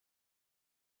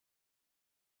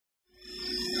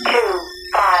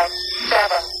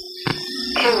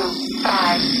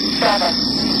5, 7.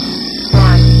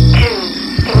 1,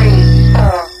 2, 3,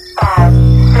 4, 5,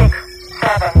 6,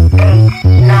 7, 8,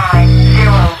 9,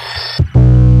 0.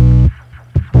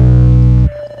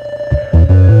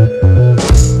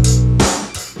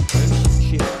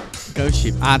 Ghost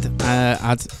Ship.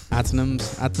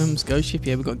 Adnams Ghost Ship.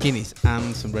 Yeah, we've got Guinness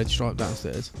and some Red Stripe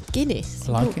downstairs. Guinness.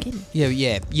 I like Oh, it.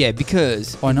 Guinness. Yeah,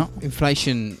 because Why not?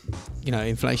 inflation,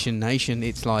 Inflation Nation,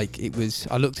 it's like,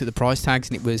 I looked at the price tags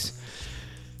and it was,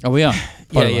 Oh, we are.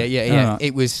 By the way. yeah. Alright.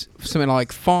 It was something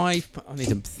like 5, I need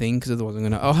to think because otherwise I'm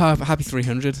going to, happy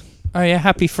 300. Oh yeah,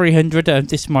 happy 300.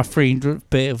 This is my 300th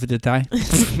bit of the day.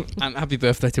 And happy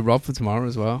birthday to Rob for tomorrow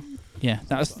as well. Yeah,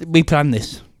 we planned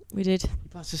this. We did.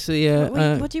 That's just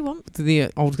the, What do you want? the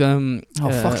old,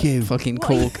 fuck you. fucking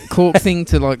What? cork thing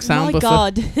to like sound My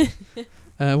buffer. God.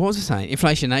 What was I saying?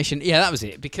 Inflation Nation. Yeah, that was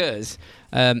it. Because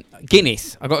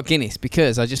Guinness. I got a Guinness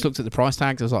because I just looked at the price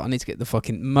tags. I was like, I need to get the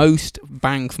fucking most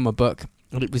bang for my buck.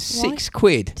 And it was Why?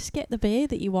 £6. Just get the beer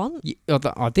that you want.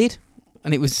 I did.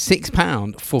 And it was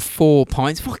 £6 for 4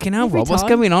 pints. Fucking hell, Every Rob. What's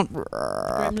time. going on?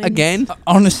 Gremlins. Again? I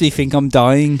honestly think I'm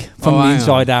dying from the hang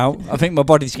inside out. I think my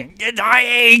body's going, you're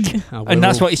dying! Oh, And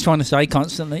that's what he's trying to say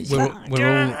constantly. It's like,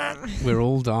 we're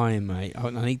all dying, mate. I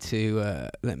need to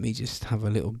let me just have a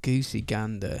little goosey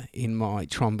gander in my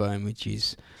trombone, which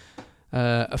is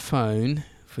a phone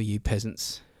for you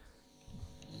peasants.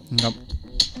 Nope.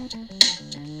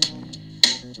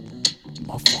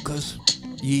 Motherfuckers.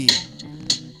 Yeah.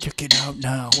 Check it out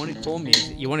now. You wanted porn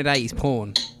music. You wanted 80s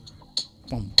porn.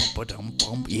 Bum, bum, ba-dum,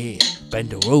 bum. Yeah.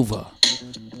 Bend her over.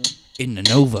 In the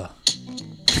Nova.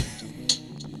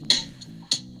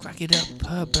 Crack it up,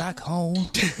 her black hole.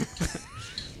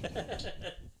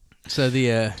 So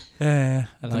the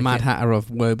Mad Hatter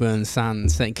of Woburn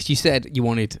Sands saying, because you said you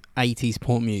wanted 80s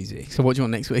porn music. So what do you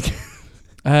want next week?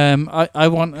 I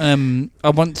want Beethoven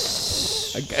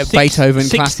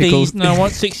 60s, classicals. No, I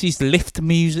want 60s lift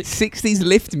music. 60s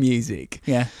lift music.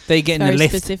 Yeah, they get in Very the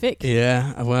lift. specific.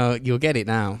 Yeah, well, you'll get it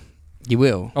now. You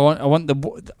will. I want to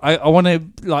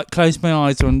like close my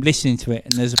eyes when I'm listening to it,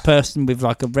 and there's a person with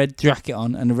like a red jacket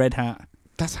on and a red hat,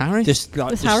 That's Harry. just like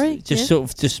That's just, Harry, just yeah. sort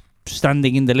of just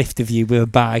standing in the lift of you with a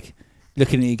bag,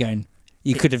 looking at you, going,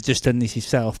 "You could have just done this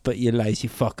yourself, but you lazy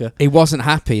fucker." He wasn't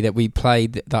happy that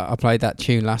I played that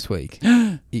tune last week.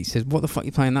 He said, "What the fuck are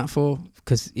you playing that for?"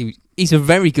 Because he's a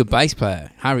very good bass player.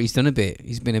 Harry's done a bit.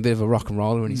 He's been a bit of a rock and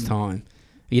roller in his time.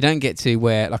 You don't get to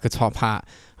wear like a top hat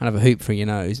and have a hoop through your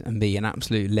nose and be an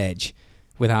absolute ledge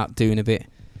without doing a bit.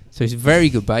 So he's a very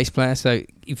good bass player. So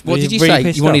what did you really say?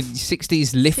 pissed You wanted off?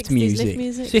 60s lift 60s music. lift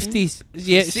music. 50s,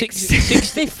 yeah,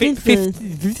 60s,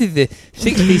 50s.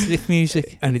 60s lift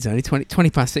music. And it's only 20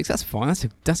 past 6. That's fine.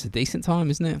 That's a decent time,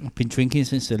 isn't it? I've been drinking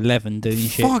since 11, doing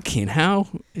shit. Fucking hell.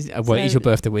 It's So- your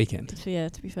birthday weekend. So, yeah,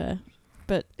 to be fair.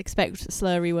 But expect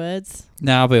slurry words.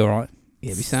 No, I'll be all right.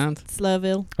 Yeah, we sound.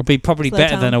 Slurville. I'll be probably Slow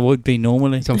better down. than I would be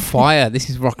normally. It's on fire. This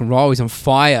is rock and roll. He's on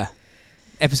fire.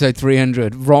 Episode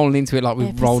 300. Rolling into it like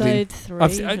we've rolled in. Episode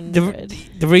I've, 300.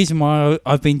 the reason why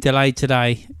I've been delayed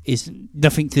today is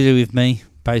nothing to do with me,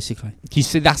 basically. You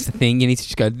see, that's the thing. You need to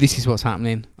just go, this is what's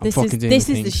happening. I'm This fucking is doing this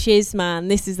the is the thing. shiz, man.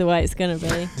 This is the way it's gonna be.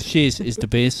 The shiz is the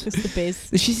biz. It's the biz.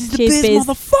 The shiz is the Shiz biz, biz.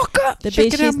 motherfucker. The Check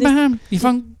biz it out, shiz. man. You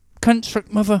found cunt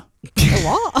struck mother.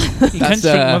 What? You That's,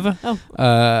 cunt struck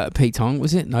mother. Pete Tong,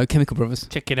 was it? No, Chemical Brothers.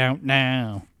 Check it out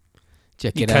now.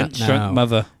 Check You it out cunt struck now.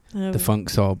 mother. The Funk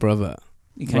Soul Brother.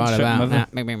 You cunt Right struck about mother.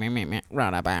 now.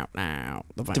 Right about now.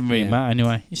 The funk- Doesn't really yeah. matter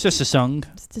anyway. It's just a song.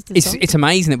 It's just a song. It's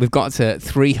amazing that we've got to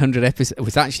 300 episodes. It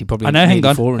was actually probably I know, hang nearly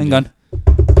on, 400. hang on.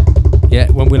 Yeah,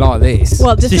 when we're like this.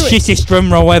 Well, It's the just do it- shittest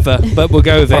drum roll ever, but we'll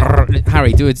go with it.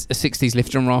 Harry, do a 60s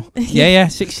lift drum roll. Yeah,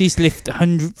 60s lift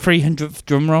 300th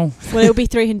drum roll. well, it'll be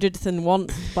 300th and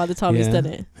once by the time he's Yeah. done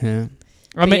it. Yeah.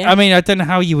 I mean, I don't know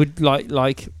how you would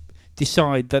like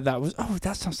decide that was. Oh,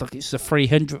 that sounds like it's the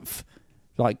 300th,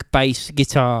 like bass,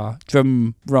 guitar,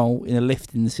 drum roll in a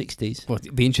lift in the 60s. Well,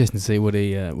 it'd be interesting to see what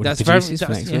he That's produces for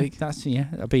that's, next yeah, week. That's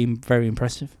that'd be very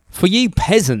impressive. For you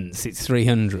peasants, it's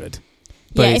 300.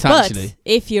 But yeah, it's but actually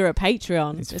if you're a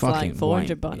Patreon, It's it's like fucking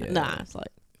 400 wank, baht. yeah. Nah, it's like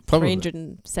probably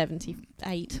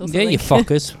 378 or Yeah, something. you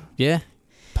fuckers. yeah.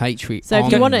 Patreon. So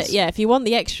if you want Almonds. it, yeah, if you want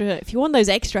those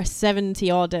extra 70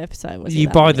 odd episodes, You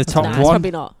buy the top It's one.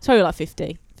 probably not. It's probably like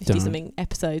 50 Dunno. something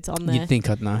episodes on there. You'd think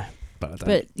I'd know, but I don't.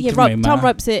 But yeah, Doesn't really Tom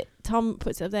matter. Tom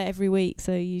puts it up there every week,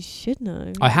 so you should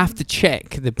know. I have to check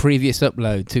the previous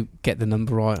upload to get the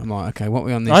number right. I'm like, okay, what are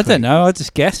we on this? I don't week? know. I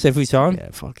just guess every time. Yeah,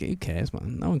 fuck it. Who cares,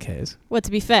 man? No one cares. Well, to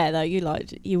be fair though,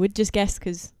 you would just guess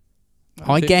because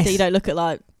I guess. you don't look at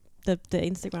like the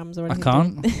Instagrams or I anything.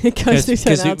 can't. It goes through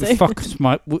Because so it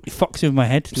now fucks with my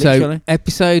head, So literally.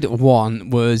 episode 1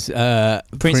 was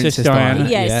Princess Diana.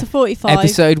 Yeah, it's the 45.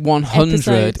 Episode 100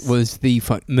 episodes. was the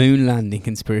moon landing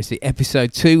conspiracy.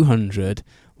 Episode 200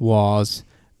 was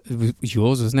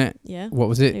yours, wasn't it? Yeah. What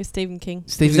was It it? was Stephen King.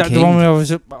 Stephen Is that King. the one where I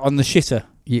was on the shitter?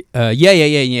 Yeah.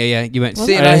 You went, Was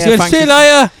see you it? later, See thanks you for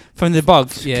later! From the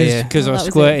bogs. Yeah, yeah. Because Oh, I that was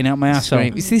was squirting out my asshole.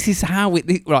 scream. This is how we...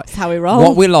 Right. That's how we roll.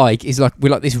 What we're like is we're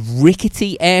like this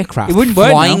rickety aircraft It wouldn't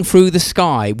work flying now. through the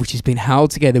sky, which has been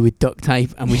held together with duct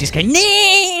tape, and we just go,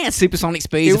 nah, supersonic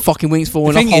speeds, It- the fucking wings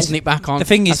falling the off, thing is- holding it back on. the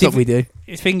thing is That's what if- we do.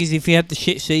 The thing is, if you had the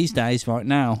shits these days right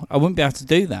now, I wouldn't be able to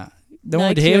do that. No one no,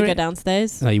 would 'cause you hear would go it.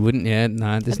 downstairs. No, you wouldn't. Yeah,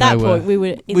 no. There's At that no. point, we were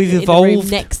in, We've in the evolved. room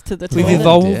next to the We've toilet.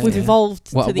 evolved. Yeah, We've yeah. evolved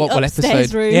What- to the what upstairs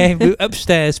episode? room. Yeah, we're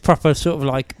upstairs, proper sort of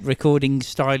like recording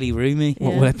styly roomy.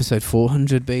 What Yeah. will episode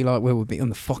 400 be like? Where we'll be on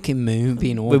the fucking moon,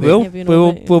 be in We orbit. will. Yeah, we're in We'll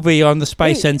orbit, yeah. we'll be on the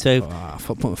space Wait. centre, Oh,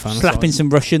 fuck, put my phone slapping aside. some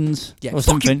Russians Yeah, or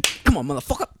fuck you. something. Come on,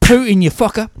 motherfucker. Putin, you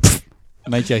fucker.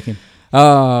 No joking.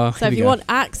 Oh, So if you want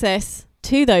access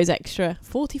to those extra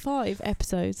 45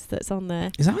 episodes that's on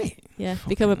there, is that it? yeah, Fucking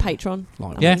become a hell. patron.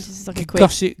 Like, That Yeah. means it's like a quid.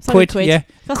 Cost it It's like a quid, quid. yeah.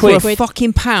 That's For a a quid.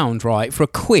 fucking pound, right? For a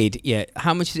quid, yeah.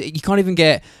 How much is it? You can't even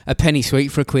get a penny sweet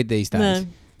for a quid these days. No.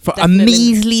 For a definitely.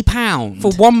 measly pound.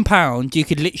 For £1, you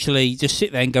could literally just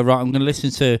sit there and go, right, I'm going to listen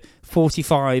to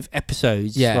 45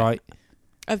 episodes, Yeah. right?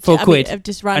 Of For a ju- I quid, mean, of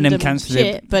just and random then cancel it-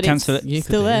 shit, but cancel it's it. You could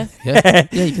still do, there. Yeah,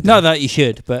 yeah, you could. Not do. that you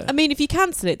should, but I mean, if you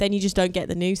cancel it, then you just don't get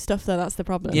the new stuff, though. That's the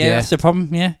problem. yeah, Yeah. that's the problem,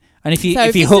 yeah. And if you So if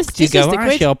if you're it's hooked, just- you it's go, just a quid.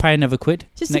 actually, I'll pay another quid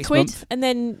Just next a quid, month. and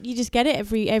then you just get it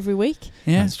every week.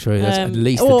 Yeah. That's true. That's at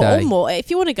least or, a day. or more.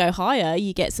 If you want to go higher,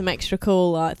 you get some extra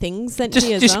cool things sent to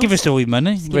you as Just well. give us all your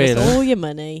money, Just really. give us all your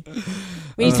money.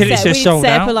 We need Until to it's set, just we need to sold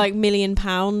set up a out. like £1 million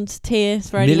tier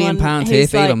for £1 million anyone tier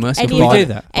who's for Elon like Musk. any, We'll of- do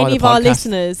that. Buy any the of our podcast.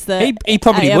 listeners that He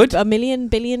probably are would. a million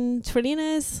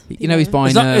trillionaires. You know he's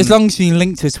buying. As long as you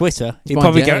link to Twitter, he'd fine,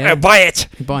 probably yeah, go, yeah. oh, buy it.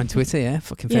 He's buying Twitter, yeah.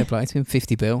 Fucking Yeah. fair play to him.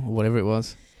 50 bill or whatever it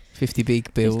was. 50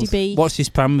 big bills. 50B, What's his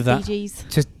plan with that? BGs.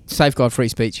 Just safeguard free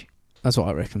speech. That's what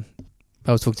I reckon.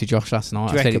 I was talking to Josh last night.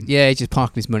 Do you I said, reckon? yeah, he's just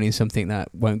parking his money in something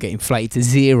that won't get inflated to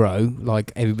zero,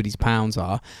 like everybody's pounds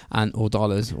are, and or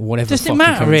dollars or whatever. Does it fucking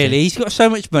matter, currency. really? He's got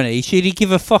so much money. Should he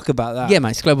give a fuck about that? Yeah,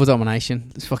 mate, it's global domination.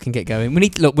 Let's fucking get going. We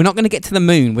need look. We're not going to get to the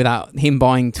moon without him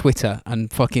buying Twitter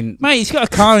and fucking. Mate, he's got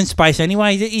a car in space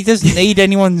anyway. He doesn't need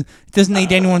anyone. Doesn't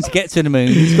need anyone to get to the moon.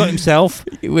 He's got himself.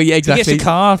 Well, yeah, He exactly. gets a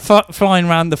car flying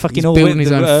around the fucking He's orbit building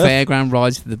his of own the Earth. fairground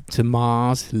rides to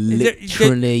Mars.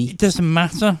 Literally, It doesn't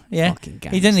matter. Yeah, fucking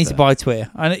he doesn't need to gangster. buy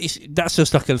Twitter, and that's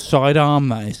just like a sidearm.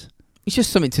 That is. It's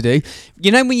just something to do.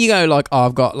 You know when you go like, oh,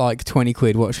 I've got like 20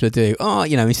 quid, what should I do? Oh,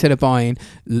 you know, instead of buying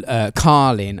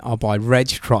Carlin, I'll buy Reg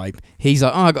Tribe. He's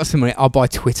like, oh, I got some money, I'll buy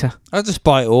Twitter. I'll just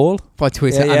buy it all. Buy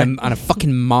Twitter Yeah, And, a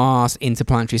fucking Mars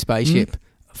interplanetary spaceship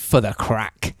for the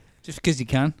crack. Just because you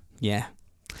can. Yeah.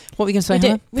 What were you going to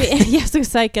say, We Hannah? did, yeah, I was going to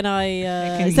say, can I...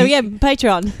 Can so you- yeah,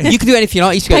 Patreon. You can do anything you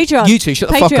like. You, just go, Patreon. you two, shut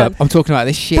the fuck Patreon. up. I'm talking about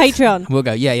this shit. Patreon. And we'll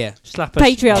go, yeah, yeah. Slap us.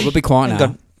 Patreon. We'll be quiet Hang now.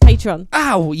 on. Patreon.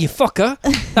 Ow, you fucker.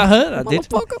 That hurt,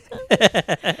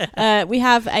 that did. We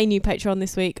have a new Patreon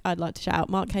this week. I'd like to shout out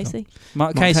Mark Casey.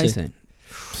 Mark Mark Casey. Casey.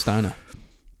 Stoner.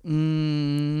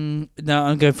 No,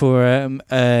 I'm going for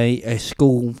a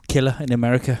school killer in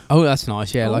America. Oh, that's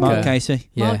nice. Yeah, Oh, like Mark a... Casey.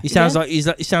 Yeah. Mark- He sounds Yeah. like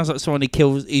he sounds like someone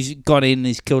he's gone in,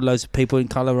 he's killed loads of people in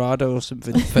Colorado or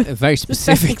something. Very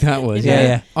specific that was. Yeah, Yeah,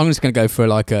 yeah. I'm just going to go for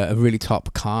like a really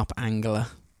top carp angler.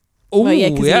 Oh, Well, yeah,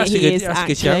 because that's he a good is that's a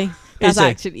good actually. show. That's Is he?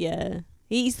 actually, yeah.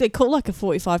 They caught like a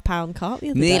 45-pound carp the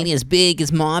other Nearly day. as big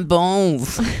as my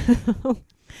balls.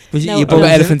 Was it No, your I've balls?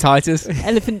 got elephantitis.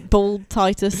 Elephant bull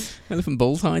Titus. Elephant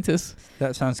bulltitis.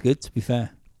 That sounds good, to be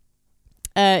fair.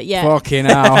 Yeah. Fucking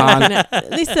hell, Han.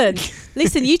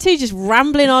 Listen, you two just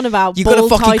rambling on about You got to bull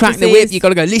fucking crack the Tituses. whip. You got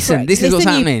to go, listen, this is what's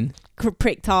Listen, you happening.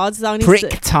 Prick tards. I need Prick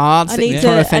to, tards. I need You're to,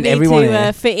 trying to I offend need everyone to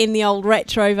here. fit in the old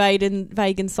retro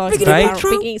vegan psycho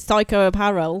Vegan psycho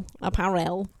apparel.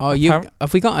 Oh,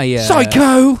 have we got a...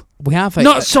 Psycho! We have a...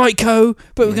 Not psycho,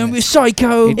 but we're Yeah. going with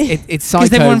psycho. It's Because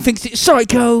psycho. everyone thinks it's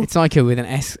psycho. It's psycho with an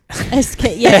S.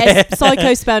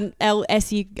 Psycho spelled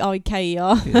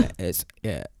LSUIKER. Yeah, it's...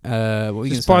 Yeah. What were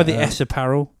you Just gonna buy say? the S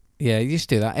apparel. Yeah, you just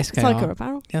do that. SKR. Psycho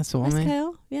apparel. Yeah, that's the one, man.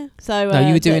 SKR. Yeah. So No,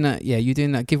 you were doing that. Yeah, you were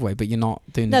doing that giveaway, but you're not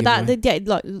doing No, the giveaway.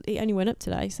 yeah, like it only went up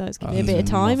today, so it's gonna be a Oh, bit of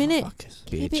time in it. motherfuckers.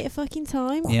 Give it a bit of fucking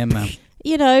time. Yeah, man.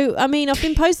 You know, I mean, I've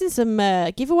been posting some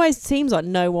giveaways. It seems like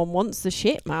no one wants the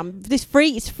shit, man. It's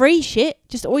free shit.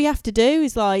 Just all you have to do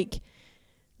is like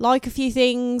a few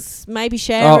things, maybe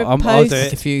share a I'll post, do Like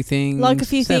it. a few things. like a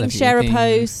few sell things, share things. a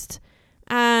post,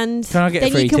 and Can I get a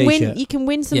then free you can t-shirt? win. You can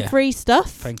win some Yeah. free stuff.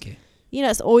 Thank you. You know,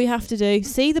 that's all you have to do.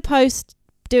 See the post,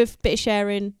 do a bit of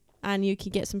sharing, and you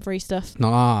can get some free stuff.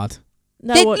 Not hard.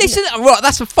 No one, Listen, right,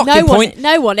 that's a fucking point.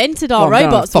 No one entered our Well, I'm going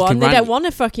on a robots one. fucking They rant. don't want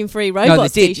a fucking free No,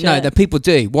 robots they did. t-shirt. No, the people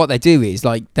do. What they do is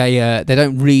like they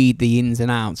don't read the ins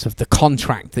and outs of the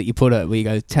contract that you put up. Where you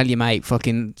go, tell your mate,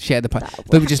 fucking share the post.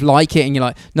 People just like it, and you're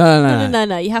like,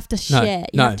 no. You have to share.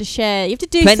 You no. have to share. You have to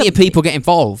do Plenty of something. people get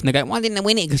involved, and they go, "Why didn't they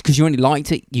win it? Because you only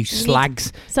liked it, you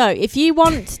slags." So if you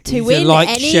want to Either win like,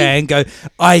 any, share, and go,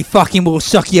 I fucking will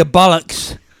suck your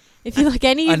bollocks. if you like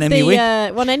any of And then you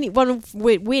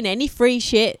the win any free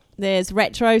shit, there's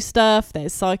retro stuff,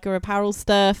 there's Psycho apparel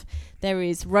stuff, there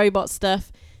is robot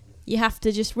stuff. You have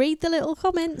to just read the little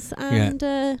comments and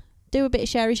do a bit of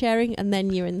sharing, and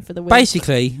then you're in for the win.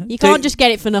 Basically, you can't just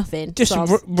get it for nothing. just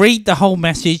Soz. read the whole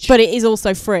message. But it is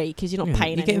also free because you're not Yeah,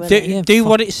 paying you get anyone. fi- yeah, do fuck.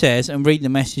 what it says and read the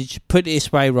message. Put it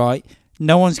this way, right?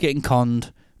 No one's getting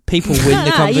conned. People win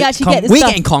the You actually get the We're stuff.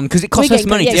 getting con because it costs We're us getting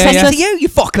money. con- to yeah, send it it costs to you, you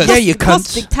fuckers. Yeah, you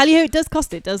Cost- cunts. tell you who it does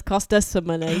cost. It does cost us some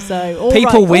money. So all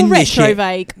People win all this retro shit.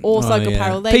 vague or Psycho yeah.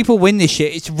 apparel. They People win this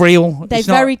shit. It's real. they It's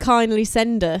not- very kindly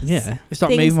send us. Yeah. It's not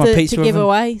things moving my to pizza give with them.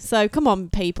 away. So come on,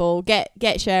 people, get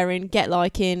sharing, get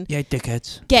liking, Yeah,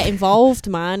 dickheads. get involved,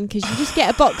 man, because you just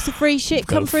get a box of free shit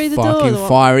come through the door. Fucking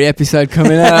fiery episode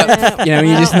coming up. Yeah. You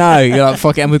know, you just know. You're like,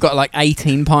 fuck it. And we've got like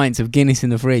 18 pints of Guinness in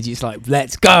the fridge. It's like,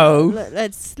 let's go.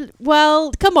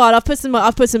 Well, come on, I've put some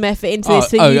effort into this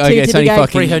for you okay, two it's to only go.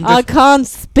 fucking 300. I can't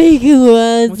speak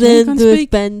words What do you mean and can't with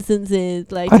speak?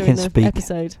 sentences later I in can the speak.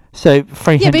 episode. So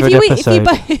 300 Yeah, but episode.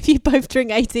 if you both drink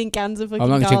 18 cans of fucking I'm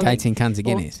not going to drink garlic, 18 cans of or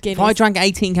Guinness. If Guinness. I drank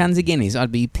 18 cans of Guinness,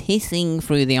 I'd be pissing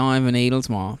through the eye of a needle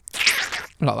tomorrow.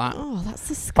 Like that. Oh,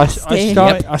 that's I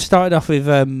disgusting. started off with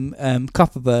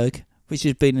Copperberg, which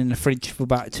has been in the fridge for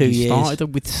about 2 You years. started up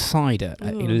with cider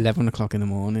at Ooh. 11 o'clock in the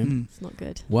morning. Mm. It's not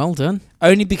good. Well done.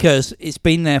 Only because it's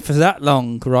been there for that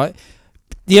long, right?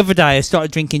 The other day I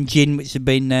started drinking gin, which had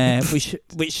been there, which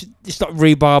it's like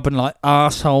rhubarb and like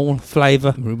arsehole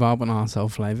flavour. Rhubarb and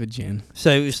arsehole flavoured gin.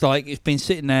 So it's like it's been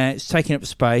sitting there, it's taking up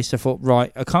space. I thought,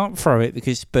 right, I can't throw it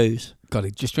because it's booze. Got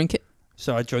to just drink it.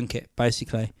 So I drank it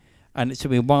basically, and it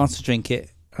took me a while to drink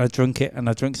it. I drank it, and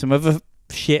I drank some other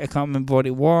shit. I can't remember what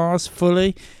it was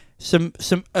fully. Some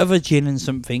other gin and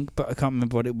something, but I can't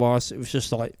remember what it was. It was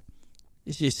just like.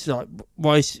 It's just like,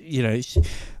 why is,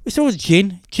 it's always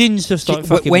gin. Gin's just like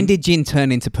fucking... When did gin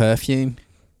turn into perfume?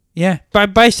 Yeah,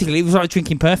 but basically it was like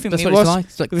drinking perfume. That's it what was. it's like.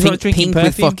 It's like it was pink, like drinking pink with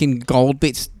perfume. fucking gold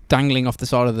bits dangling off the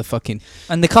side of the fucking...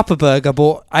 And the Copperberg I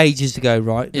bought ages ago,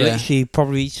 right? Yeah. Literally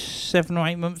probably 7 or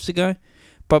 8 months ago.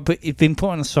 But it's been put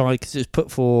on the side because it was put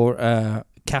for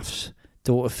Kath's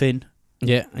daughter Finn.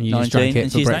 Yeah, and you 19, just drank it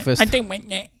and for she's breakfast. Like, I don't want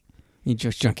that. You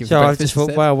just drank it for So I breakfast just thought,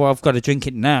 instead. well, I've got to drink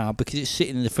it now because it's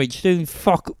sitting in the fridge doing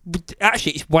fuck.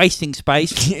 Actually, it's wasting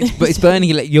space. But it's burning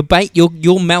your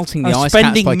you're melting the I'm ice caps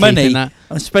spending by money. keeping that.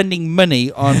 I'm spending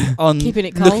money on Keeping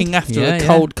it cold. looking after Yeah, a yeah.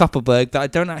 cold Copperberg that I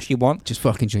don't actually want. Just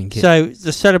fucking drink it. So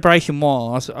the celebration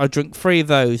was I drank 3 of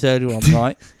those earlier on,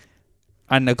 right?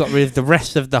 And I got rid of the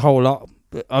rest of the whole lot.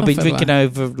 I've been fair drinking play.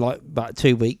 over like about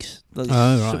 2 weeks. Like,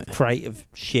 Oh, some right. crate of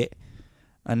shit.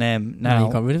 And now now,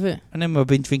 you got rid of it. and then I've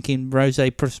been drinking rosé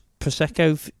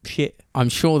prosecco shit I'm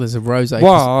sure there's a rosé.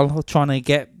 while trying to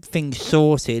get things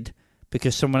sorted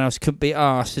because someone else couldn't be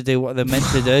asked to do what they're meant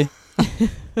to do.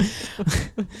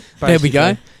 There we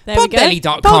go. There we go.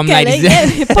 Podbelly.com, ladies.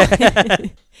 Yeah.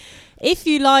 If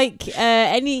you like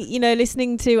any,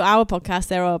 listening to our podcast,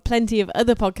 there are plenty of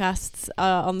other podcasts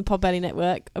on the Podbelly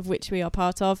Network, of which we are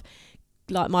part of,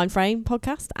 like Mindframe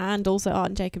podcast and also Art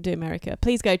and Jacob Do America.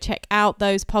 Please go check out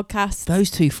those podcasts. Those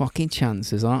two fucking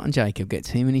chances, Art and Jacob, get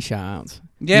too many shout-outs.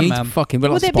 Yeah, you need man. to fucking, we're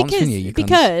like they're sponsoring you, you cunts.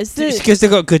 because It's because they've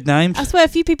got good names. I swear a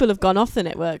few people have gone off the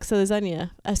network, so there's only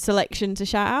a selection to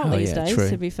shout out Oh, these yeah, days, true.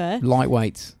 to be fair.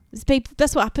 Lightweights. It's people,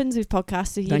 that's what happens with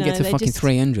podcasts. Don't get to they fucking just,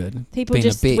 300. People being a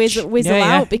just bitch. whizzle Yeah,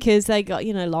 yeah. out because they got,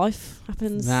 life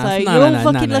happens. Nah, so no, you're no, all no,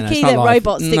 fucking no, no, lucky it's not that life.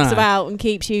 Robot sticks No. about and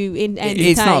keeps you entertained.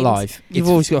 It's not live. You've It's,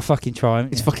 always got to fucking try.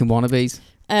 haven't it's you? fucking wannabes.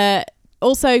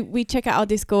 Also, we check out our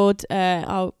Discord.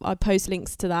 I post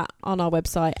links to that on our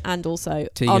website and also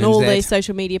TNZ. on all the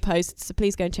social media posts. So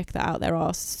please go and check that out. There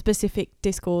are specific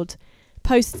Discord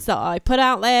posts that I put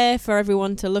out there for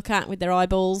everyone to look at with their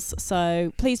eyeballs.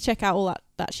 So please check out all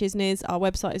that shizness. Our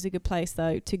website is a good place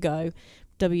though to go.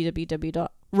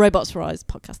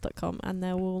 www.robotsforizepodcast.com, and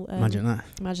there will Imagine that.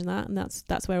 imagine that, and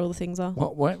that's where all the things are.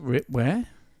 What? Where?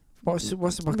 What's the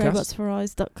podcast?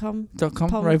 Robotsforized.com. .com.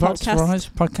 Pod- Robots podcast. for Eyes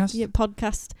podcast. Yeah,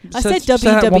 podcast. I Say- said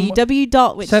say that one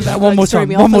www. Which Say that one more threw time.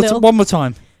 me off a little. One more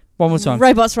time. One more time.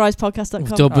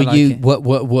 robotsrisepodcast.com. like it.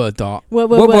 Word dot.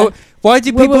 Why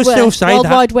do people still say World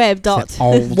that? Wide Web dot.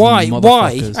 Old Why?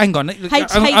 motherfuckers. Hang on.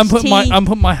 I'm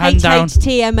putting my hand down.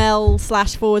 HTML//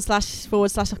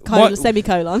 What-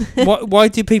 semicolon. Why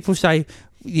do people say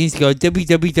you need to go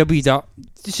www.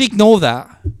 Just ignore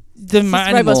that. Doesn't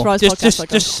matter anymore.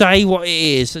 Just say what it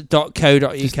is. .co.uk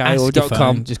Just ask or your phone,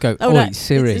 .com. Just go. Oh, no,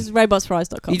 Siri. It's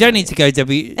robotsrise.com. You don't need to go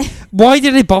Why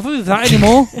did they bother with that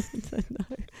anymore?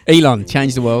 Elon,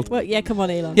 change the world. Well, yeah, come on,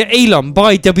 Elon. Yeah, Elon,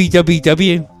 buy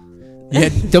www. Yeah,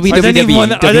 I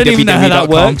don't even know how that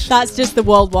works. That's just the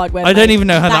World Wide Web. I don't even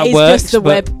know how that is works. just the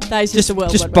but web. That is just the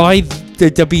World just Wide buy Web.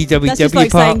 the www That's just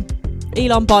like part. saying,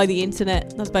 Elon, buy the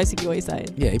internet. That's basically what you're saying.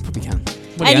 Yeah, you probably can.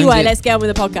 Anyway, let's get on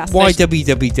with the podcast. Why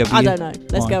www? I don't know.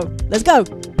 Let's Why? go. Let's go.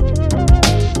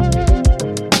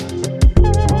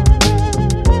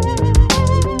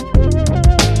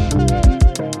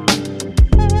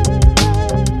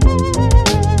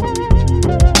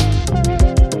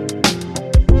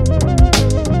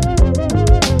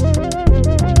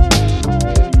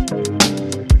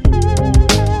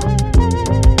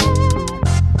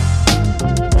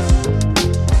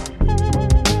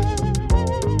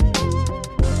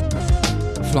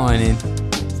 Flying in.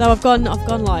 So I've gone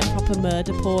like proper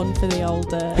murder porn for the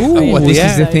old. Oh, this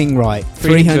yeah. is the thing, right?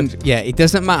 300. Yeah, it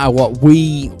doesn't matter what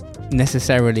we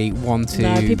necessarily want to.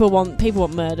 No, people want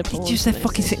murder porn. It's just they're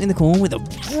fucking sitting in the corner with a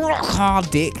rock hard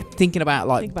dick, thinking about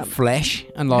flesh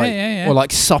and like, Yeah. or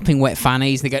like sopping wet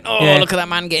fannies. And they go, oh, Yeah. look at that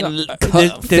man getting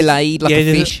There's- filleted like a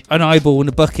there's fish. an eyeball in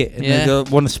a bucket, and Yeah. they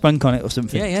want to spunk on it or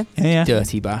something. Yeah.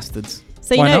 Dirty bastards.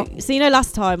 So Why you know,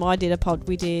 last time I did a pod,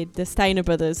 we did the Stainer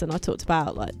Brothers, and I talked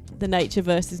about like the nature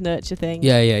versus nurture thing.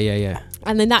 Yeah.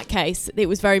 And in that case, it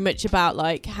was very much about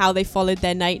like how they followed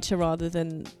their nature rather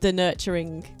than the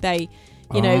nurturing. They,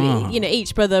 you know,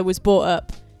 each brother was brought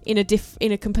up in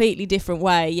a completely different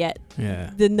way. Yet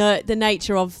the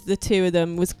nature of the two of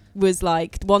them was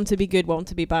like one to be good, one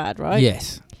to be bad, right?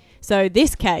 Yes. So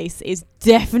this case is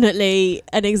definitely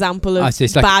an example of So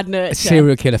it's like bad nurture. a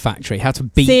serial killer factory. How to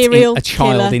beat Serial a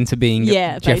child killer. into being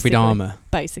Jeffrey basically. Dahmer.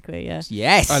 Basically, yeah.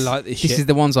 Yes. I like this This shit. is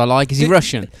the ones I like. Is he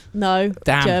Russian? No,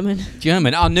 Damn.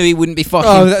 German. I knew he wouldn't be fucking.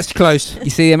 Oh, that's close. You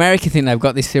see, the American thing, they've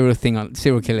got this serial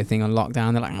killer thing on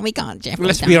lockdown. They're like, oh, we got Jeffrey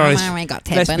Let's be honest. Dahmer, we got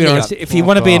Ted Let's Bundy. be honest. If you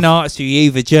want to be an artist, you're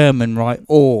either German, right,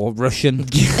 or Russian.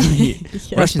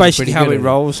 That's Russians are basically pretty how good it at it.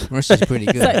 rolls. Russia's pretty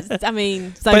good. So, I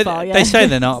mean, But far, yeah. they say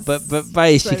they're not, but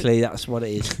basically that's what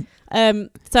it is.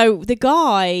 So the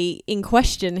guy in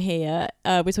question here,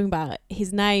 we're talking about,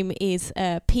 his name is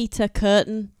Peter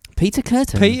Curtin. Peter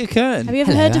Curtin. Peter Curtin. Have you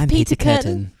ever Hello, heard of I'm Peter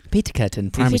Curtin? Peter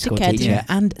Curtin, primary Peter school Curtin. teacher Yeah.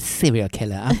 and serial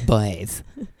killer of boys.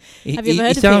 Have you ever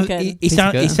heard of sounds, Peter Curtin? he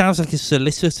Curtin? sounds like a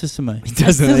solicitor to me.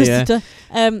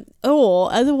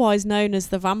 Or otherwise known as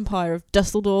the Vampire of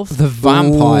Dusseldorf. The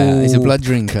vampire is a Ooh. blood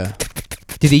drinker.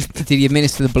 Did he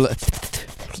administer the blood?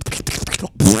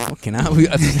 Fucking hell.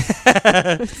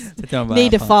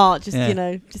 Need a fart, just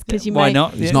Yeah. just because you Why may.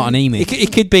 not? He's not anemic.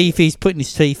 It could be if he's putting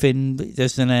his teeth in.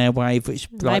 There's an airwave which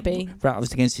Maybe.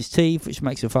 rattles against his teeth, which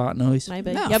makes a fart noise.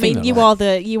 Maybe. No, I I think mean,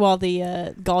 they're you are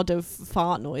the god of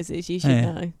fart noises. You should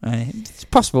Yeah. know. It's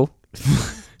possible.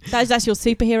 That's your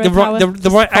superhero The right- power. the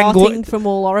right just angle- farting from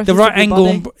all The orifices right of your angle,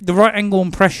 body. the right angle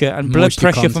and pressure and blood Moisture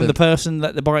pressure from the content. person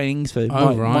that they're biting into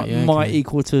Oh, right, yeah, might okay.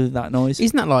 equal to that noise.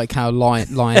 Isn't that like how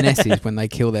lionesses, when they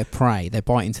kill their prey, they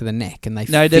bite into the neck and they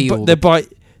No, they feel bite.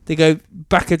 They go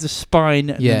back of the spine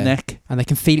and Yeah. the neck. and they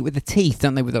can feel it with the teeth,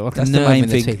 don't they? With like That's a the nerve main in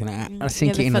the thing. teeth, and I Yeah,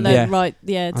 sink the it in, fellow- and, Yeah. right,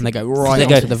 yeah. and they go to right They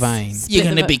onto go, the vein. spit You're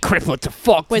them gonna up. be crippled to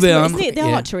fuck. Well, Bill. it's the Yeah.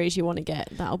 arteries you want to get.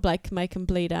 That'll make them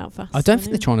bleed out fast. I don't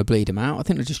think they're trying to bleed them out. I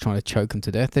think they're just trying to choke them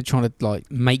to death. They're trying to like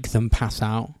make them pass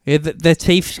out. Yeah, their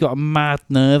teeth's got a mad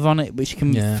nerve on it, which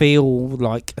can Yeah. feel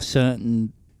like a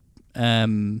certain.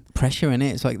 Pressure in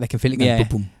it. It's like they can feel it going Yeah. boom,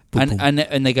 boom, boom, boom.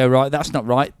 And they go, right, that's not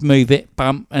right, move it,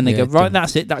 bam, and they Yeah, go, right, done.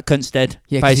 that's it, that cunt's dead.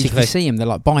 Yeah, because if basically. you see them, they're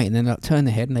like biting, and then they like turn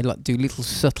their head and they like do little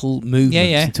subtle movements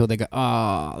Yeah. until they go,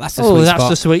 that's the Oh, sweet that's spot.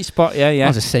 the sweet spot. Yeah, yeah.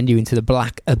 I'll just send you into the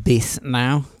black abyss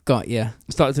now. Got you.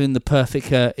 It's like doing the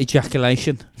perfect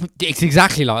ejaculation. It's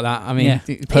exactly like that. I mean, Yeah.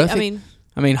 it's perfect.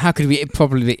 I mean, how could we? It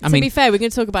probably be. I to mean, be fair, we're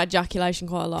going to talk about ejaculation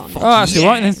quite a lot. Oh, that's all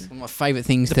right then. One of my favourite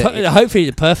things. Hopefully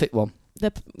the perfect one.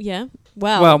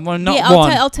 Well, not yeah,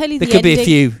 one. I'll tell you There the could ending. be a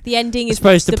few. The ending I is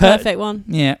suppose the the per- perfect one.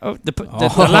 Yeah. Oh,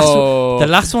 the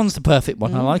last one's the perfect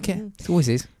one. I like it. It always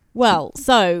is. Well,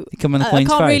 so You come on the I Queen's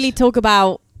can't face. really talk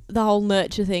about the whole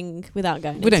nurture thing without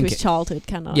going We don't into his get- childhood,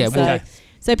 can I? Yeah, so well,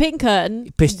 So Pete and Curtin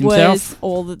He pissed was himself.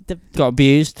 all the Got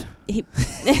abused.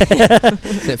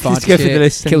 Set fire Let's to go through the shit,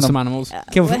 list. kill Hang some on. animals.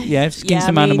 Skin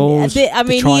some animals. I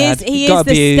mean, triad. he Got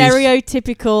is the abused.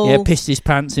 stereotypical. Yeah, pissed his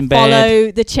pants in bed.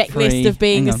 Follow the checklist Free. of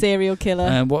being Hang a on. serial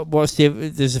killer. What's the?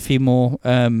 There's a few more.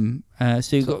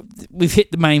 So we've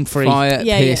hit the main three. Fire,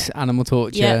 Yeah, piss, animal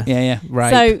torture, Yeah. Yeah.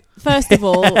 rape. So first of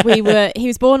all, he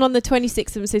was born on the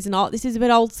 26th of Season Art. This is a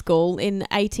bit old school in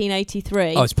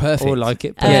 1883. oh, it's perfect. Or like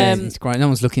it. yeah, Um, it's great. No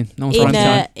one's looking. No one's in prime looking.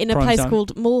 time. in a Prime place time.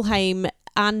 called Mulheim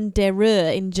an der Ruhr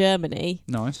in Germany.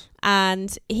 Nice.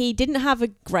 And he didn't have a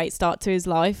great start to his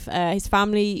life. His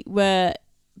family were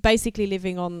basically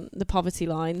living on the poverty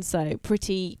line, so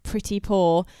pretty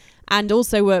poor, and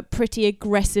also were pretty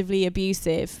aggressively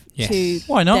abusive Yes. to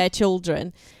Why not? their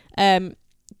children.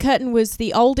 Curtin was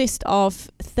the oldest of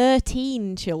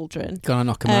 13 children, Gonna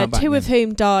knock him out. back two then. of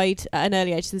whom died at an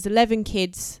early age. There's 11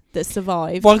 kids that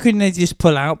survived. Why couldn't they just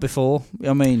pull out before?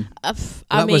 I mean,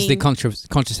 That was the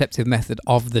contraceptive method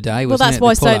of the day, well, wasn't that's it?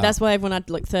 why. The pull out. That's why everyone had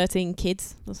like 13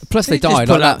 kids. Plus they You just died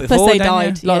pull like out that. before, Plus they don't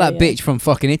you? died. Like yeah, that bitch from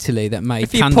fucking Italy that made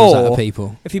If you're candles out poor- of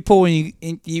people. if you're poor and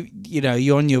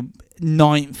you're on your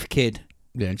 9th kid,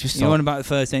 Yeah, just you're on about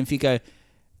the 13th. You go,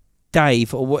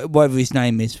 Dave or whatever his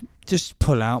name is, just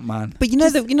pull out, man. But you know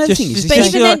the just- thing is, just- But it's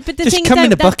just- even then, but the just thing come is,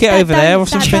 in a bucket over there or that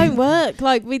something. don't work.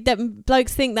 Like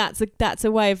blokes think that's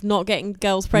a way of not getting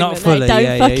girls pregnant. fully, They don't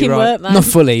yeah, fucking you're right. work, man. not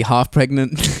fully half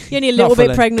pregnant. You're only a not little bit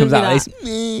fully. pregnant Comes with out that.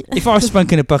 this If I was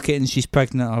smoking a bucket and she's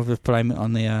pregnant, I'll just blame it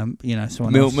on the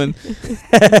someone milkman.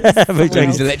 else. Drove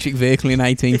his electric vehicle in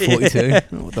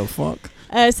 1842. What the fuck?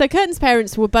 So Curtin's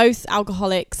parents were both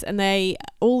alcoholics, and they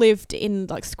all lived in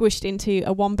squished into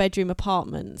a 1-bedroom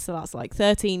apartment. So that's like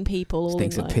 13 people. All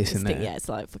Stinks in, of like, piss in there. Yeah, it's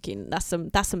like fucking. That's some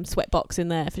sweatbox in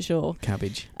there for sure.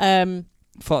 Cabbage.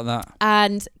 Fuck that.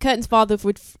 And Curtin's father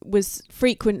was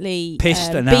frequently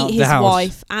Pissed and beat out the his house.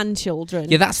 wife and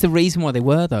children. Yeah, that's the reason why they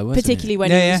were though, wasn't particularly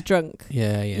when Yeah, he yeah. was drunk. it?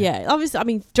 Yeah. Yeah, obviously, I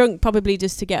mean, drunk probably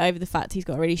just to get over the fact he's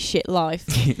got a really shit life.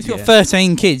 He's got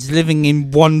 13 kids living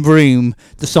in one room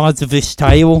the size of this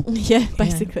table, Yeah,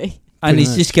 basically. and Pretty he's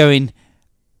much. just going,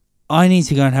 I need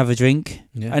to go and have a drink.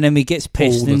 Yeah. And then he gets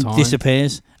pissed All the and time.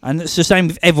 disappears. And it's the same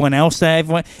with everyone else there.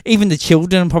 Even the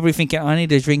children are probably thinking, I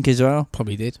need a drink as well.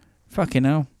 Probably did. Fucking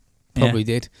hell. Probably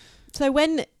did. So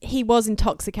when he was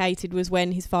intoxicated was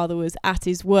when his father was at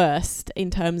his worst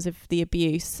in terms of the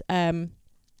abuse.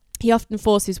 He often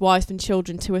forced his wife and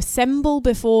children to assemble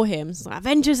before him. So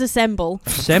Avengers assemble.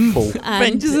 Assemble.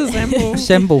 And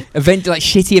Assemble. Like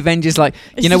shitty Avengers, like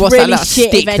It's you know just what's really that shit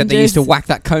stick that they used to Avengers. whack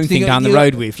that cone So thing you got- down the you got-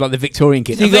 road with, like the Victorian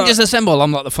kids. So you got- Avengers assemble!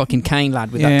 I'm like the fucking cane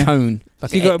lad with Yeah. that cone. Like,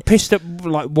 So you got a pissed up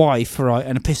wife, right,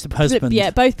 and a pissed up husband.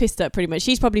 Yeah, both pissed up pretty much.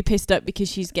 She's probably pissed up because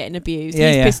she's getting abused. Yeah,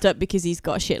 He's yeah. pissed up because he's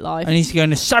got a shit life. And he's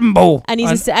going assemble. And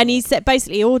he's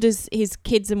basically orders his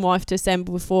kids and wife to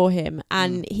assemble before him,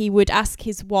 and he would ask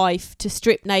his wife to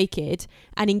strip naked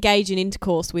and engage in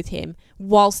intercourse with him,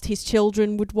 whilst his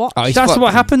children would watch. Oh, he's That's fucked what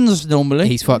then. happens normally.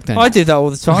 He's fucked then. I do that all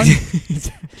the time.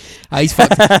 He's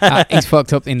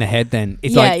fucked up in the head. Then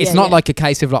it's Yeah, like it's yeah, not yeah. like a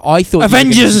case of like I thought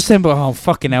Avengers assemble. Oh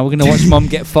fucking hell, we're gonna watch Mum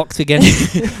get fucked again.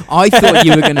 I thought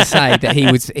you were going to say that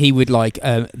he would like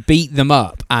beat them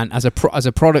up, and as a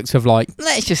product of like,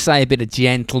 let's just say a bit of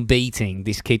gentle beating,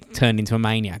 this kid turned into a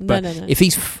maniac. But No. if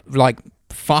he's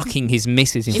fucking his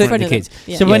missus in In front of the them, kids,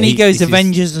 yeah. So when Yeah, he goes this is-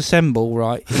 Avengers assemble,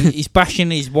 right, he's bashing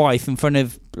his wife in front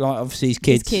of like obviously his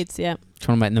kids. His kids, yeah.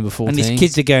 trying to make number 14. And his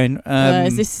kids are going.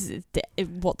 Is this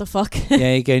what the fuck?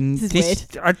 Yeah, you're going. This is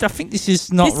this I think this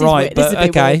is not This is right, weird. This is but a bit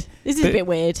okay. weird. This is a But- bit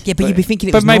weird. Yeah, but you'd be thinking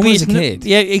it But was maybe normal it's as a kid.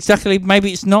 yeah, exactly.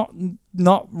 Maybe it's not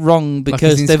wrong Like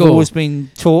because it's in they've school. always been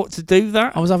taught to do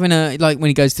that. I was having when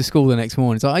he goes to school the next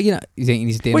morning, it's like, he's eating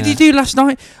his dinner. What did you do last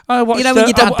night? I watched. You know when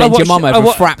your dad I bends your watched- mum I over and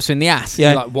wa- fraps her in the ass?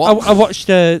 Yeah, You're like, what? I watched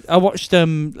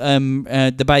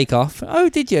the Bake Off. Oh,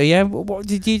 did you? Yeah. What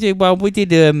did you do? Well, we did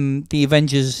the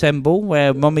Avengers Assemble,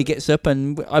 where Mummy gets up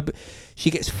and she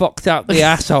gets fucked out the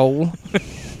asshole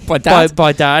By dad?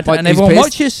 by dad, By- and who's everyone pissed?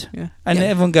 watches, Yeah. and Yeah.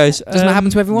 everyone goes. Doesn't that happen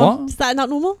to everyone? What? Is that not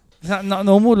normal? Is that not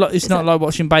normal? Like, it's not like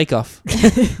watching Bake Off.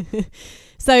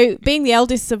 So, being the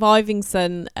eldest surviving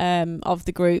son of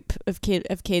the group of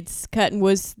kids, Curtin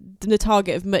was the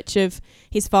target of much of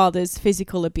his father's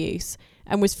physical abuse,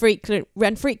 and was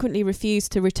frequently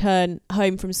refused to return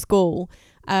home from school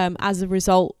as a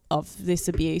result of this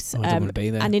abuse. Oh, I don't want to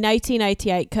be there. And in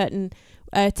 1888, Curtin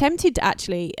attempted to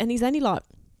actually, and he's only like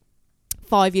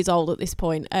 5 years old at this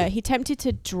point, he attempted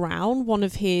to drown one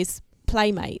of his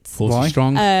playmates. Force Why? is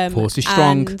strong. Force is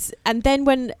strong. And then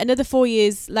when another 4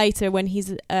 years later, when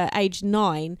he's aged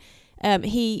 9,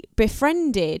 he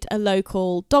befriended a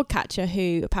local dog catcher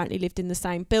who apparently lived in the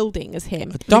same building as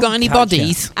him. You got any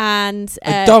bodies? And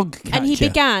A dog catcher. and he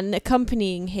began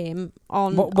accompanying him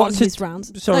on What's his it- rounds.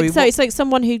 sorry, so what- it's like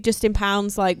someone who just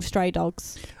impounds like stray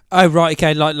dogs. Oh, right,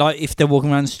 okay. Like if they're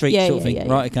walking around the street Yeah, sort of yeah, thing.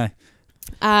 yeah, Right, okay.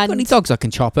 Got any And dogs I can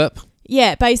chop up?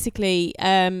 yeah, basically,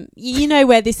 you know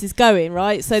where this is going,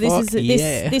 right? So this Fuck is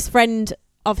yeah. this friend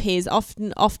of his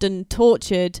often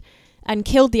tortured and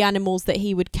killed the animals that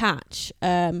he would catch.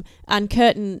 And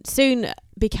Curtin soon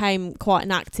became quite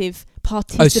an active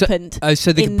participant. Oh,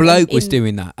 so the in- bloke was in-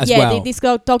 doing that as yeah, well. this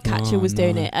dog catcher Oh, was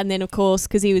doing no. it, and then of course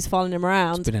because he was following him It's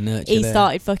around, been a nurture he there.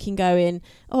 started fucking going,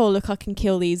 "Oh look, I can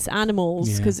kill these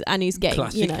animals," Yeah. and he's getting,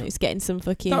 Classic. he's getting some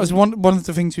fucking. That was one of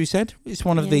the things we said. It's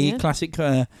one of Yeah, the yeah. classic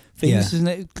things, Yeah. isn't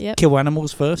it? Yep. Kill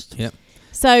animals first.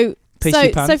 So Piss so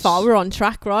your so pants. far we're on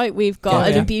track, right? We've got Yeah,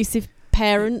 an yeah. abusive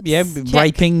parent. Yeah,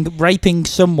 check. raping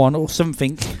someone or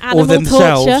something, Animal or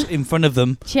themselves torture. in front of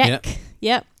them. Check.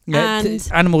 Yep. Yeah, And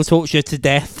animal torture to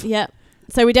death. yep.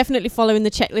 So we're definitely following the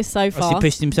checklist so Has he far.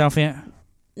 pissed himself yet?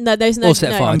 No, there's no. Or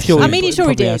set no. fire I'm to sure I something. mean, he He sure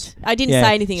he probably did. has. I didn't Yeah.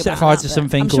 say anything Set about fire that. to but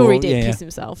something I'm sure he or- did yeah, piss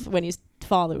himself when his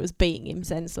father was beating him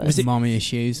senseless. Was it- Mommy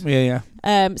issues. Yeah,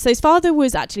 yeah. So his father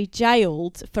was actually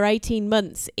jailed for 18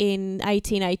 months in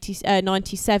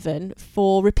 1897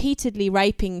 for repeatedly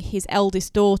raping his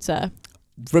eldest daughter.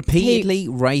 Repeatedly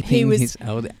raping was- his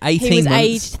elder. He 18 was months.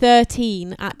 aged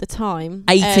 13 at the time.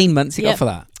 18 months he yep. got for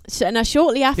that. Now,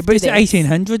 shortly after Yeah, but it's this,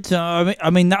 1800s. I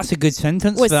mean, that's a good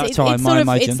sentence well, for that it's time, sort I of,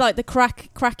 imagine. it's like the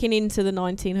cracking into the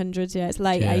 1900s. Yeah, it's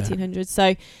late Yeah. 1800s.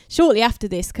 So shortly after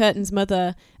this, Curtin's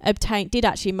mother did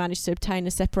actually manage to obtain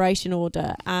a separation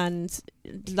order, and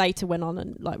later went on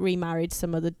and like remarried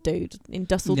some other dude in yeah,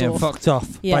 Dusseldorf. fucked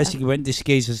off. Yeah. Basically went this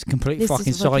geezer's a complete This fucking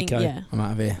is fucking, psycho. yeah, I'm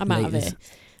out of here. I'm out of Laters. here.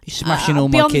 He's smashing all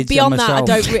beyond, my kids beyond and that,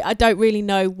 myself. I don't really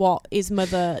know what his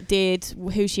mother did,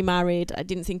 who she married. I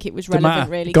didn't think it was Doesn't relevant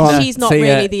matter. really. Go 'cause on. she's not See,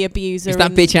 really the abuser. If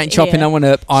that in bitch ain't chopping here. no one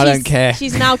up, I She's- don't care.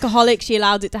 She's an alcoholic. She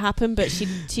allowed it to happen, but she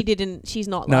didn't. She's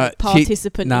not No, like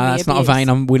participant. No, in the that's not a abuse. vein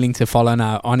I'm willing to follow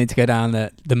now. I need to go down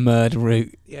the murder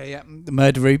route. Yeah, the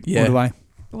murder route Yeah. all the way.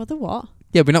 Well, the what?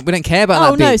 Yeah, we don't care about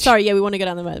Oh that no, bitch. sorry. Yeah, we want to go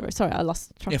down the murder road. Sorry, I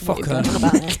lost track Yeah, of what you fuck were her. going on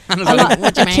about there. I was I, like,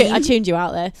 what do you I mean? tuned you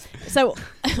out there. So,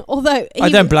 although I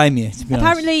don't blame you, to be honest.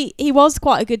 apparently he was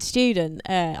quite a good student,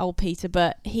 old Peter,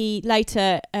 but he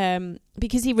later,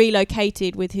 because he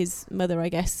relocated with his mother, I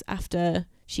guess, after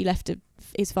she left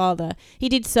his father, he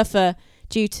did suffer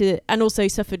and also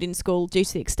suffered in school due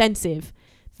to the extensive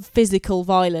physical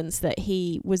violence that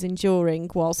he was enduring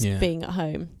whilst Yeah. being at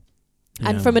home. Yeah.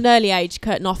 And from an early age,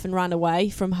 Curtin often ran away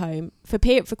from home for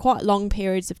quite long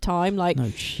periods of time, like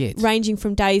No shit. ranging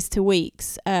from days to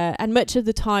weeks. And much of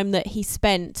the time that he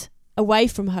spent away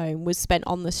from home was spent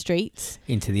on the streets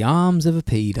Into the arms of a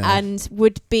pedo. and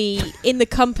would be in the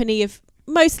company of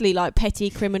mostly like petty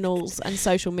criminals and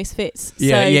social misfits.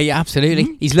 yeah, So, yeah, absolutely.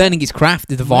 Mhm. He's learning his craft,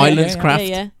 the Yeah, violence yeah, craft.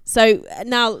 Yeah. So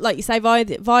now, like you say,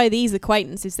 via these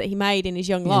acquaintances that he made in his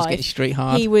young He's getting life, street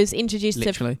hard. he was introduced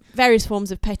Literally. to various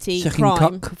forms of petty Sucking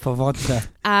crime, cock for vodka.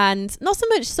 and not so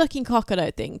much sucking cock, I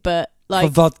don't think, but For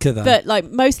like, vodka, though. but like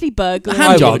mostly burglary.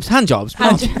 Hand jobs. Hand jobs.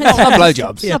 Hand Not jobs.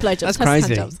 blowjobs. Not blowjobs, That's hand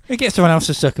crazy. jobs. You get someone else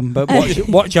to suck them, but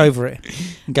watch over it.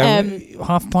 And go,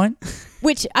 half a pint?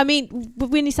 Which, I mean,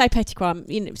 when you say petty crime,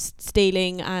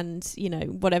 stealing and,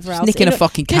 whatever else. Nicking a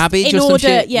fucking cabbage or some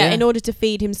shit. Yeah, in order to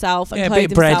feed himself and Yeah, a bit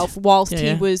clothe of bread. himself whilst Yeah, he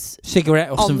yeah. was Cigarette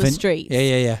or on something. the streets.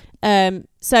 Yeah.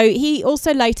 So he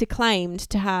also later claimed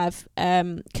to have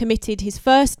committed his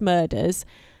first murders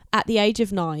at the age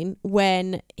of 9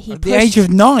 when he At the age of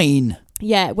 9.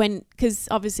 Yeah, because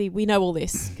obviously we know all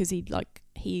this because he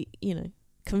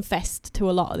confessed to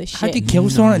a lot of this How shit. did he kill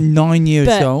someone at 9 years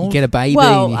But- old? You get a baby.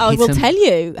 Well, and you I hit will him. tell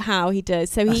you how he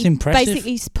does. So That's he impressive.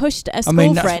 basically pushed a I school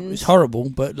mean, friend. it's horrible,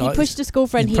 but He like, pushed a school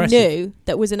friend he impressive. knew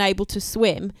that was unable to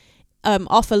swim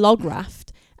off a log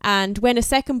raft. And when a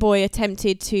second boy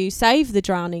attempted to save the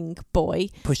drowning boy,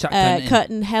 push that cunt in.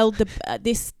 Curtin held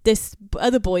this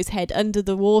other boy's head under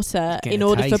the water Get in a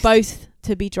order for taste. both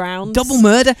to be drowned. Double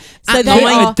murder. So at they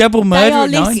nine. are- a double They murder are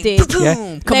at 9. listed. Yeah.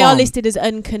 Come They on. are listed as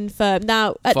unconfirmed.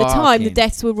 Now, at the time, the Fucking-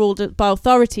 deaths were ruled by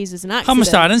authorities as an accident.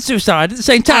 Homicide and suicide at the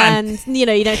same time. And you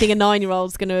don't think a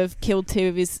 9-year-old's going to have killed 2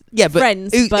 of his Yeah, but,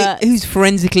 friends, but who's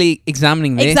forensically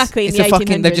examining this? Exactly, in It's the a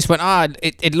fucking. They 1800s. just went.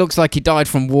 It looks like he died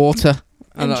from water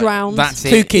And like, drowned. That's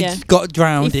Two it. kids Yeah. got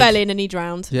drowned. he fell in and he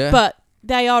drowned. Yeah. But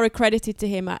they are accredited to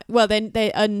him.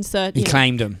 They're uncertain. He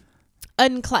claimed him.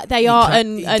 they are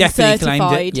He definitely claimed it.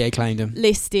 uncertified. Yeah, he claimed him.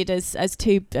 Listed as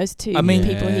two I mean-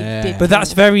 people he did. But that's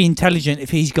kill. very intelligent. If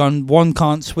he's gone, one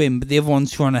can't swim, but the other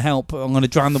one's trying to help. I'm going to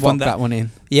drown the Fuck one that one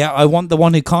in. Yeah, I want the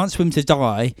one who can't swim to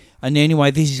die, and the only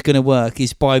way this is going to work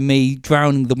is by me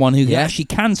drowning the one who Yeah. actually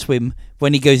can swim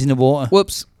when he goes in the water.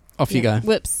 Whoops. Off you go.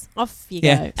 Whoops, off you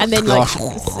Yeah. go, and then Gosh.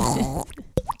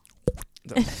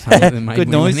 Good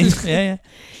noises. Yeah,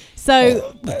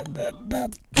 so yeah.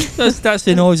 That's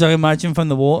the noise I imagine from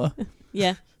the water.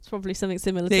 yeah, it's probably something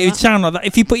similar to It would that. sound like that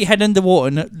if you put your head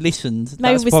underwater and listened.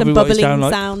 Maybe that's with some probably what it bubbling sound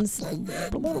like. sounds.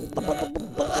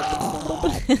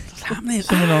 Something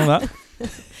like that.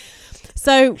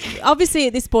 So obviously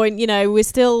at this point, you know, we're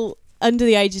still under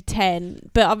the age of 10,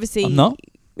 but obviously I'm not.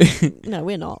 No,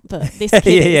 we're not. But this yeah,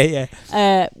 kid is.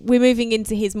 yeah. We're moving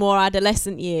into his more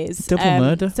adolescent years. Double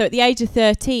murder. So at the age of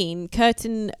 13,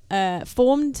 Curtin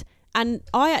formed, and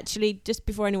I actually, just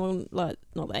before anyone, like,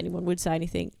 not that anyone would say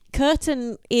anything,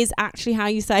 Curtin is actually how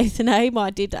you say the name. I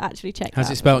did actually check How's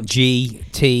that. it spelled?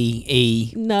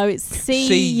 G-T-E. No, it's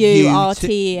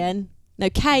C-U-R-T-E-N. No,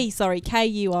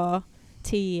 K-U-R-T-E-N,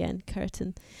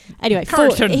 Curtin. Anyway,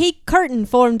 Curtin. Curtin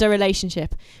formed a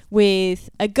relationship with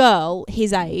a girl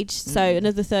his age, so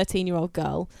another 13-year-old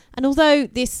girl. And although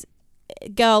this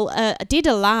girl did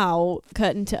allow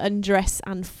Curtin to undress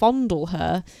and fondle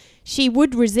her, she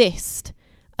would resist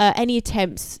any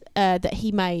attempts that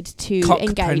he made to Cock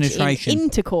engage penetration. in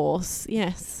intercourse.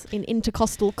 Yes, in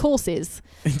intercostal courses.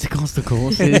 Intercostal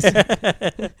courses.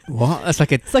 What? That's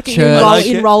like a It's like church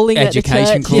enrolling at the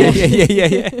education church. course.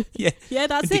 Yeah. Yeah,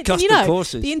 that's it. Intercostal You know,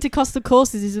 courses. the intercostal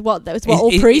courses is what Is-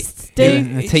 all is- priests do. Yeah,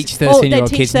 they teach they 13-year-old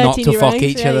teach kids not to fuck 13-year-olds,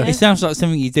 each yeah, other. yeah. It sounds like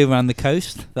something you do around the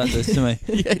coast. That does to me.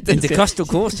 Intercostal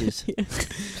courses.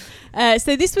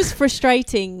 So this was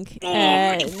frustrating,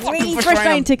 really Fucking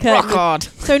frustrating to rock Curtin. hard.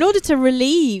 So in order to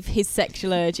relieve his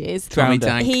sexual urges, Drowned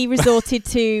Tank. he resorted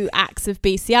to acts of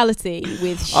bestiality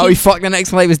with Oh, he sheep, fucked the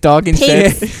next neighbour's dog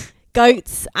instead. pigs,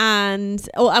 goats, and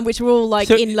which were all like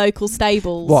So- in local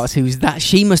stables. What? So was that?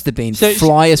 She must have been So-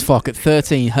 fly as fuck at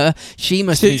 13. She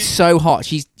must have So- been so hot.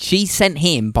 She sent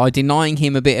him by denying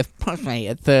him a bit of pussy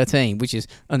at 13, which is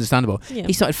understandable. Yeah.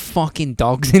 He started fucking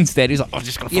dogs instead. He was like, "I'm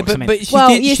just gonna fuck Yeah, some in." but she Well,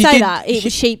 did, you she say did- that it she-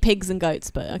 was sheep, pigs, and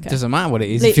goats, but okay. Doesn't matter what it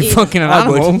is Li- if you're it- fucking an I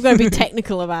would. animal. We're going to be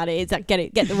technical about it. Is that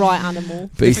get the right animal?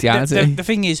 Bestiality. The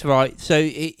thing is, right? So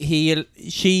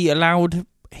she allowed,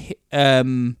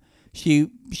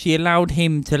 she allowed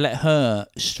him to let her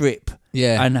strip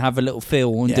Yeah. and have a little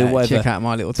feel and Yeah, do whatever. check out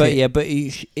my little But tit. yeah, but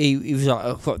he was like,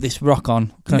 I've got this rock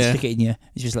on. Can I Yeah. stick it in you?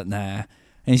 He's just like, nah.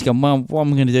 And he's gone, well, what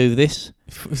am I going to do with this?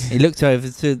 He looked over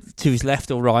to his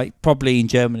left or right. Probably in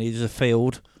Germany, there's a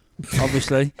field,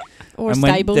 obviously. Or a and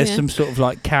when stable, there's yeah. some sort of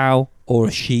like cow or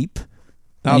a sheep.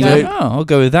 That'll And you do. go, oh, I'll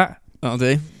go with that. That'll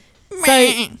do.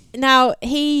 So now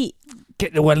he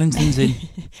Get the Wellingtons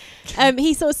in.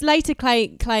 he sort of later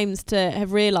claims to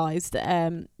have realised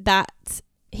that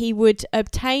he would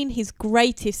obtain his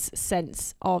greatest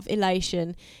sense of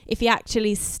elation if he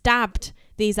actually stabbed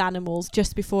these animals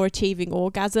just before achieving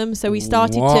orgasm. So he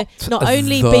started What to not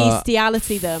only the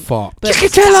bestiality them, Fuck. but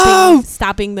Chicken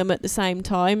stabbing them at the same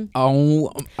time.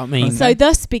 Oh, I mean, So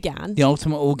thus began, The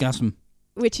ultimate orgasm.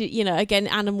 which, you know, again,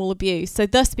 animal abuse. So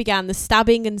thus began the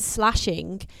stabbing and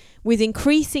slashing with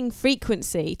increasing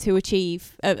frequency to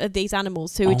achieve of these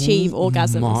animals to achieve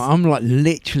orgasms. I'm like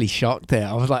literally shocked there.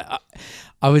 I was like,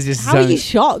 I was just How are zoned- you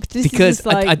shocked? This is because just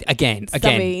like again,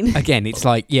 stabbing. it's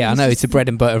like, yeah, I It's know just- it's a bread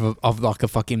and butter of like a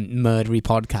fucking murdery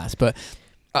podcast, but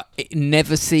it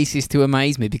never ceases to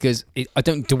amaze me because I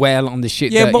don't dwell on the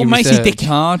shit. Yeah, that but you what makes his research. dick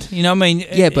hard? You know what I mean?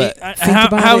 Yeah, but think how,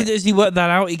 about how it. does he work that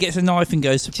out? He gets a knife and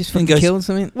goes. Just and fucking goes. killed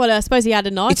something. Well, I suppose he had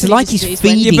a knife. It's and he like just- he's just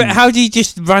went- feeding- Yeah, but how do you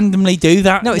just randomly do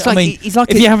that? No, it's I like mean, he's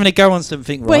like if you're having a go on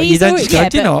something, Well, right? You he's don't already- just go, yeah,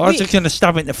 do you know, but I was we- just going to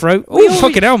stab it in the throat. we Oh,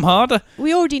 fucking hell, I'm harder.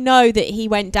 We already know that he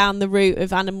went down the route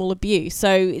of animal abuse,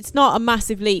 so it's not a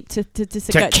massive leap to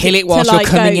kill it whilst you're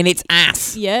coming in its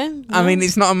ass. Yeah, I mean,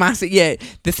 it's not a massive. Yeah,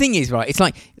 the thing is, right? It's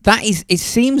like that is. It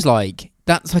seems like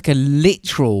that's like a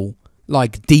literal,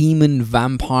 like demon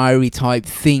vampire type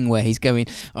thing where he's going,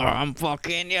 "Oh, I'm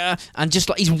fucking yeah," and just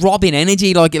like he's robbing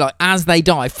energy, like as they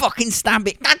die, fucking stab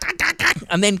it,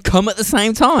 and then come at the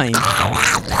same time.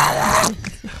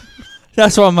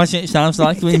 That's what I imagine it sounds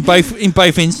like in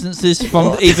both instances,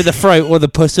 from either the throat or the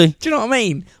pussy. Do you know what I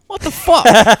mean? What the fuck?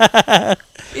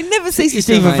 It never ceases It's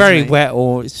to either amaze very me. wet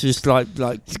or it's just like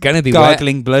It's gonna be wet.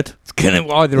 gargling blood. It's gonna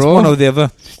either It's or. one or the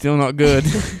other. Still not good.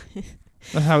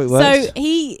 That's how it works. So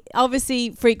he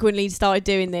obviously frequently started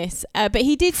doing this, but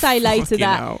he did say later Fucking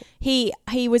that hell.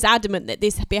 he was adamant that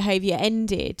this behaviour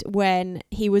ended when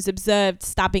he was observed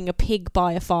stabbing a pig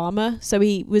by a farmer. So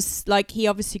he was like, he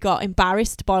obviously got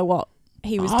embarrassed by what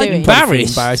he was doing.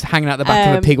 Embarrassed? hanging out the back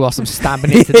of a pig whilst I'm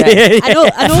stabbing it to death.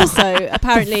 And also,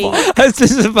 apparently, I was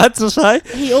just about to say.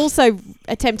 he also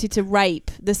attempted to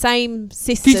rape the same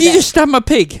sister. Did you that- just stab my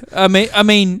pig? I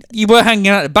mean, you were hanging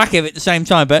out the back of it at the same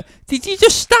time, but did you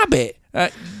just stab it?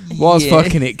 Was yeah.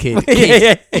 fucking it, kid.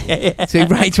 yeah. So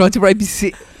he tried to rape his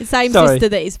the same Sorry. sister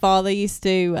that his father used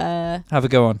to Have a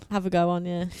go on. have a go on?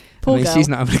 Yeah, poor girl. She's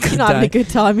not having a She's good not having a day. good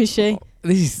time, is she?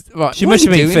 This is right. She what must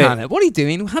are have you been doing, fit. Hannah? What are you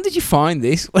doing? How did you find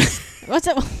this? What's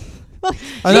it?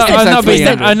 I'm not, said I'm not so being,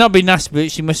 300. I'm not being nasty,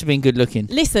 but she must have been good looking.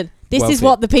 Listen, this Well is fit.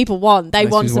 what the people want. They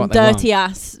This want is some what they want. dirty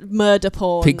ass murder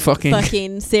porn, Pig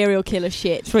fucking- serial killer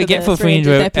shit. That's what you get the for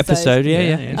 300 300th episode. Yeah, Yeah, yeah.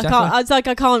 yeah. I Exactly. can't. I was like,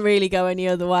 I can't really go any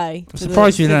other way. I'm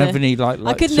surprised you don't have any like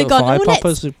couldn't sort have of gone, fire "Oh,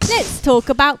 poppers. Let's talk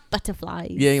about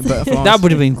butterflies. Yeah, butterflies. That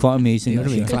would have been quite amusing. It would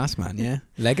have been actually. class, man. Yeah,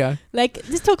 Lego. Like,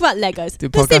 let's talk about Legos. Do a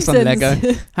The podcast on Simpsons.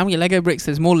 Lego. How many Lego bricks?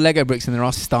 There's more Lego bricks than there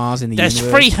are stars in the There's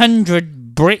universe. 300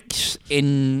 bricks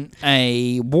in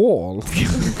a wall.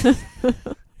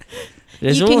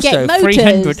 There's You can also get motors.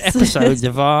 300 episodes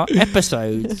of our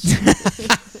episodes.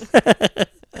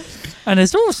 And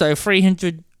there's also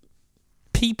 300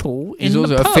 people in There's the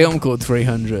also pub. a film called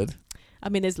 300. I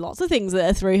mean, there's lots of things that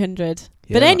are 300.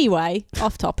 Yeah. But anyway,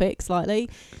 off topic slightly.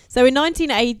 So in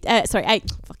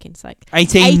 1890, fucking sake.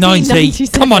 1890.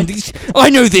 1897. Come on, I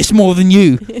know this more than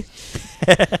you.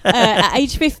 At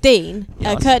age 15,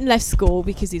 Yes. Curtin left school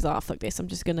because he's like, oh, fuck this, I'm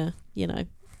just gonna,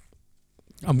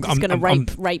 I'm gonna rape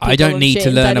people. I don't and need shit to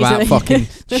and learn don't about need to-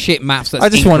 fucking shit maps. That's I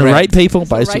just want to incorrect. rape people,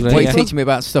 Just wanna rape basically. people. What yeah. are you teaching me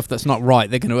about stuff that's not right?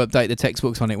 They're going to update the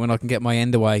textbooks on it when I can get my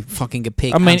end away. Fucking a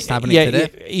pig. I mean, and stabbing it to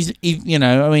death.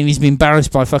 he's been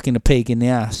embarrassed by fucking a pig in the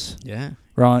ass, Yeah.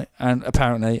 right? And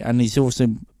apparently, and he's also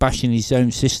bashing his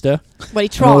own sister. Well, he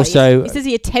tried. also- he says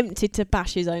he attempted to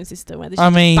bash his own sister, whether she I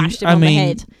just mean- bashed him I on mean, the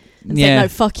head and said, no,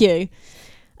 fuck you.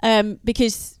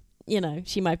 Because,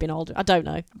 she may have been older. I don't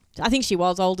know. I think she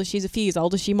was older. She's a few years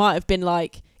older. She might have been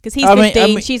like, because he's I mean-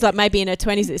 15, she's like maybe in her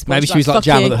 20s at this point. Maybe she was like "Fuck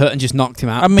Jabba you." the Hutt and just knocked him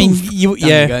out. I mean, Poof. you, Down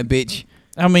yeah. you go, bitch.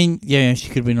 I mean, yeah, she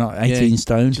could have been like 18 Yeah,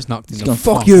 stone. Just knocked him. Just the gone,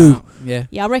 "Fuck fuck you." out. Yeah.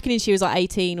 Yeah, I'm reckoning she was like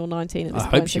 18 or 19 at this I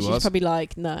point. hope she so was. she's probably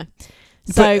like, no.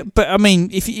 So, But I mean,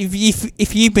 if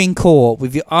you've been caught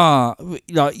with your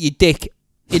like your dick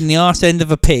in the arse end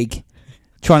of a pig,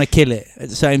 trying to kill it at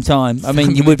the same time, I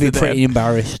mean, you would be pretty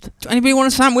embarrassed. Does anybody want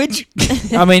a sandwich?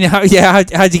 I mean, how'd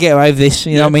you get away with this?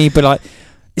 You know what I mean? But like,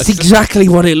 it's exactly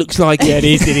what it looks like. Yeah, it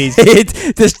is. It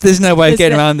is. There's no way of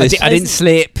getting around I, this. I didn't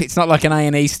slip. It's not like an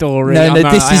A&E story. No, I'm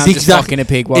not- this I is am just exact- fucking a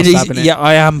pig while It is, stabbing it. yeah,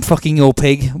 I am fucking your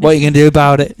pig. What are you going to do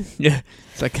about it? Yeah.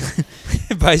 It's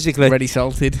like Basically. ready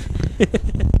salted.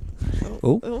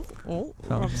 oh.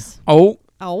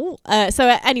 Oh. So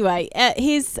anyway,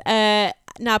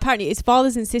 now apparently his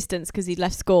father's insistence, because he'd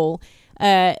left school,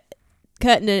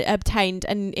 Curtin obtained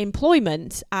an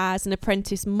employment as an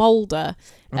apprentice moulder.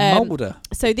 A moulder.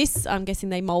 So this, I'm guessing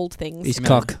they mould things. His No.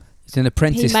 cock. It's an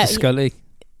apprentice He to Scully.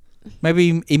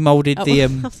 Maybe he moulded the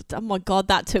oh my god,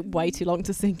 that took way too long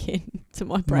to sink in to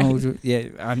my brain. moulder. Yeah,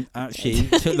 and actually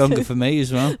it took longer for me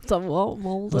as well. So what,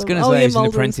 Mulder? I was going to Oh, say yeah, he's an Mulder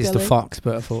and apprentice to Scully. Fox,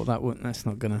 but I thought that's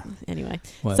not going to... Anyway,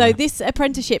 Well, so this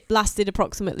apprenticeship lasted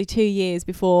approximately 2 years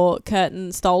before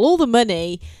Curtin stole all the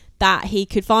money that he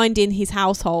could find in his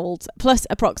household, plus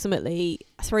approximately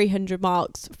 300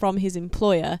 marks from his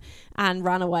employer, and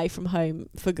ran away from home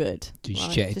for good. Just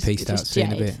Right, jetted, peaced out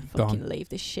soon a bit. Fucking Gone. leave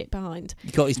this shit behind.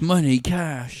 He got his money,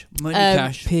 cash.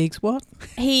 Cash. Pigs, what?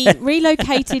 He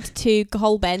relocated to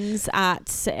Holbens at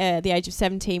the age of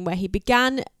 17, where he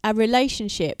began a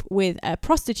relationship with a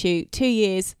prostitute 2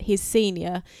 years his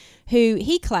senior, who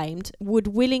he claimed would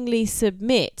willingly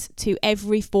submit to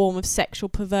every form of sexual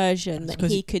perversion That's that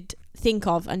 'cause he could think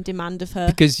of and demand of her.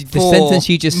 Because the For sentence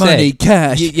you just money, said...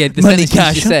 cash. Yeah, the money, sentence you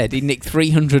cash. just said, he nicked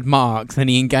 300 marks and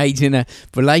he engaged in a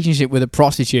relationship with a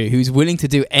prostitute who's willing to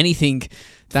do anything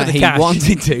that the he cash.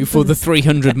 wanted to for the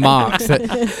 300 marks that he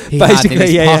had in Basically,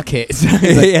 his yeah, yeah. pocket. So,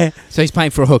 Yeah. so he's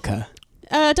paying for a hooker.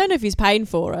 I don't know if he's paying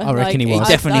for her. I reckon he was.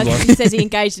 He definitely was. He says he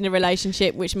engaged in a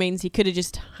relationship, which means he could have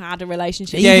just had a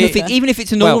relationship. Yeah, with her. Even if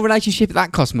it's a normal Well- relationship,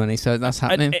 that costs money, so that's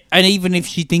happening. And even if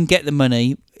she didn't get the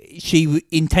money, she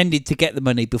intended to get the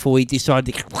money before he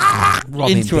decided to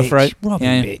Robbing into her bitch. throat. Robbing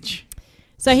Yeah. bitch.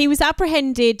 So he was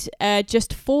apprehended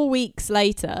just 4 weeks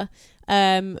later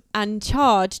and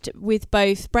charged with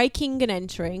both breaking and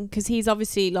entering, because he's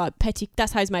obviously like petty.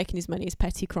 That's how he's making his money, is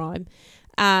petty crime,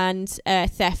 and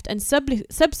theft, and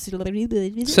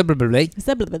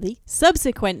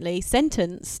subsequently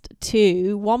sentenced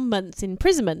to 1 month's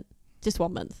imprisonment, just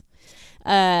 1 month.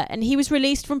 And he was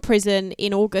released from prison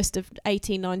in August of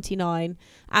 1899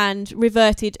 and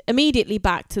reverted immediately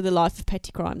back to the life of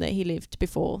petty crime that he lived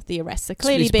before the arrest. So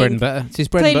clearly It's bread and butter. It's his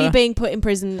bread and clearly butter. being put in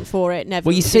prison for it. Never.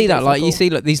 Well, you see that, like, you difficult. see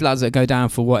like these lads that go down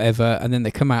for whatever, and then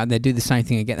they come out and they do the same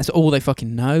thing again. That's all they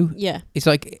fucking know. Yeah. It's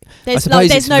like, I There's suppose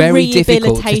there's it's no very difficult to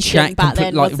rehabilitation check. back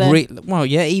then, Like, was there? well,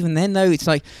 yeah, even then though, it's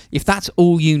like if that's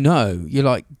all you know, you're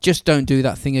like, just don't do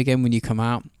that thing again when you come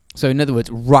out. So in other words,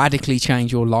 radically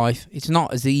change your life. It's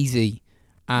not as easy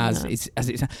as No. it's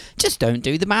just don't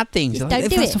do the bad things. Just Like, don't if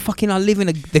do that's it. a fucking, I live in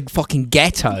the fucking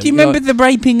ghetto. Do you remember the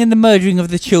raping and the murdering of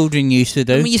the children you used to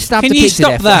do? I mean, you stabbed Can the you pig to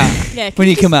stop death. that Yeah, when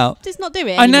you just- come out? Just not do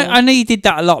it. I know anymore. you did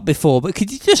that a lot before, but could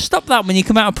you just stop that when you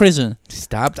come out of prison?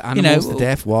 Stabbed animals to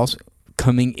death whilst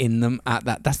coming in them at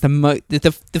that. That's the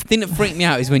thing that freaked me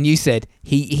out is when you said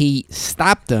he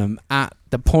stabbed them at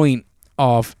the point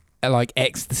of like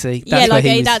ecstasy. Yeah, like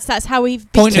where he was- that's how he.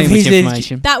 Point too of much his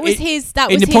information. That was it- his. That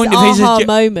in was the his point of his aha adju-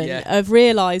 moment Yeah. of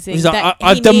realizing He's that like, he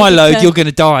I've done my needed load, to- you're going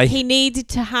to die. He needed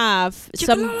to have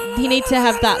He needed to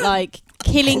have that like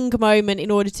killing moment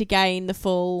in order to gain the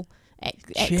full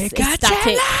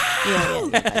ecstatic. Yeah,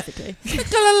 basically.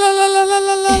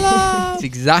 It's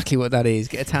exactly what that is.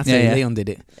 Get a tattoo. Yeah, yeah. Leon did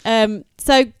it.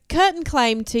 So Curtin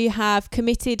claimed to have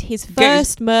committed his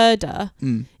first murder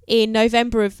Mm. in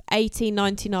November of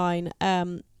 1899,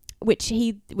 which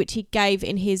he gave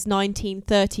in his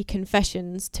 1930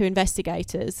 confessions to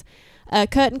investigators.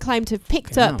 Curtin claimed to have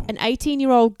picked Fucking up hell. an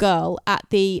 18-year-old girl at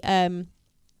the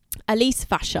Elise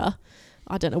Fascia.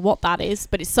 I don't know what that is,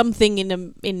 but it's something in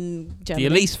Germany. The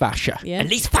Elise Fascia. Yeah.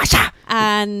 Elise Fascia.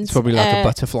 And It's probably like a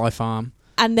butterfly farm.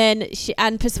 and then she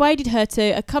persuaded her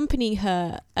to accompany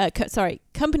him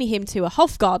to a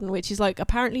Hofgarten, which is like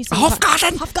apparently some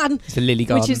Hofgarten, It's a lily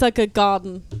garden. which is like a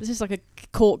garden. It's just like a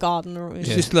court garden, or It's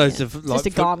just loads of it's like just a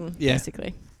garden, yeah.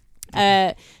 basically.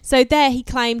 So there, he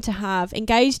claimed to have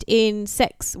engaged in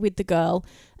sex with the girl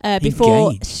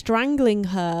before Engaged? strangling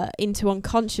her into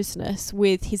unconsciousness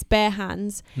with his bare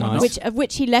hands, Nice.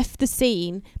 which he left the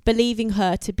scene believing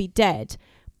her to be dead.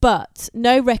 But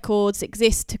no records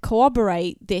exist to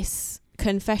corroborate this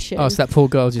confession. Oh, so that poor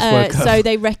girl just woke up. So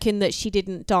they reckon that she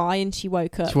didn't die and she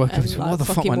woke up. She woke up and, and said, like, what the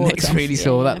fuck, fucking my walked neck's off. really Yeah,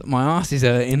 sore. yeah. That my ass is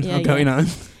hurting. Yeah, I'm going home.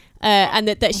 And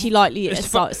that she likely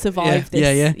survived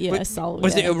this But assault.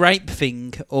 Was yeah. it a rape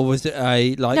thing, or was it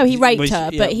a like? No, he raped was- her,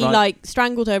 yeah, but he right. like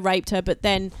strangled her, raped her, but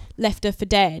then left her for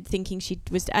dead, thinking she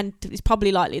was. And it's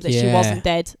probably likely that she Yeah. wasn't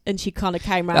dead, and she kind of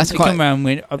came around. That's He quite- come around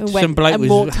when And some went bloke and was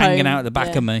walked hanging home. out at the back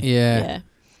Yeah. of me Yeah.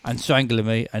 and strangling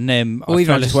me, and then Or I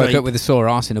even I fell just woke asleep. up with a sore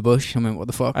ass in a bush. I mean, what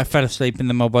the fuck? I fell asleep, and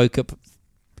then I woke up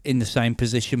in the same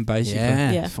position, basically.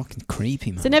 Yeah. Yeah. It's fucking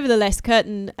creepy, man. So, nevertheless,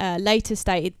 Curtin later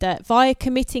stated that via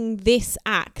committing this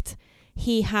act,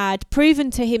 he had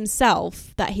proven to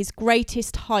himself that his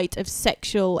greatest height of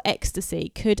sexual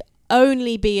ecstasy could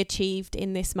only be achieved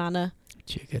in this manner.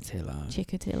 Chikatilo.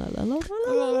 Chikatilo.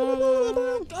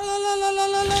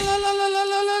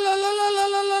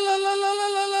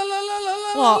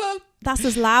 What? That's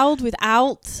as loud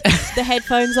without the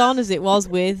headphones on as it was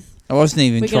with. I wasn't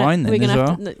even trying then we're as gonna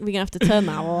well. we're gonna have to turn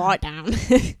that right down.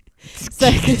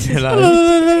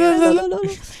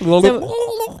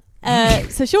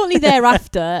 So shortly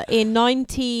thereafter, in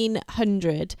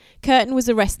 1900, Curtin was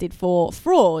arrested for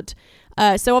fraud.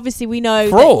 So obviously we know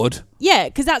Fraud? yeah,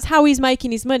 because that's how he's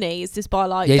making his money. It's just by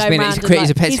like Yeah, he's going been- around he's a and, cri- like, he's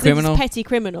a petty criminal. petty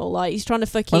criminal. Like he's trying to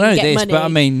fucking I know get this, money. but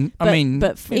I mean,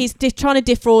 but he's trying to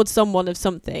defraud someone of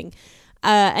something.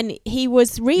 And he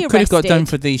was could rearrested. have got done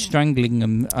for the strangling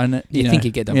and You think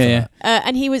he'd get done for yeah. that?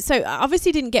 And he was so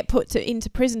obviously didn't get put into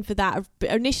prison for that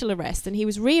initial arrest, and he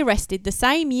was rearrested the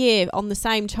same year on the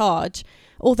same charge.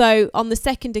 Although on the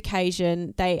second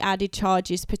occasion they added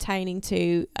charges pertaining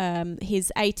to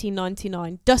his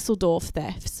 1899 Dusseldorf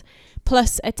thefts,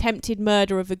 plus attempted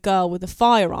murder of a girl with a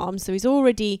firearm. So he's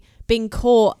already been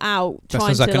caught out That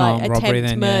trying sounds like to an like armed robbery attempt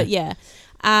then, murder. Yeah,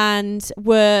 and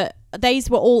these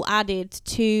were all added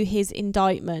to his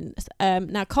indictment.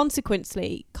 Now,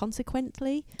 consequently,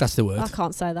 That's the word. I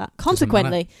can't say that. matter.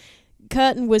 Consequently,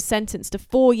 Curtin was sentenced to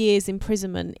 4 years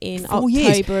imprisonment in 4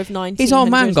 years? October of 1900. His old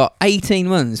man got 18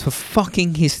 months for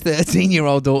fucking his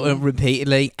 13-year-old daughter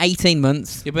repeatedly. 18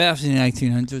 months. Yeah, but that was in the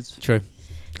 1800s. True.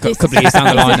 This- A couple of years down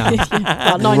the line now. Yeah,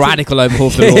 well, 19 Radical overhaul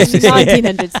for the law system.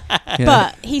 1900s. Yeah.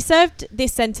 But he served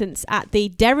this sentence at the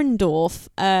Derendorf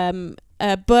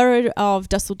borough of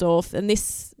Dusseldorf, and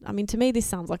this I mean, to me, this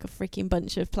sounds like a freaking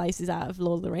bunch of places out of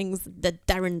Lord of the Rings. The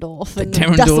Derendorf The and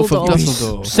Derendorf of Dusseldorf.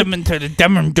 Dusseldorf. Summon to the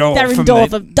Derendorf.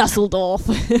 Derendorf of Dusseldorf.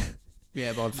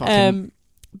 Yeah, but fucking...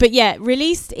 But yeah,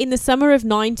 released in the summer of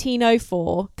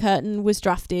 1904, Curtin was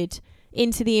drafted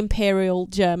into the Imperial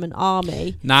German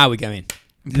Army. now we're going.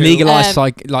 Legalised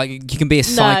Um, like you can be a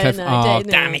psycho.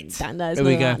 Damn it. Here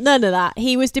we go. None of that.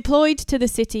 He was deployed to the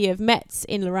city of Metz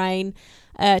in Lorraine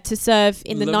to serve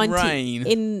in the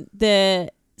Lorraine.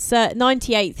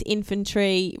 98th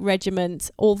Infantry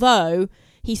Regiment. Although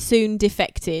he soon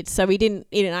defected, so he didn't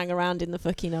hang around in the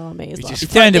fucking army. He was He like, just He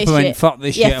 "Fuck turned this up and shit." went, fuck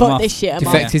this Yeah, shit. I'm fuck off. this shit. I'm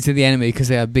off. Defected to the enemy because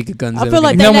they had bigger guns. I than feel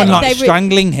like him. No They one let- likes they re-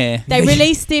 strangling here. They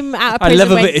released him out of I prison.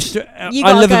 love a went, bit of "You I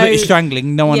gotta love a go- bit of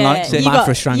strangling. No one likes it. Mad You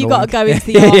for a strangle you got to wank. go into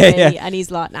the Yeah, army, yeah, yeah. and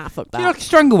he's like, "Nah, fuck Do you that." like a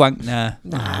strangle wank? Nah.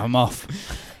 Nah. I'm off.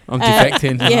 I'm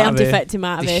defecting. Yeah, I'm out of here. defecting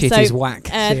out of This here. shit So is whack.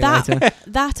 See you later.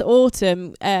 that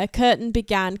autumn, Curtin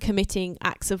began committing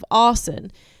acts of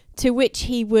arson, to which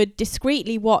he would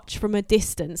discreetly watch from a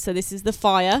distance. So this is the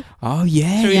fire. Oh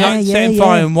yeah, So he yeah, likes yeah, setting yeah.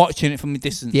 fire and watching it from a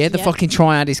distance. Yeah, the Yeah. fucking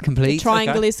triad is The complete.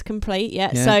 triangle is complete.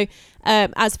 Yeah. Yeah. So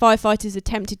as firefighters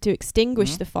attempted to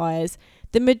extinguish Mhm. the fires,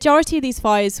 the majority of these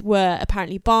fires were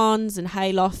apparently barns and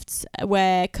haylofts,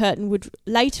 where Curtin would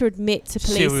later admit to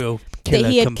police Serial killer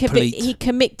that he had complete.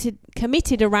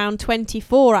 committed around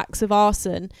 24 acts of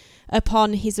arson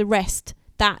upon his arrest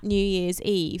that New Year's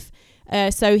Eve.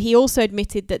 So he also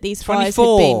admitted that these fires had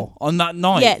 24 on that been.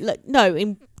 night. Yeah, look,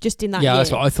 no, just in that Yeah, year.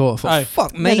 that's what I thought. Oh.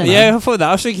 Fuck No, me, no, man. Yeah, I thought that.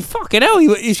 I was thinking, fucking hell,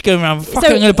 he's going around fucking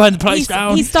going to burn the place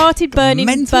down. He started burning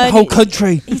Mental the whole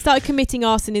country. He started committing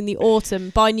arson in the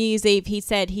autumn. By New Year's Eve, he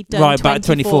said he'd done Right, about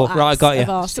 24. acts Right, I got you.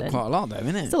 of Still arson. quite a lot though,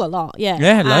 isn't it? Still a lot, yeah.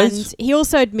 Yeah, loads. And he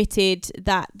also admitted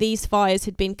that these fires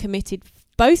had been committed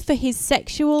both for his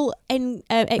sexual one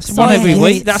every excitement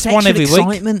week. That's one every week.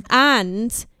 Excitement.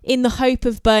 and in the hope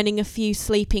of burning a few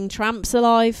sleeping tramps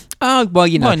alive. Oh well,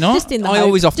 you know. Why not? Just in the I hope,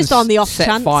 always often just on the off set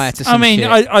chance. fire to I some mean,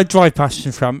 shit. I drive past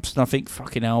some tramps and I think,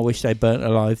 fucking hell, I wish they burnt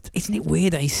alive. Isn't it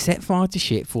weird that he set fire to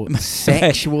shit for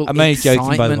sexual I'm only joking,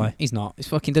 excitement? by the way. He's not. He's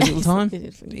fucking does it all the time.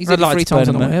 He's I'd at like 3 to burn times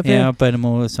on the them. way up Yeah, here. I burn them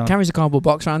all the time. Carries a cardboard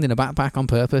box around in a backpack on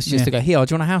purpose just Yeah. to go, here,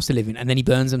 do you want a house to live in? And then he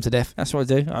burns them to death. That's what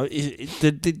I do.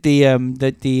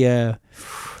 The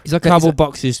He's like cardboard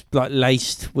box is like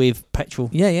laced with petrol.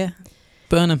 yeah.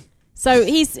 Burn them. So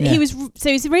he's Yeah. he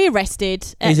was rearrested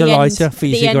at He's the a end, lighter for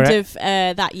your the end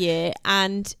cigarette. of that year,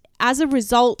 and as a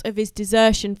result of his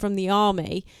desertion from the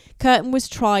army, Curtin was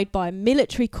tried by a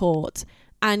military court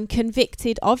and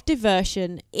convicted of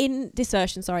desertion, in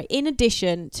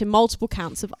addition to multiple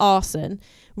counts of arson,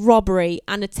 robbery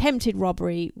and attempted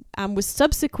robbery, and was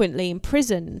subsequently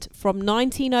imprisoned from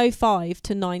 1905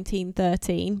 to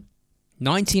 1913.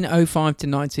 1905 to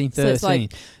 1913. So it's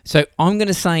like So I'm going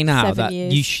to say now 7 that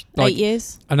years, you 8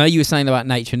 years. I know you were saying about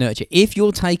nature and nurture. If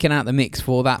you're taken out the mix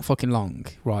for that fucking long,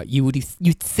 right, you'd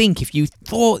think if you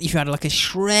thought if you had like a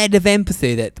shred of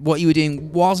empathy that what you were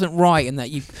doing wasn't right and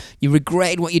that you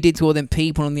regretted what you did to all them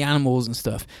people and the animals and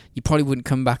stuff, you probably wouldn't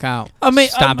come back out. I mean,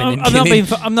 stabbing and I'm not killing.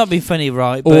 I'm not being funny,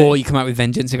 right? But Or you come out with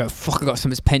vengeance and go, fuck, I got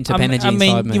some pent up energy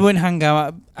inside me. you wouldn't hang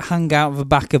out of the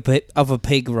back of a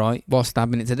pig, right? While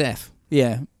stabbing it to death.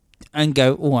 Yeah, and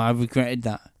go, oh, I regretted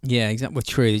that. Yeah, exactly. Well,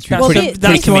 true. That's, Well, pretty, this-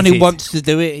 that's the one who committed. wants to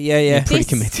do it. Yeah, yeah. Pretty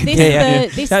committed. This, Yeah,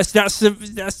 this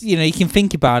That's you can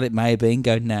think about it maybe and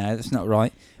go, nah, that's not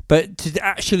right. But to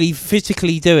actually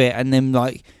physically do it, and then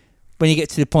like when you get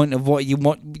to the point of what you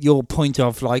want, your point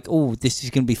of like, oh, this is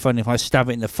going to be fun if I stab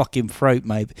it in the fucking throat,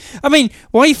 maybe. I mean,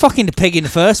 why are you fucking the pig in the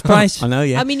first place? I know,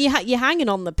 yeah. I mean, you're hanging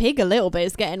on the pig a little bit.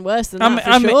 It's getting worse than I that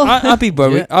mean, for sure. I'd be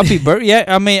worried. Yeah. I'd be worried. Yeah,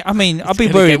 I mean, I'd be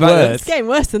gonna worried get about worse. It's getting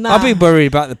worse than that. I'd be worried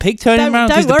about the pig turning Don't- around.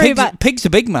 don't 'cause the worry pig's, about- pig's a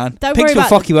big man. Don't Pigs worry will about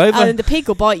fuck you over. And the pig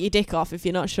will bite your dick off if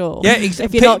you're not sure. Yeah, exactly.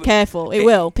 If you're not careful, it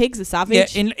will. Pigs are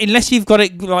savage. Yeah, unless you've got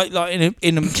it like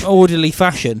in an orderly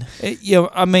fashion.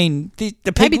 I mean, the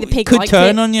pig, Maybe the pig could liked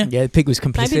turn it. on you. Yeah, the pig was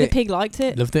complicit. Maybe the pig liked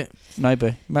it. Loved it.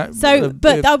 Maybe. So,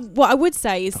 but what I would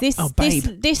say is this babe.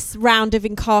 this round of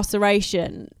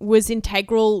incarceration was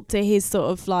integral to his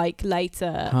sort of like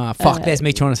later. Fuck, there's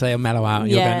me trying to say I'll mellow out.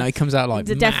 And you're yeah. going, no, he comes out like It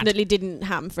mad. definitely didn't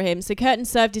happen for him. So Curtin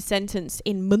served his sentence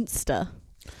in Munster,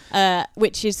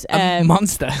 which is A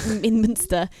monster. in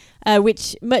Munster,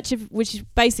 which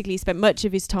basically spent much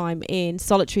of his time in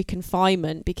solitary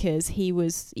confinement because he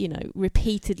was,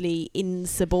 repeatedly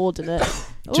insubordinate.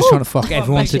 Just trying to fuck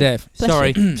everyone bless to you. death. Bless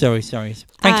Sorry.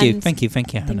 Thank you,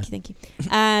 And- Hannah. Thank you.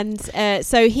 And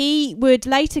so he would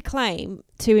later claim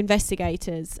to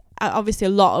investigators, obviously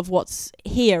a lot of what's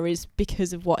here is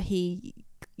because of what he,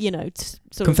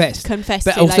 sort Confessed. of confessed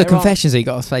But to also later on. confessions, you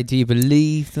got to say, do you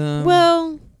believe them?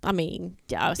 Well, I mean,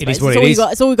 yeah, I It suppose is what it's it all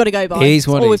is. It's all we've got to go by. It is It's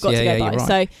what all it we've is. got to Yeah, go yeah, by. you're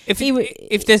So If he w-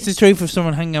 if there's the truth of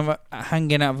someone hanging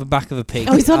out of the back of a pig,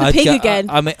 Oh, he's on the I'd pig go- again.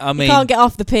 I mean, you can't get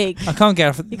off the pig. I can't get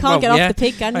off. You can't get off the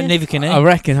pig, can And you? neither can he. I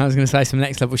reckon I was going to say some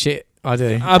next level shit. I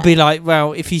do. I'd be like,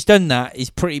 well, if he's done that,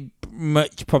 he's pretty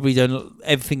much probably done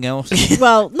everything else.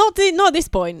 Well, not at this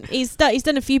point. He's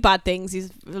done a few bad things.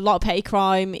 He's a lot of petty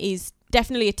crime. He's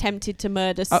definitely attempted to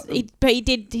murder. But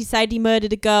he said he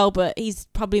murdered a girl, but he's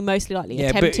probably mostly likely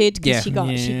Yeah, but- attempted because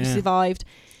yeah. she survived.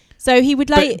 So he would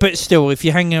lay. But still, if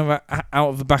you're hanging out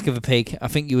of the back of a pig, I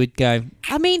think you would go.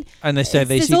 I mean, And they say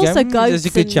there's also goats there's a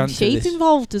good and chance of sheep this.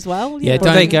 involved as well. Yeah, know.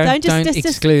 Well, there you go. Don't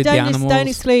exclude the animals. Don't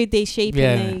exclude the sheep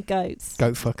Yeah. and the goats.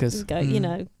 Goat fuckers. You Mm.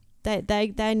 know,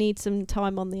 they need some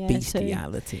time on the air too.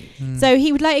 Bestiality. Mm. So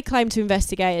he would later claim to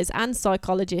investigators and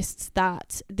psychologists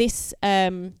that this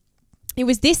it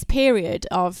was this period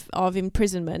of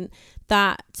imprisonment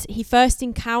that he first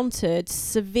encountered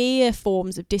severe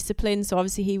forms of discipline. So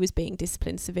obviously he was being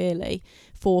disciplined severely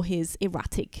for his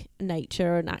erratic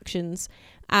nature and actions.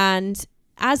 And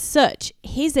as such,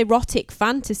 his erotic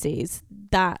fantasies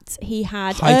that he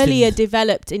had Heightened. earlier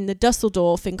developed in the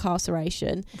Dusseldorf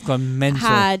incarceration Gone mental.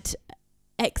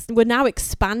 were now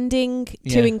expanding to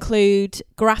Yeah. include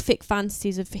graphic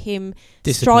fantasies of him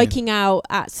Discipline. striking out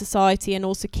at society and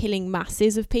also killing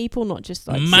masses of people, not just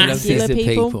like Masses singular of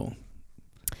people. people.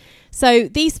 So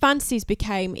these fantasies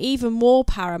became even more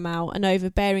paramount and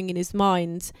overbearing in his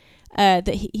mind. That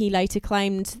he later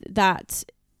claimed that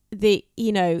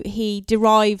he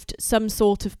derived some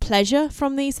sort of pleasure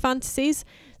from these fantasies,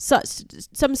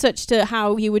 such to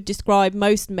how you would describe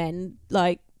most men,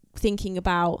 like thinking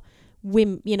about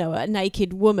a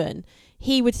naked woman.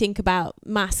 He would think about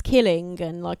mass killing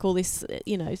and like all this,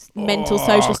 mental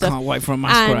social stuff. I can't wait for a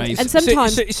mass grave. And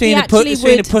sometimes seeing he actually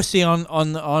seeing a would. pussy on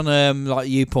like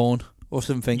YouPorn or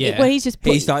something. Yeah. Well, he's just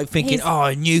He's like thinking,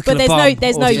 he's- nuclear but bomb.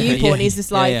 there's or no something. YouPorn. Yeah. He's just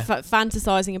Yeah, like yeah.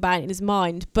 fantasizing about it in his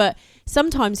mind. But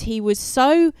sometimes he was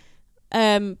so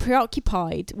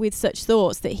preoccupied with such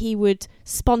thoughts that he would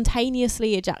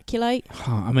spontaneously ejaculate.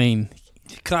 I mean,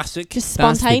 Classic. Just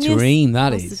that's the spontaneous. dream.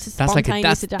 That's Is. just That's like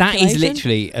spontaneous that is ejaculation.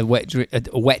 literally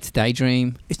a wet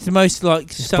daydream. It's the most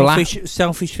like black.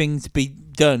 selfish thing to be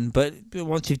done. But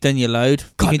once you've done your load,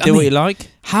 God, you can I do what mean- you like.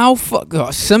 How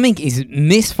something is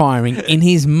misfiring in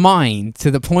his mind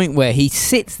to the point where he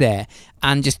sits there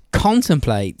and just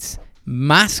contemplates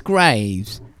mass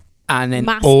graves and then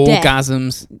Mass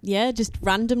orgasms. Yeah, just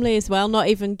randomly as well. Not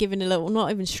even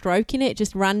not even stroking it.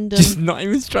 Just random. Just not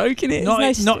even stroking it.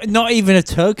 Not even a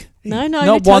tug. no,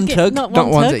 not one tug. Not Not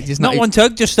one one. tug. Just Not not one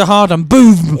tug, just a hard on.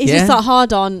 Boom. He's Yeah. just like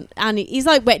hard on, and he's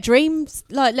like wet dreams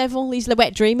like level. He's like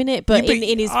wet dreaming it, but Yeah, but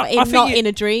in his I think not it- in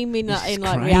a dream, in This is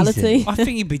like crazy. reality. I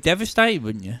think you'd be devastated,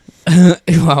 wouldn't you?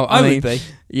 Well, I mean, would be.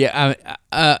 yeah.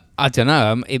 I don't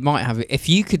know. It might have. If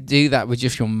you could do that with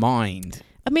just your mind.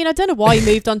 I mean, I don't know why he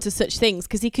moved on to such things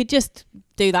because he could just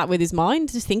do that with his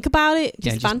mind, just think about it,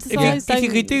 Yeah, just just- fantasize. If you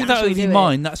don't could do that actually with your do it.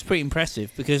 mind, that's pretty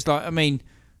impressive. Because, like, I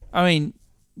mean,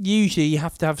 usually you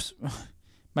have to have.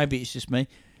 Maybe it's just me.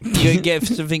 You get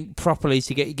something properly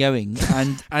to get you going,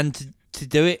 and to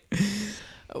do it.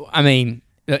 I mean,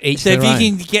 each So if their you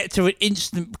own. can get to an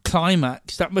instant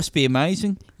climax, that must be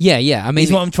amazing. Yeah. I mean,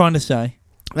 Is what I'm trying to say.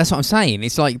 that's what I'm saying.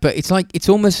 It's it's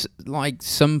almost like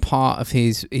some part of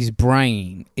his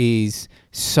brain is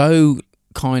so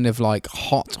kind of like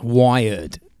hot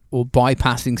wired or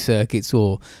bypassing circuits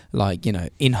or like,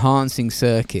 enhancing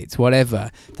circuits, whatever,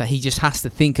 that he just has to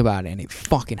think about it and it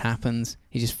fucking happens.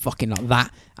 He just fucking like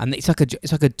that. And it's like a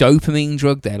dopamine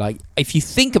drug there. Like if you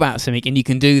think about something and you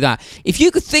can do that, if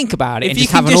you could think about it If and you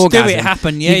just have can an just orgasm, do it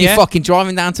happen, you'd be yeah. fucking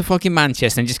driving down to fucking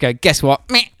Manchester and just go, guess what?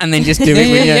 Meh, and then just do it.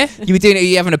 Yeah, when yeah. you'd be doing it,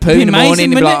 you're having a poo It'd in be the morning amazing,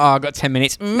 and be like, wouldn't oh, I've got 10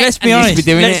 minutes. Meh, Let's be and just honest.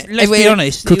 be doing Let's it. be Everywhere,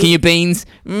 honest. Cooking your beans.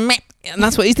 Meh, and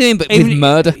that's what he's doing, but with Even-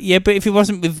 murder. Yeah, but if it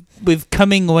wasn't with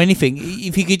coming or anything,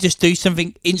 if you could just do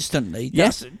something instantly,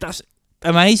 Yeah. that's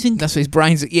amazing. That's what his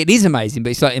brain's. It is amazing, but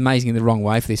it's like amazing in the wrong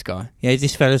way for this guy. Yeah,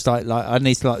 this fella's like I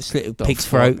need to like slit a The pig's fuck?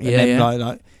 throat and Yeah, then yeah.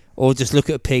 like or just look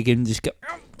at a pig and just go,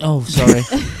 oh sorry,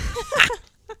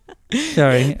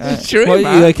 sorry. It's true, What,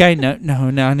 man. you okay? No.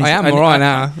 I I am alright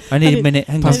now. I need a minute.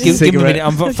 Hang on, Pass the give me a cigarette. minute.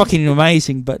 I'm fucking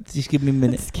amazing, but just give me a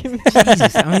minute. Just give me-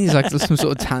 Jesus, I mean, he's like some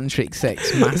sort of tantric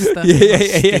sex master. Yeah,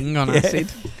 Sting on yeah.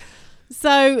 acid.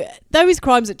 So, though his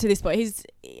crimes up to this point, he's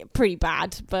pretty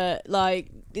bad, but like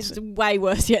it's way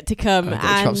worse yet to come. I've gotta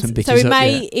chop And some so bitches in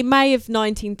up, May of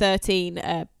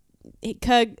 1913,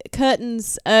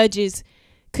 Curtin's urges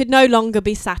could no longer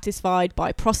be satisfied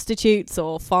by prostitutes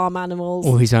or farm animals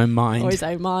Or his own mind. or his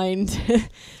own mind.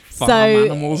 Farm So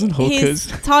animals and hookers.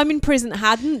 his time in prison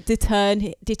hadn't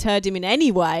deterred him in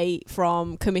any way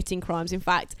from committing crimes. In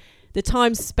fact, the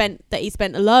time that he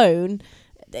spent alone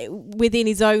within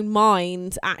his own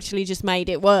mind actually just made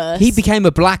it worse. He became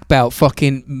a black belt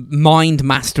fucking mind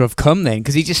master of cum then,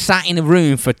 because he just sat in a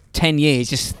room for 10 years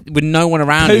just with no one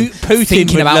around him Putin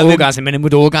thinking would about love him. orgasm and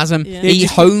would orgasm. Yeah. He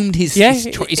just- honed his Yeah,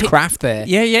 his craft there.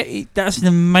 Yeah, that's an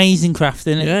amazing craft,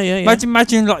 isn't it? Yeah.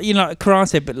 Imagine like like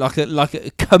karate, but like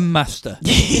a cum master.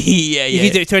 yeah, You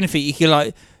can do it to anything. You can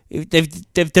like if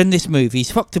they've done this move.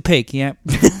 He's fucked a pig. Yeah,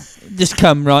 just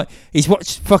come right. He's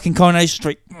watched fucking Coronation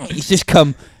Street. He's just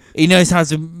come. He knows how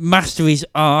to master his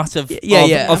art of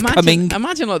coming.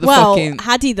 Imagine like the well, fucking.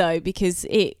 had he though? Because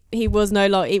he was no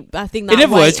longer. I think that. In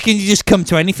other words, can you just come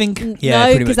to anything? Yeah, no,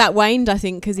 pretty because much. that waned. I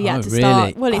think because he Oh, had to really?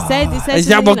 start. Well, it said. Is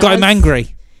that what got him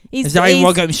angry? Is that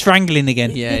what got him strangling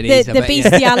again? Yeah, it the, is. I the bet, yeah.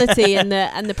 bestiality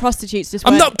and the prostitutes just.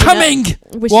 I'm weren't not coming.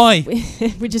 enough, Why?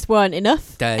 we just weren't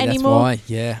enough That's anymore. why.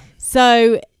 Yeah.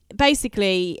 So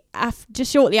basically,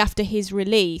 just shortly after his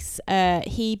release,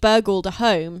 he burgled a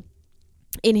home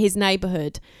in his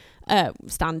neighbourhood.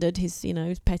 Standard, his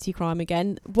petty crime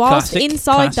again. Whilst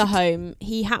inside the home,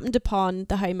 he happened upon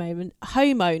the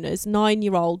homeowner's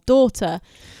 9-year-old daughter,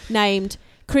 named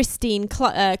Christine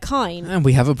Kine. And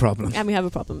we have a problem. And we have a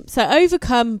problem. So,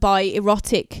 overcome by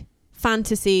erotic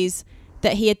fantasies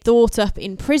that he had thought up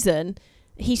in prison,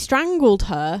 he strangled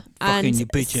her and Fucking you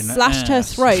bitch in the slashed her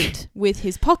ass. throat with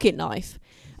his pocket knife.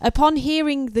 Upon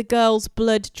hearing the girl's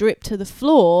blood drip to the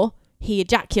floor, he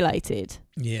ejaculated.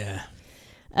 Yeah.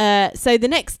 So the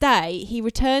next day, he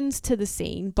returns to the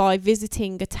scene by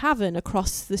visiting a tavern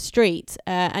across the street,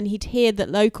 and he'd hear that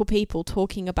local people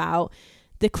talking about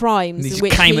the crimes He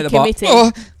which came he at the bar. committed.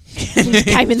 Oh. He just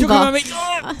came in the bar.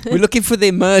 We're looking for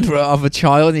the murderer of a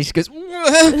child, and he just goes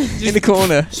in the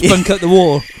corner. Spunk up the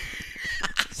wall.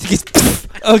 She gets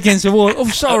against the wall. Oh,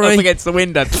 sorry. Up against the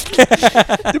window.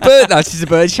 The bird. That's just a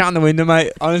bird shouting the window,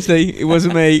 mate. Honestly, it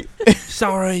wasn't me.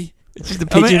 Sorry. It's just a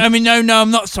pigeon. I mean, no,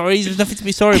 I'm not sorry. There's nothing to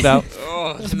be sorry about.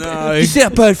 Oh no! You see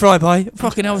that bird fly by?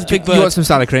 Fucking hell, it was a big bird. You want some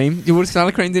salad cream? You want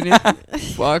salad cream, didn't you?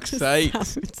 Fuck's sake!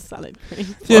 Salad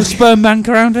cream. See a sperm bank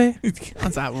around here?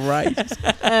 That's outrageous.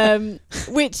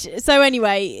 So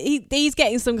anyway, he's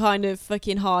getting some kind of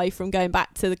fucking high from going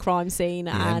back to the crime scene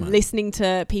Yeah, and man. listening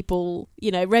to people,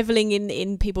 reveling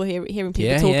in people hearing people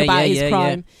Yeah, talk yeah, about yeah, his yeah,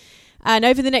 crime. And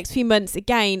over the next few months,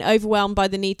 again, overwhelmed by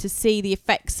the need to see the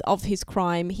effects of his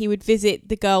crime, he would visit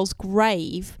the girl's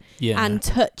grave Yeah. and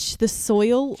touch the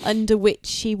soil under which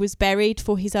she was buried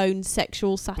for his own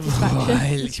sexual satisfaction.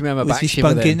 I literally remember Was back he shiver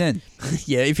spunking then. then?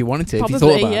 Yeah, if you wanted to, Probably, if you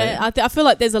thought about yeah. it. I feel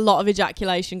like there's a lot of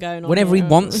ejaculation going on. Whenever he here.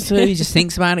 wants to, he just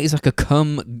thinks about it. He's like a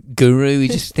cum guru. He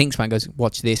just thinks about it and goes,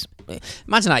 watch this.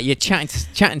 Imagine that. You're chatting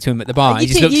to him at the bar. He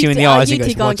just think looks you in the eyes you and goes,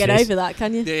 two can't watch get this. over that,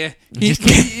 can you? Yeah. Just-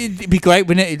 It'd be great,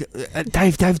 wouldn't it?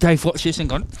 Dave, watch this and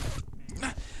gone.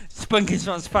 Spunk in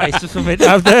someone's face or something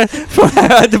out there for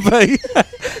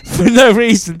no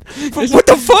reason. What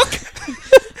the fuck?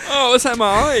 Oh, what's that in my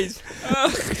eyes?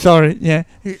 Sorry, yeah.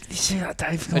 You see that,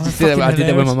 Dave? I just did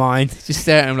that with my mind. Just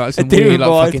stare at him like some did it weird, with like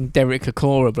my fucking Derek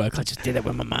Kokora bloke. I just did it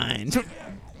with my mind.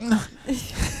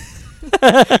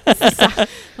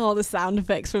 Oh, the sound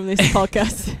effects from this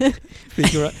podcast.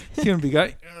 It's going to be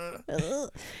great.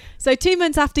 So 2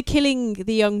 months after killing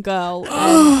the young girl,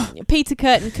 Peter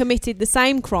Curtin committed the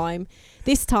same crime,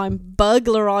 this time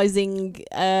burglarizing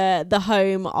the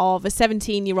home of a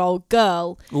 17-year-old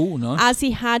girl. Oh, nice. As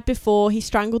he had before, he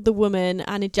strangled the woman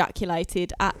and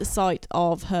ejaculated at the sight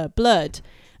of her blood.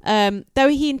 Though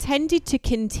he intended to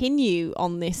continue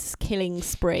on this killing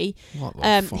spree,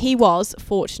 he was,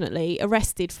 fortunately,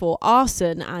 arrested for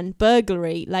arson and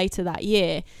burglary later that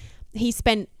year. He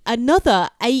spent another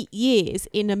 8 years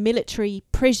in a military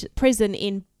prison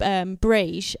in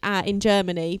Bruges in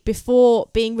Germany before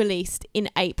being released in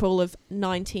April of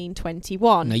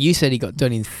 1921. No, you said he got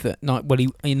done in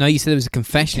you said there was a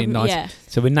confession in 19. Yeah.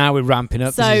 So we're ramping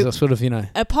up. So- This is a sort of,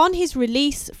 Upon his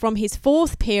release from his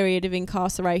fourth period of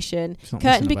incarceration, It's not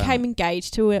Curtin messing about. became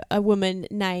engaged to a woman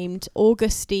named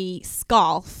Auguste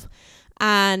Scarf,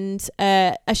 and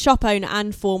a shop owner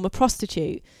and former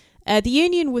prostitute. The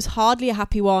union was hardly a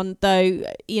happy one, though.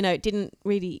 It didn't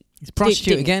really. It's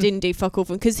prostitute again. Didn't do fuck all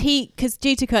for him because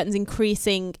due to Curtin's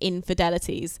increasing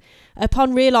infidelities,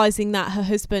 upon realising that her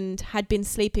husband had been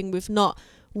sleeping with not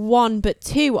one but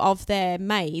two of their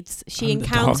maids, she And the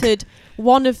encountered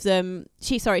one of them.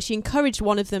 She encouraged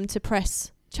one of them to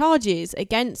press charges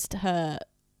against her.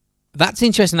 That's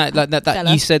interesting. That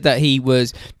Fella. you said that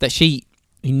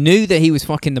He knew that he was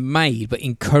fucking the maid, but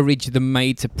encouraged the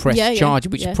maid to press Yeah, yeah, charge,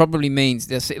 which yeah. probably means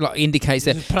that like indicates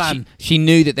that There's a plan. she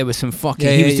knew that there was some fucking.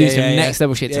 Yeah, he was yeah, doing yeah, some yeah, next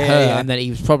level shit to yeah, her, yeah. and that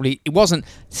he was probably. It wasn't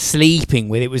sleeping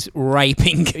with; it was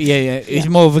raping. Yeah. It's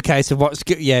more of a case of what he's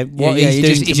doing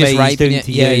he's to me, raping he's doing it.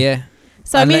 to you. Yeah.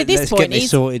 So I And mean, let- at this let's get point, this he's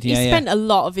sorted. he Yeah, spent a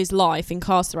lot of his life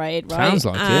incarcerated, right? Sounds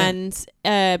like it.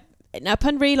 And now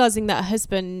upon realizing that her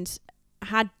husband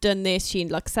had done this, she,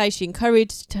 like I say, she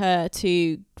encouraged her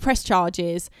to press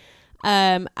charges,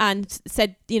 and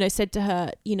said to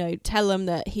her, tell him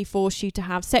that he forced you to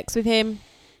have sex with him.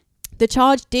 The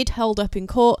charge did hold up in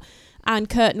court, and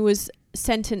Curtin was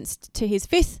sentenced to his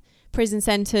 5th prison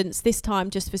sentence, this time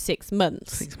just for 6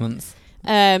 months. 6 months.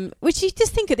 Which you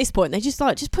just think at this point, they just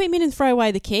put him in and throw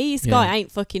away the key. This guy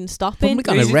ain't fucking stopping.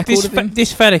 Probably got a record of him.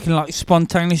 This fella can like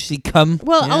spontaneously come.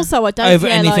 Well, Yeah. also I don't Over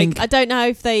yeah, anything. I don't know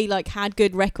if they had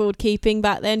good record keeping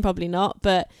back then. Probably not.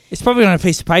 But It's probably on a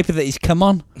piece of paper that he's come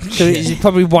on. So he's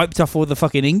probably wiped off all the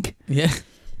fucking ink. Yeah.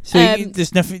 So Um,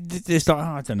 there's nothing. There's like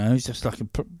I don't know. It's just like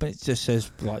it just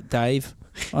says like Dave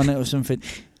on it or something.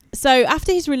 so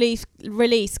after his release,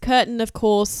 Curtin, of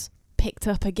course, picked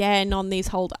up again on these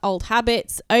old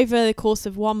habits. Over the course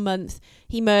of 1 month,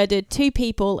 he murdered 2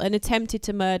 people and attempted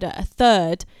to murder a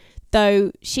third,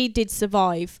 though she did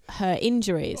survive her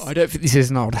injuries. I don't think this is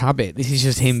an old habit. This is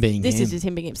just him being This him. is just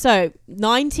him being him. So,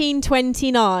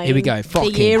 1929. Here we go.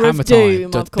 Fucking The year hammer of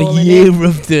doom, time. I'm The calling year it.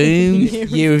 of doom.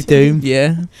 Year of Doom.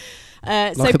 Yeah.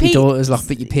 So Lock up Pete, your daughters, lock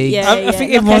up your pigs. Yeah, I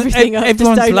think lock everyone- everything up. Just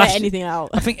everyone's don't last- let anything out.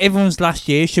 I think everyone's last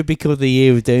year should be called the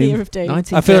Year of The Doom. year of doom. I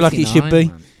feel like it should be.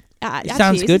 1939, man. Actually,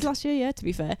 sounds it good. was last year, yeah, to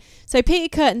be fair. So Peter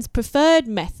Curtin's preferred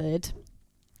method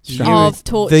Strangle. of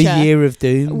torture The Year of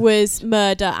Doom. was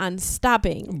murder and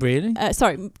stabbing. Really?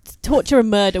 Torture and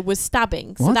murder was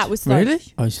stabbing. So What? that was like, Really?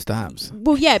 Oh, stabs.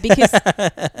 well, yeah, because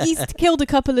he's killed a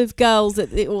couple of girls or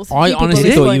I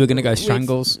honestly thought you were going to go with-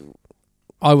 strangles.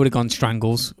 I would have gone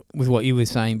strangles with what you were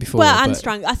saying before. Well, and but-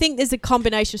 strangle. I think there's a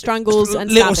combination of strangles and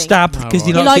Little stabbing. stab because Oh,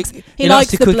 he right. likes He likes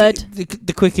the quick, blood.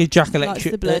 the quick Likes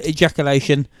ejaculation. the blood.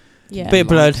 Ejaculation. Yeah. Bit of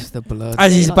blood. Likes the blood.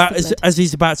 As He he's likes about the blood. as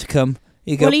he's about to come.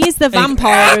 You go, Well, he is the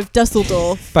vampire of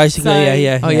Dusseldorf. basically, so-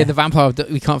 yeah. Oh yeah, the vampire.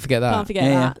 We can't forget that. Can't forget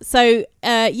Yeah, that. So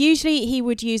usually he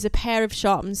would use a pair of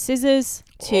sharpened scissors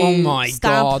to Oh my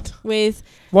stab God. with.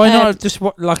 Why um, not just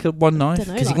like a one knife?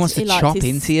 Dunno, Because he wants to likes chop his-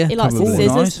 into you. He likes his probably.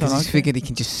 scissors. Nice. Because I he's like figured he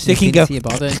can just Stick stick and go. into your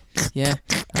body. Yeah.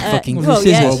 Fucking with well, the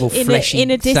yeah. scissors. horrible In, fleshy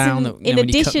in addition, sound that, in when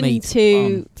you cut addition meat.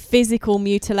 to physical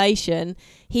mutilation,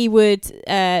 he would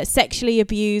sexually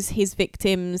abuse his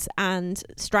victims and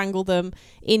strangle them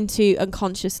into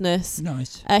unconsciousness.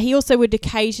 Nice. He also would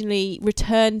occasionally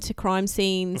return to crime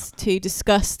scenes to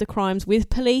discuss the crimes with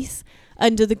police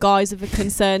under the guise of a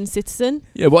concerned citizen.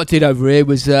 Yeah, what I did over here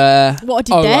was. What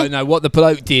did Oh, they? right, no, what the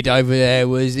bloke did over there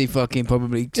was he fucking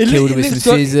probably It killed loo- him it with some looks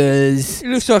like- scissors. It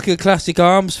looks like a classic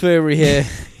arms furry here.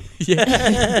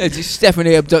 Yeah. It's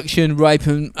definitely abduction, rape,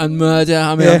 and murder.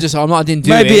 I mean, Yeah. I didn't do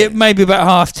maybe it. maybe about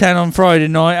 10:30 on Friday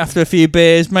night after a few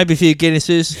beers, maybe a few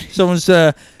Guinnesses. Someone's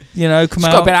come It's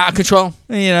got a out. bit out of control.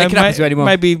 You know, It can happen to anyone.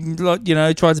 maybe like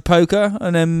tried to poke her,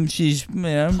 and then she's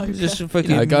just fucking.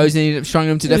 You know, goes and he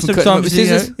strangling him to death and cut him up with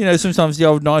sometimes scissors. sometimes the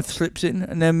old knife slips in,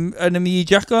 and then you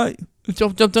ejaculate.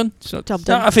 Job done. Job No,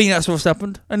 done. I think that's what's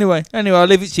happened. Anyway, I'll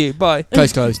leave it to you. Bye.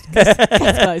 Case closed. Case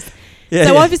closed. Yeah,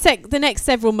 So yeah. over the next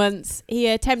several months, he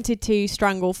attempted to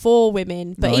strangle 4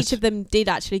 women, but Nice. each of them did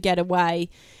actually get away.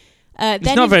 It's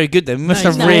Then not in- very good then. We must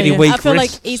No, have he's really not. weak I feel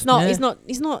wrists. like he's not. Yeah. He's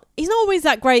not always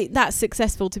that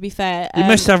successful. To be fair, You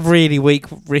must have really weak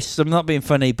wrists. I'm not being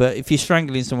funny, but if you're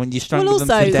strangling someone, you strangle them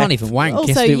also- to You death. can't even wank. Also,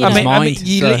 Just do it you with know- his I mean, mind.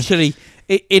 you so- literally,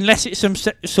 unless it's some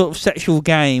sort of sexual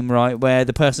game, right, where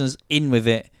the person's in with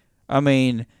it. I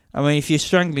mean, if you're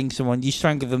strangling someone, you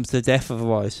strangle them to death.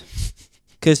 Otherwise,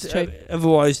 because True.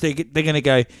 otherwise they're gonna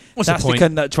go. What's That's the the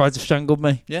point? cunt that tried to strangle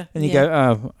me. Yeah. And you Yeah.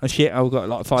 go, oh shit, I've got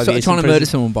like 5 So years. trying in to murder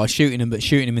prison. someone by shooting him, but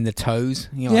shooting him in the toes.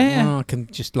 You're Yeah, like, yeah. oh, I can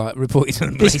just like report it to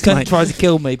the This police. cunt mate. tried to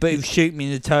kill me, but he was shooting me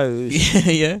in the toes.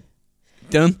 Yeah, yeah.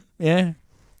 Done. Yeah.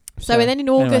 So then in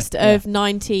anyway, August yeah. of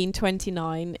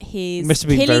 1929, his Must have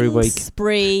been killing very weak.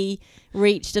 spree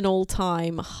reached an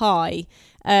all-time high.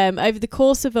 Over the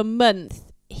course of a month,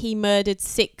 he murdered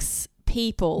 6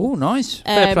 people. Oh, nice.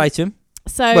 Fair play to him.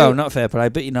 So Well, not fair play,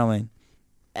 but you know what I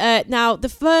mean. now the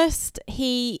first,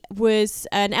 he was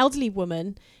an elderly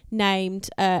woman named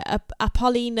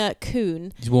Apollina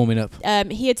Kuhn. He's warming up.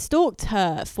 He had stalked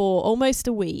her for almost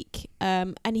a week,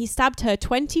 and he stabbed her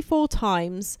 24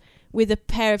 times with a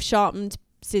pair of sharpened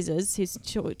scissors, his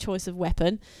choice of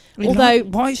weapon. Although-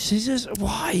 why scissors?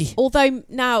 Why? Although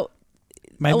now,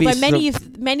 Maybe although it's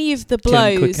many of the kill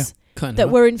 'em quicker. blows Cutting that him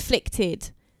up. were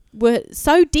inflicted were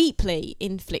so deeply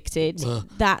inflicted Ugh.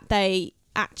 that they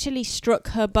actually struck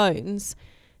her bones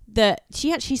that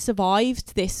she actually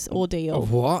survived this ordeal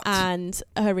What? and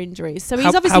her injuries. So he's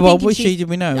How obviously old thinking was she? Did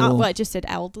we know? well, or- it just said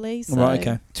elderly. So Right.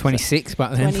 Okay. 26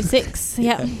 back then. 26.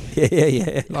 Yeah.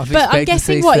 Yeah. Life But I'm expectancy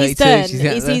guessing is what he's 32, done she's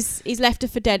out is there. he's left her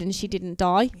for dead and she didn't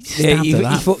die. Yeah, Stabbed he her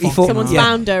that thought- he fucking thought- Someone's hard.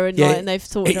 found her and, Yeah. like, and they've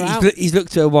sorted her out. He's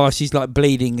looked at her while she's like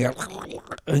bleeding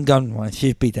and gone. Well,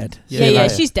 she'd be dead. Yeah,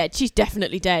 later. she's dead. She's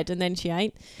definitely dead, and then she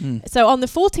ain't. Mm. So on the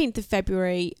 14th of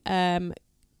February,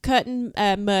 Curtin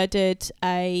murdered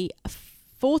a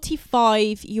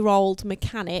 45-year-old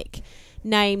mechanic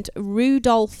named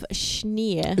Rudolf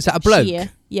Schneer. Is that a bloke?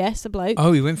 Scheer. Yes, a bloke.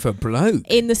 Oh, he went for a bloke.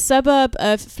 In the suburb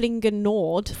of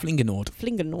Flingernord.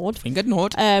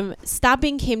 Flingernord.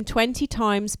 Stabbing him 20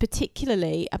 times,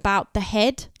 particularly about the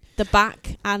head, the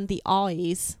back, and the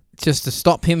eyes. Just to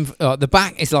stop him. The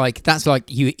back is like, that's like,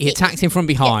 he attacked him from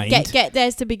behind. Get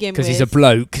theirs to begin with. Because he's a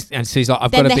bloke, and so he's like, I've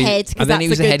Then got to the be. head, 'cause and then he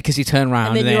that's was a the good- head because he turned around,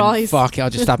 and and then then your eyes. fuck it,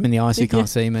 I'll just stab him in the eye so he Yeah. can't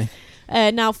see me.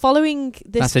 Now, following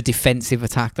That's a defensive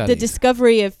attack. That the is.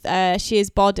 discovery of Shear's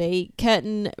body,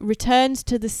 Curtin returned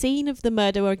to the scene of the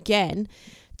murder again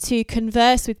to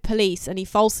converse with police, and he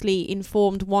falsely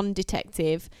informed one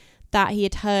detective that he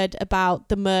had heard about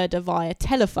the murder via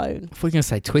telephone. I thought you were going to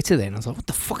say Twitter then. I was like, what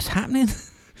the fuck's happening?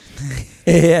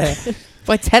 Yeah.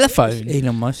 By telephone?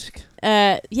 Elon Musk.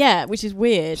 Yeah, which is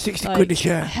weird. 60 Like, quid a I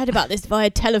share. heard about this via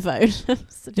telephone. Such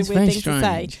It's a very weird thing to say.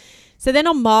 strange. So then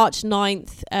on March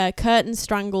 9th, Curtin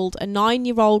strangled a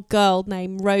 9-year-old girl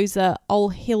named Rosa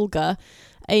Olhilger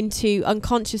into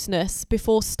unconsciousness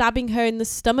before stabbing her in the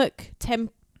stomach,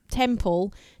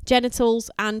 temple,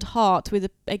 genitals and heart with,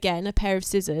 again, a pair of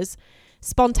scissors,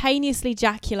 spontaneously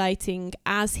ejaculating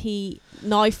as he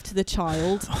knifed the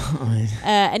child.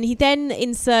 And he then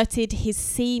inserted his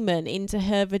semen into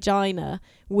her vagina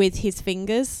with his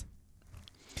fingers.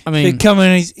 I So mean, he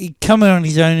come on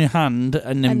his own hand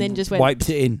and then just went- wipes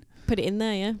it in. Put it in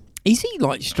there, yeah. is he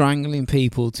like strangling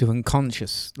people to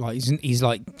unconscious? Like he's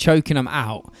like choking them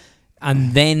out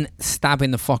and then stabbing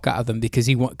the fuck out of them because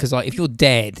because like if you're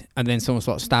dead and then someone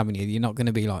starts stabbing you, you're not going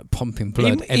to be like pumping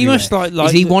blood. He must like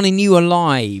is he the- wanting you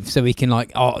alive so he can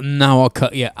like, oh, now I'll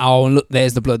cut you. Oh, look,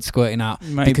 there's the blood squirting out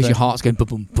Maybe. because your heart's going boom,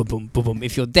 boom, boom, boom, boom, boom.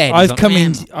 If you're dead, I've it's come like,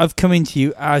 in. man. I've come into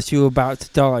you as you're about to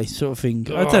die, sort of thing.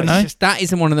 I Oh, don't it's know. just- that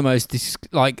isn't one of the most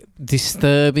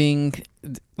disturbing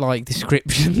like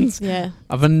descriptions Yeah.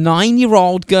 of a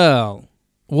 9-year-old girl.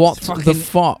 What It's the fucking-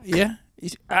 fuck? Yeah,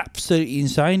 it's absolutely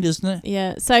insane, isn't it?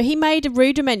 Yeah, so he made a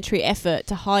rudimentary effort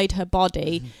to hide her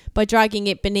body by dragging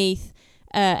it beneath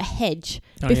a hedge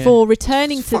Oh, before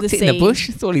returning to Fucked the it scene in the bush.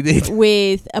 That's all he did.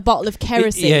 with a bottle of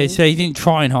kerosene. Yeah, so he didn't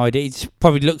try and hide it. He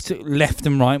probably looked at left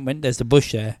and right and went, "There's the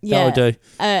bush there." Yeah. That'll do.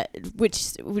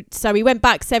 So he went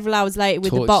back several hours later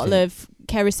with a Torched bottle it. of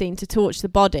kerosene to torch the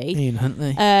body, Ian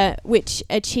Huntley. which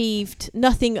achieved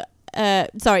nothing.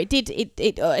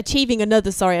 Achieving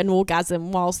an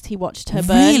orgasm whilst he watched her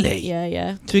burn. Really?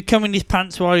 Yeah. So he come in his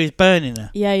pants while he was burning her.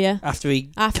 Yeah. After he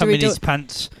After come he in his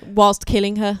pants, Whilst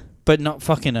killing her. but not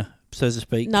fucking her, so to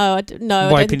speak. No, I don't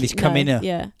Wiping think his he- cum in her.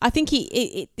 Yeah, I think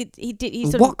he did. He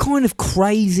sort What of, kind of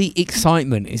crazy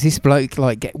excitement is this bloke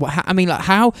like? I mean, like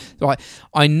how? Like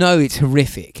I know it's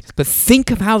horrific, but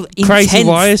think of how Crazy intense.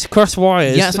 wires, cross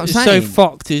wires. Yeah, that's what I'm It's so saying.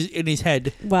 fucked in his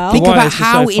head. well, Think Why about is it so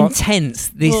how fucked? intense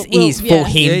this Well, is for yeah.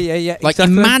 him. Yeah. Like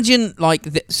exactly. imagine like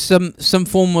some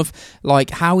form of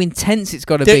like how intense it's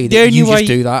got to The- be the that only you way- just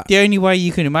do that. The only way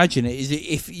you can imagine it is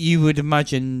if you would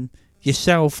imagine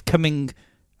yourself coming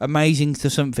amazing to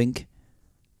something,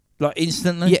 like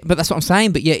instantly. Yeah, but that's what I'm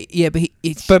saying. But but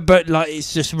it's But like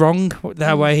it's just wrong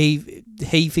the way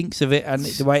he thinks of it and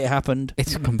the way it happened.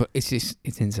 it's just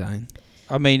it's insane.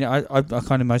 I mean, I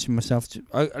can't imagine myself.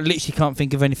 I literally can't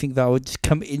think of anything that I would just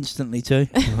come instantly to.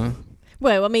 Uh-huh.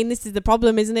 well, I mean, this is the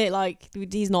problem, isn't it? Like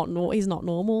he's not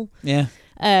normal. Yeah.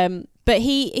 But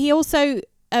he also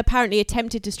apparently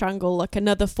attempted to strangle like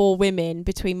another 4 women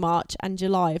between March and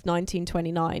July of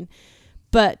 1929.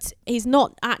 But he's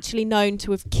not actually known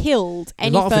to have killed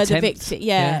any lot of further attempts.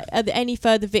 victims. Any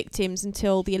further victims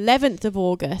until the 11th of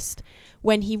August,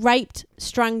 when he raped,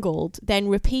 strangled, then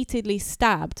repeatedly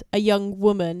stabbed a young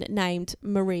woman named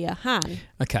Maria Hahn.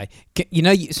 Okay,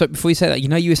 so before you say that,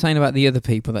 you were saying about the other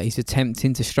people that he's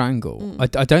attempting to strangle.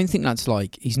 Mm. I don't think that's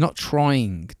like he's not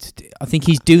trying to. I think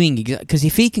he's doing because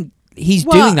if he can he's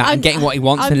Well, doing that I'm- and getting what he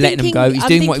wants I'm and letting him thinking- go. He's I'm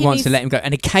doing what he thinking wants and he's- letting him go.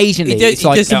 And occasionally, He it's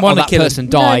like, doesn't oh, wanna that kill him. person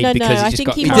died No, because I he just think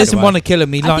got he He might- carried doesn't away. want to kill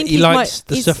him. He I think he likes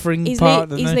the he's- suffering he's part.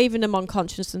 doesn't he's he? leaving them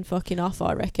unconscious and fucking off,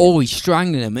 I reckon. Or he's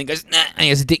strangling him and he goes, nah, and he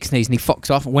has a dick sneeze and he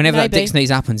fucks off. And whenever that Maybe. dick sneeze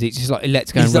happens, it's just like, he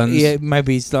lets go He's and like, runs. yeah,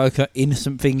 maybe it's like an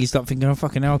innocent thing. He's not thinking, oh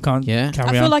fucking hell, I can't Yeah. carry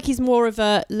I feel on. like he's more of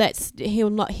a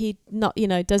he not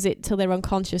does it till they're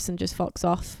unconscious and just fucks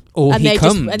off. Or and he they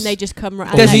comes. just come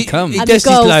round. Or does he he, comes. he And the does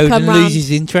his girls load come and round.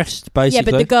 loses interest, basically.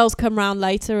 Yeah, but the girls come round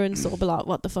later and sort of be like,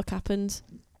 "What the fuck happened?"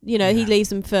 You know, he leaves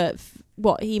them for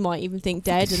what he might even think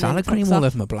dead. Fucking And salad then cream fucks all off.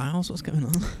 over my blouse. What's going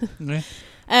on?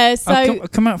 Yeah. So I'll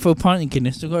come out for a pint of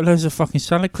Guinness. I've got loads of fucking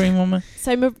salad cream on me.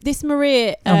 this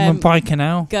Maria I'm a biker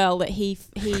now. girl that he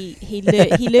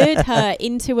lured her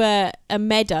into a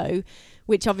meadow,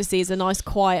 which obviously is a nice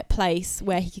quiet place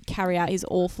where he could carry out his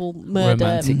awful murder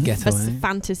Romantic getaway.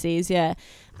 fantasies. Yeah,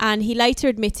 and he later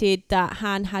admitted that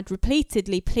Han had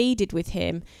repeatedly pleaded with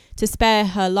him to spare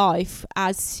her life,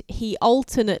 as he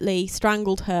alternately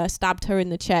strangled her, stabbed her in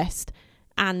the chest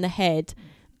and the head,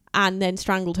 and then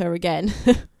strangled her again.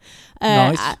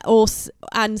 Nice.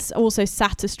 Also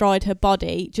sat astride her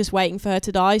body, just waiting for her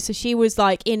to die. So she was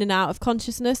like in and out of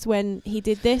consciousness when he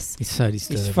did this. It's so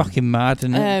disturbing. It's fucking mad,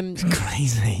 isn't it? It's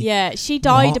crazy. Yeah, she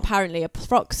died What? apparently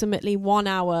approximately 1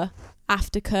 hour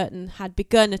after Curtin had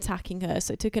begun attacking her.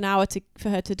 So it took an hour for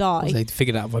her to die. They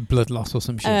figured out by blood loss or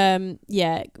some shit.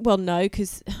 Yeah, well, no,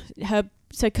 because her.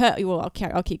 So Curtin. Well,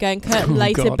 I'll keep going. Curtin Oh,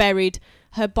 later God. buried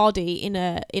her body in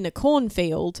a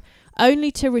cornfield,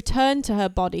 only to return to her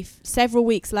body several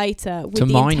weeks later with To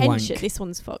the mind intention. wank. This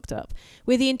one's fucked up.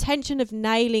 With the intention of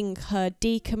nailing her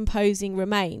decomposing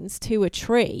remains to a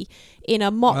tree in a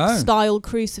mock-style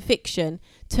crucifixion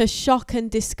to shock and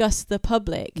disgust the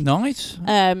public. Nice.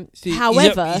 See,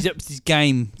 However, he's up to his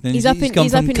game. Then He's up in- gone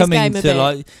he's up from in his coming game a to bit.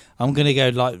 like, I'm gonna go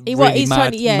like He- really he's mad,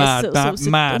 trying to- yeah, mad, sort mad, of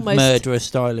mad almost murderer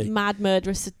styling. mad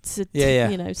murderous, Yeah.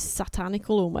 you know,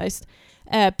 satanical almost.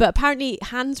 But apparently,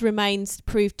 Han's remains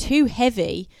proved too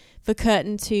heavy for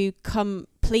Curtin to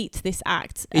complete this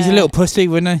act. He's a little pussy,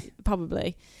 wasn't he?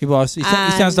 Probably. He was. He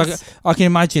sounds like I can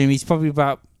imagine him. He's probably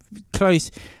about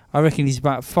close. I reckon he's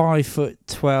about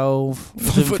 5'12", or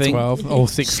 5'12" or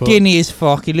 6 foot. Skinny as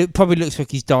fuck. He probably looks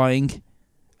like he's dying,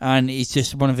 and he's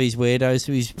just one of these weirdos.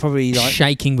 So he's probably like,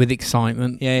 Shaking with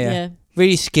excitement. yeah,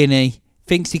 really skinny.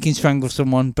 Thinks he can strangle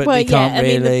someone, but well, he can't I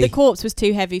mean, really. the corpse was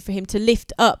too heavy for him to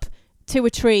lift up to a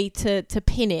tree to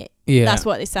pin it. Yeah. That's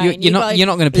what they're saying. You're not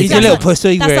going to pick He's him a little up.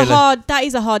 pussy, That really.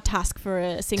 is a hard task for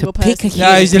a single pick person. a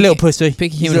No, he's a little pussy.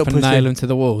 Pick a He's human a up and little nail pussy. him to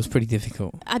the wall is pretty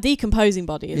difficult. A decomposing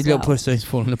body as He's a well. little pussy. It's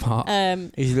falling apart.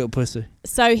 He's a little pussy.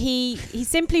 So he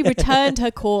simply returned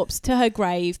her corpse to her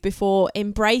grave before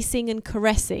embracing and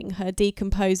caressing her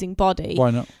decomposing body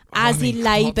Why not? as I mean, he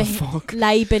lay, what the fuck?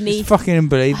 lay It's beneath fucking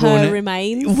unbelievable, her isn't it?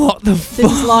 remains. What the Just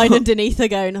fuck? lying underneath her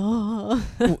going, oh.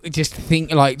 Just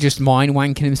think, like, just mind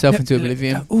wanking himself into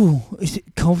oblivion. Oh, is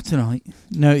it cold tonight?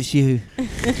 No, it's you.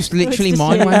 Just literally just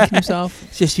mind you. wanking himself.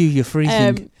 It's just you. You're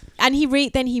freezing. And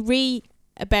he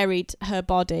buried her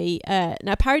body. Now,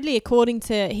 apparently, according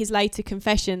to his later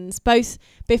confessions, both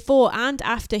before and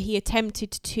after he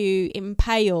attempted to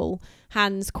impale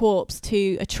Han's corpse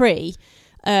to a tree,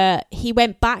 he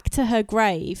went back to her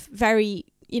grave very,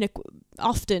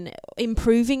 often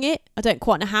improving it. I don't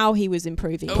quite know how he was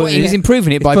improving it. Well, he was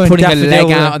improving it by putting putting a daffodil leg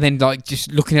on out it. and then like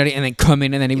just looking at it and then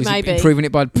coming, and then he was Maybe. improving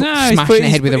it by he's smashing putting- the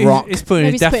head with a he's- rock. He's putting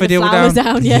Maybe a he's putting the daffodil flowers down.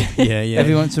 down, yeah. yeah.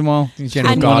 Every once in a while.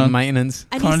 General And- garden maintenance.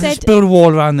 And Come he on, said, let's build a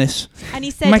wall around this. and he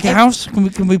said, Make a house.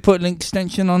 Can we put an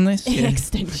extension on this?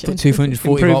 extension. Put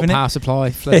 240 Improving volt it. power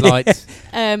supply, floodlights.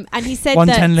 And he said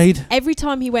 110 that lead. every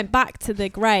time he went back to the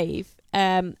grave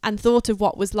and thought of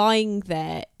what was lying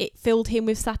there, it filled him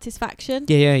with satisfaction.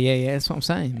 yeah. That's what I'm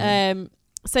saying.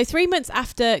 So 3 months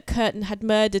after Curtin had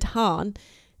murdered Han,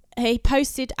 he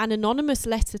posted an anonymous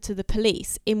letter to the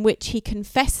police in which he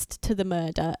confessed to the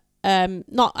murder.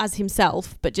 Not as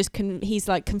himself, but just he's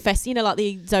like confessed, like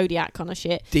the Zodiac kind of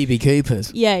shit. DB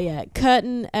Coopers. Yeah.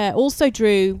 Curtin also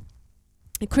drew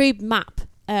a crude map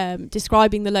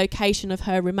describing the location of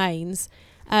her remains.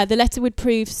 The letter would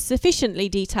prove sufficiently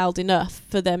detailed enough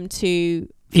for them to...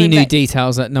 He knew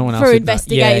details that no one else for had.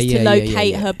 investigators to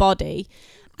locate yeah. her body.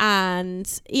 And,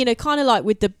 kind of like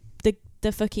with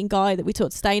the fucking guy that we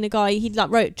talked, Stainer guy, he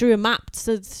like drew a map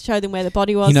to show them where the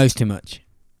body was. He knows too much.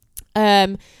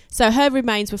 So her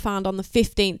remains were found on the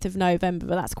 15th of November,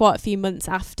 but that's quite a few months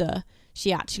after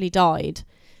she actually died.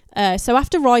 So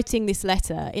after writing this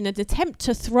letter, in an attempt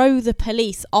to throw the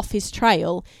police off his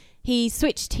trail, he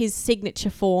switched his signature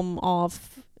form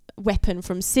of weapon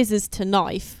from scissors to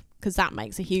knife, because that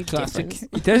makes a huge difference.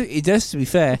 It does. To be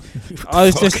fair, I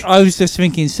was just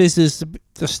thinking scissors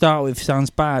to start with sounds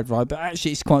bad, right? But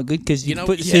actually, it's quite good because you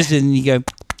put the scissors in and you go.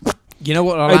 You know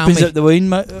what? Opens up the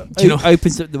wound.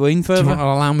 Opens up the wound Do you know further. what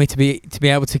will allow me to be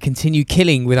able to continue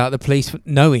killing without the police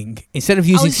knowing? Instead of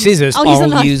using scissors,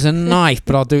 I'll use a knife,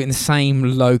 but I'll do it in the same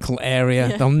local area.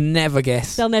 Yeah. They'll never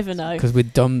guess. They'll never know. Because we're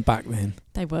dumb back then.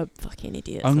 They were fucking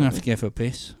idiots. I'm gonna weren't have to go for a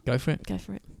piss. Go for it. they? Go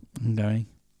for it. I'm going.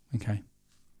 Okay.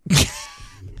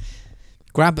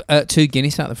 Grab 2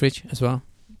 Guinness out of the fridge as well.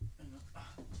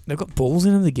 They've got balls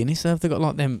in them, the Guinness. They've got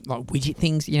like them like widget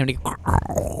things, you know,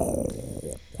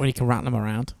 where you can rattle them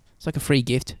around. It's like a free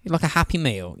gift. It's like a Happy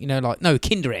Meal, you know, like no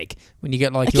Kinder Egg. When you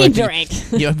get like you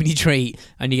open your treat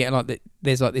and you get like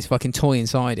there's like this fucking toy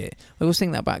inside it. I always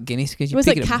think that about Guinness because It was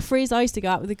like Caffrey's. I used to go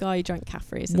out with a guy who drank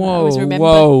Caffrey's. And I Whoa, always remember.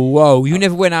 whoa! You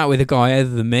never went out with a guy other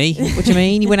than me. What do you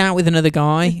mean? You went out with another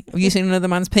guy? Have you seen another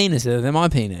man's penis other than my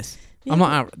penis? Yeah. I'm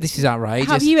not. This is outrageous.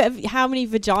 How many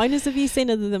vaginas have you seen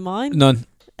other than mine? None.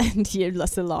 And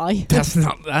that's a lie. That's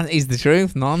not. That is the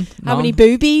truth. None. How many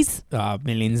boobies?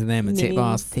 Millions of them. And tit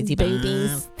bars. Titty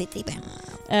Boobies.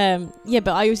 bars. Yeah,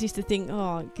 but I always used to think,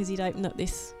 because he'd open up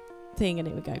this thing and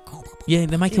it would go. Yeah,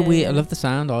 they make a Yeah, weird. yeah. I love the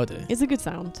sound. I do. It's a good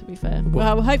sound, to be fair.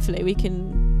 Well- Well, hopefully we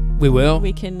can. We will.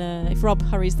 We can. If Rob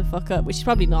hurries the fuck up, which is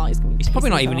probably not. He's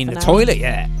probably not even in the toilet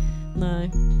yet. No.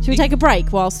 Should we take a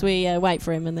break whilst we wait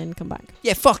for him and then come back?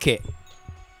 Yeah, fuck it.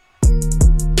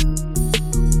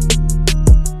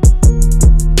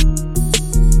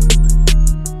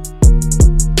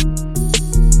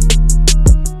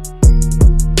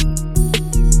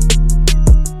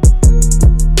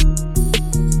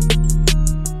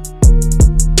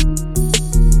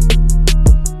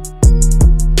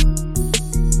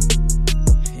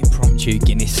 Impromptu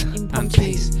Guinness and Impromptu.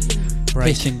 piss. Break.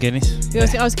 Piss and Guinness.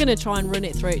 I was going to try and run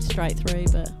it straight through,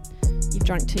 but you've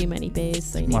drank too many beers,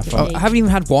 so you My need to fault. pee. I haven't even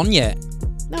had one yet.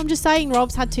 No, I'm just saying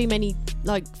Rob's had too many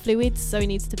fluids, so he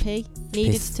needs to pee.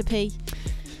 Needed Piss. to pee.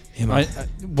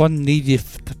 One needed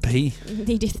to pee.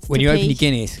 Needed When to you pee. open your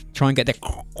Guinness, try and get the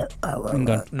Hang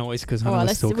on. noise because I Alright, was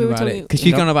let's- talking we were about it. talking- Because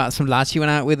you've Yeah. gone about some lads you went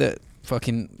out with that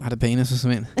fucking had a penis or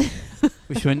something.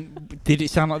 Which one? Did it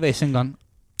sound like this? Hang on.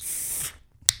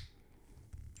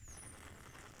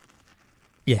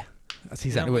 That's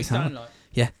exactly what it sounded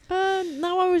like.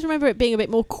 No, I always remember it being a bit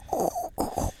more.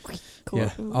 Yeah,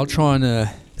 I'll try and.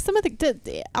 Some of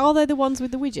are they the ones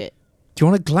with the widget? Do you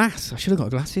want a glass? I should have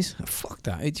got glasses. Oh, fuck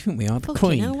that. Who do you think we are? The Fucking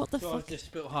Queen. hell, what the Well, I fuck? just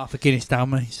spilled half a Guinness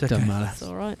down me. It's okay. Doesn't matter. It's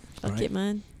alright. Fuck Right. it,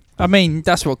 man. I mean,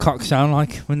 that's what cocks sound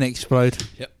like when they explode.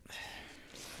 Yep.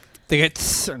 They get.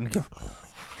 tss and go.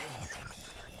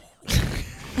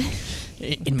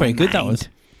 In Pretty good that was.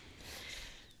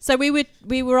 So we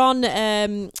were on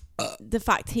the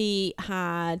fact he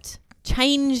had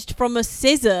changed from a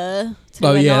scissor to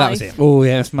Oh a yeah, knife. that was it. Oh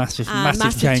yeah, it's massive, And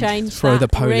massive change. Throw the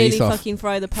that. police really off. fucking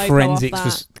throw the popo Forensics off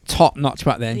was top notch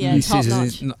back then. Yeah, Use top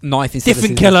scissors, notch. knife instead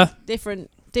Different of killer. that. Different,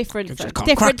 just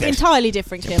can't crack this. entirely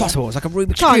different killer. Impossible. It's like a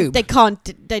Rubik's cube.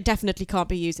 They definitely can't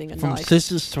be using a From knife.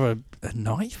 scissors to a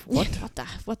knife? What?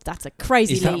 That's a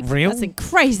crazy Is that leap. real? That's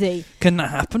crazy. Can that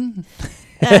happen?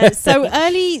 So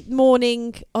early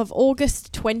morning of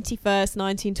August 21st,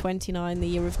 1929, the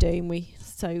year of doom, we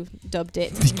so dubbed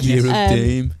it. The year of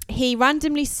doom. He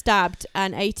randomly stabbed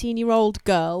an 18-year-old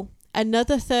girl,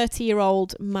 another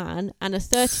 30-year-old man, and a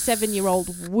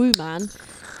 37-year-old woman.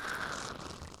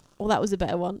 Well, that was a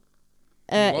better one.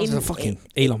 What's the fucking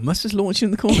Elon Musk is launching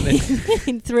in the corner then?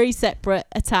 in 3 separate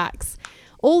attacks.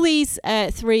 All these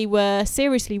 3 were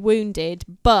seriously wounded,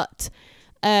 but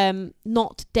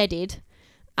not deaded.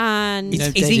 And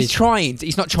Is he trying?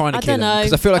 He's not trying to I kill don't them. know.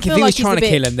 Because I feel like I if feel he was like he's trying a to bit-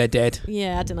 kill them, they're dead.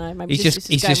 yeah, I don't know. Maybe He's just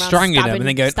going around strangling them and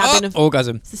then going, stabbing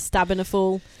orgasm. stabbing a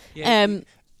fool. Yeah.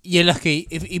 You're lucky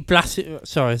if he blasts it.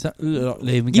 Sorry, is that like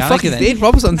Liam You Gallagher fucking then? did.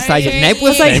 Rob was on stage at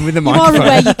Nebworth Like, then with the you are microphone.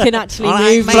 aware you can actually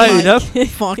Alright, move. mate. Blown up.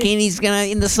 Fucking, he's gonna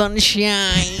in the sunshine.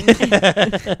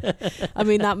 I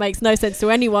mean, that makes no sense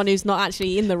to anyone who's not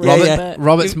actually in the room. Robert, but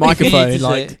Robert's microphone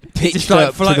like pitched Just like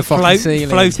up to the fucking ceiling,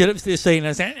 floated up to the ceiling.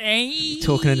 And said, "Hey."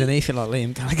 talking underneath it like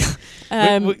Liam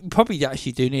Gallagher. We probably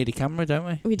actually do need a camera, don't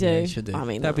we? we do. Yeah, you should do. I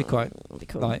mean, That'd be quite that'd be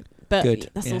cool. like but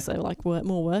good, that's yeah. also like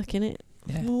more work in it.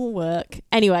 yeah. More work.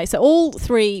 Anyway, so all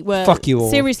 3 were Fuck you all.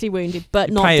 seriously wounded, but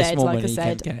You not pay us dead, more like I money, you said.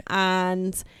 can't get it.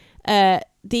 And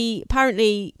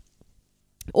apparently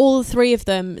all 3 of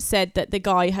them said that the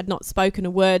guy had not spoken a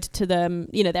word to them.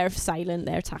 You know, their assailant,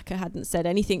 their attacker, hadn't said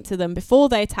anything to them before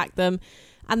they attacked them,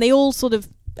 and they all sort of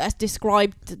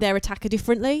described their attacker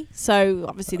differently. So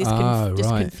obviously this just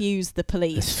right. confused the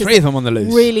police. There's 'cause 3 of them on the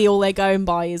loose. really all they're going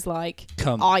by is like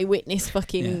Come. eyewitness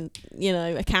fucking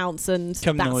accounts, and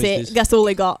Come that's noises. it. That's all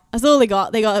they got.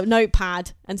 They got a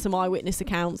notepad and some eyewitness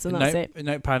accounts, and that's it. A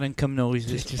notepad and cum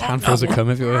noises. Just handfuls of cum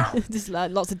everywhere. Just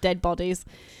like lots of dead bodies.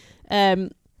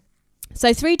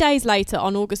 So 3 days later,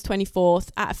 on August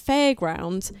 24th, at a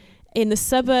fairground in the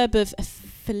suburb of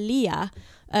Philia,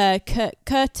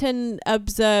 Curtin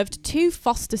observed 2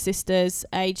 foster sisters,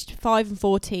 aged 5 and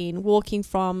 14, walking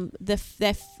from their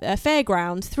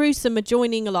fairground through some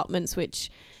adjoining allotments, which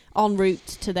en route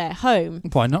to their home.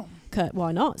 Why not?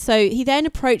 Why not? So he then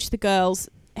approached the girls.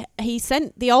 He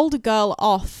sent the older girl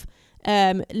off,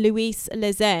 Louise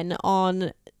Lezen,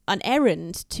 on an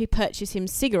errand to purchase him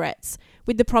cigarettes,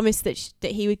 with the promise that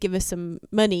he would give her some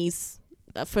monies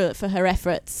for her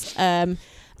efforts.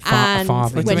 And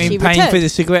farthing. when you she mean paying returned, for the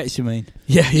cigarettes, you mean?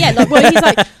 Yeah. he's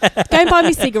like, go and buy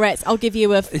me cigarettes. I'll give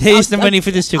you a. Here's the money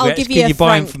for the I'll cigarettes. give Can you you a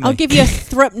buy them franc. for me? I'll give you a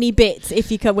thrupney bit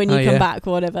if you come when you Oh, come yeah. back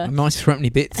or whatever. Nice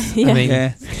thrupney bits. Yeah. I mean,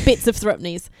 Yeah. Bits of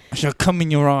thrupneys. I shall come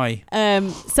in your eye.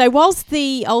 So whilst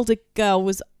the older girl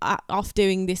was off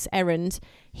doing this errand,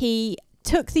 he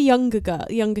took the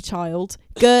younger child,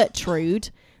 Gertrude.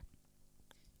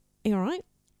 You all right?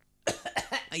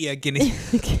 yeah,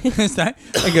 Guinness. What's that?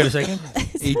 Hang on a second.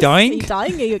 Are you dying? Are you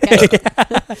dying? Are you okay?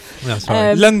 No,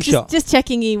 sorry. Lung shot. Just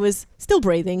checking he was still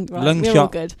breathing. Right, Lung we're all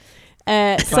shot. good.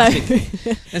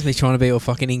 That's me trying to be all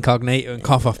fucking incognito and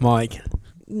cough off mic.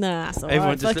 Nah, that's all Everyone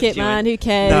right. just Fuck looks it, you man. and- Who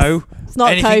cares? No. It's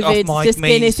not Anything off COVID. mic It's just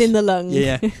means- Guinness in the lung.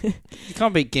 Yeah. You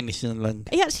can't beat Guinness in the lung.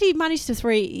 He actually managed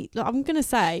to I'm going to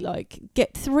say,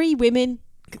 get 3 women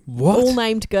What? all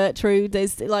named Gertrude.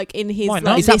 There's in his. Why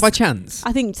not? Is that list- by chance?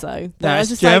 I think so. No, I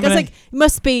was it's just I was Germany. it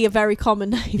must be a very common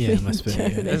name. Yeah, it in must be, yeah.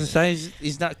 Germany. As I say,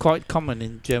 is that quite common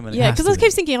in Germany? Yeah, has because to I be.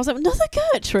 kept thinking, I was like, another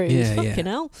Gertrude. Yeah, yeah. Fucking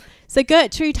hell. So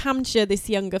Gertrude Hampshire, this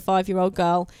younger 5-year-old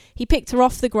girl, he picked her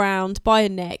off the ground by her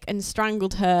neck and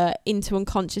strangled her into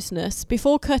unconsciousness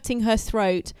before cutting her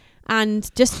throat and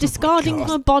just discarding God.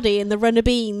 her body in the runner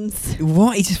beans.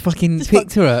 What? He just fucking Just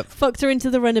picked her up. Fucked her into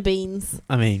the runner beans.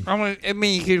 I mean, I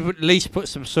mean, you could at least put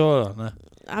some soil on her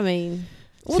I mean,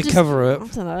 or to just, cover her I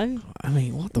up. don't know.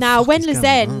 what the Now, fuck when is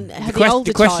going Lizen, on? the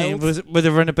older The question child, was, were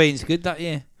the runner beans good that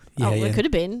year? Yeah, oh, yeah. it could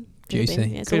have been. Could have Juicy.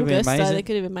 been. Yeah, it's Could have been August, so amazing. they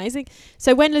could have been amazing.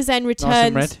 So when Lizen and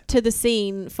returned red. to the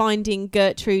scene, finding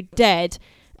Gertrude dead,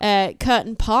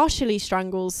 Curtin partially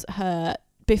strangles her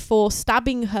before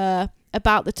stabbing her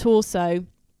about the torso,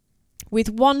 with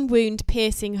one wound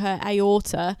piercing her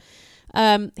aorta.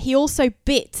 He also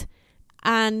bit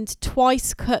and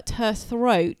twice cut her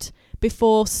throat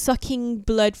before sucking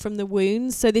blood from the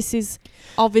wounds. So this is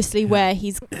obviously where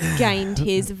he's gained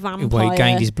his vampire Well, he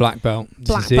gained his black belt. This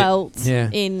black is it. belt Yeah.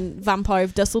 in Vampire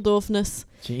of Dusseldorfness.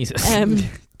 Jesus.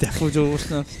 Devil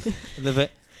Dawson. I love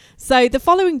it. So the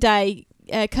following day,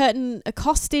 Curtin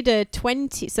accosted a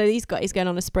 20. So he's going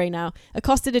on a spree now.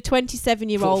 Accosted a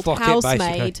 27-year-old Fuck it,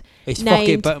 housemaid His named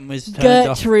fucking button was turned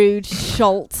off. Gertrude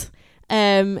Schultz,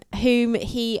 whom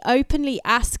he openly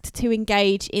asked to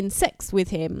engage in sex with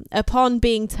him. Upon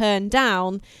being turned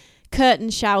down, Curtin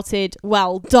shouted,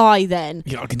 "Well, die then!"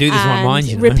 I can do this on and mine,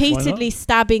 you know. repeatedly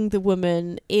stabbing the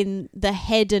woman in the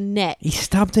head and neck. He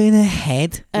stabbed her in the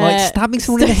head. Like stabbing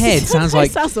someone in the head sounds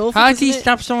like. sounds awful. How do you doesn't it?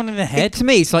 stab someone in the head? To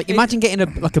me, it's like imagine getting a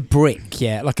brick,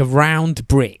 yeah, like a round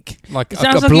brick, like It a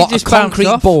sounds like block, it just a concrete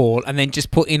bounced off. ball, and then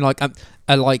just putting like a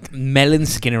melon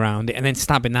skin around it, and then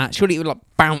stabbing that. Surely it would like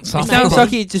bounce It off. sounds Maybe.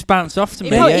 like it just bounced off to me.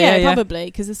 Yeah, probably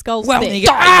because the skull's Well, thick. you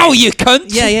go, ow, you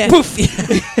cunt! Yeah, yeah. Poof.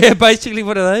 Yeah, basically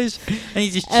one of those. And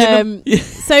you just chill 'em.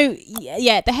 So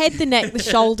yeah, the head, the neck, the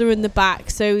shoulder, and the back.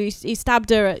 So he stabbed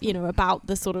her, at, about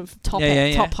the sort of top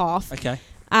top half, Okay.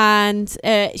 and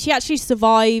she actually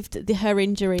survived her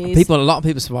injuries. A lot of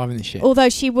people surviving this shit. Although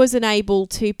she was unable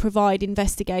to provide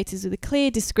investigators with a clear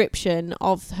description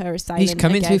of her assailant. He's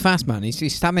coming again. too fast, man.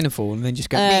 He's stabbing a fall and then just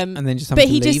going, and then just But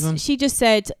having to leave him. she just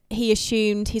said he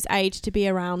assumed his age to be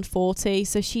around 40.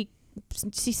 So she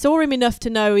saw him enough to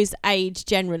know his age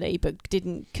generally, but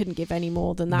couldn't give any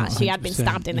more than that. No, She had been 100%,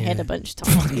 stabbed in the head yeah. a bunch of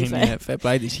times. to be fair. Yeah, fair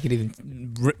play that she could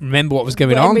even remember what was going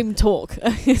Wouldn't on. even talk.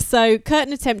 So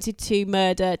Curtin attempted to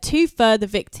murder 2 further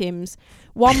victims,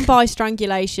 one by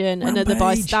strangulation, another by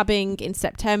Rampage. stabbing in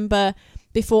September,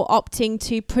 before opting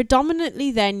to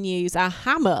predominantly then use a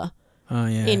hammer Oh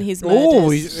yeah. in his Oh,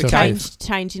 murders. he's- okay.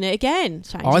 Changing it again.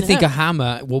 I think it a up.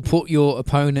 hammer will put your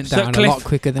opponent So down a Cliff- lot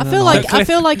quicker than I a feel knife. like I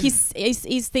feel like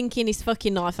he's thinking his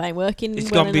fucking knife ain't working. He's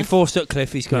well gone enough. before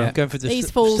Sutcliffe. He's gone Yeah. going for the These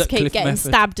fools keep Sutcliffe getting method.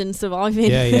 stabbed and surviving.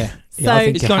 Yeah, yeah. So Yeah, I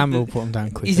think He's a gone- hammer will put them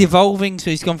down quicker. He's evolving, so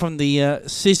he's gone from the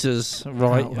scissors,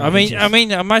 right? Outrageous. I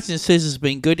mean, imagine scissors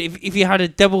being good. If you had a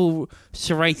double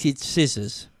serrated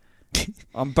scissors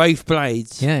on both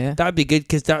blades, yeah. that'd be good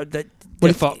because that Well,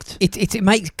 they're fucked. It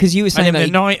makes because you were And saying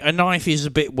then that a knife is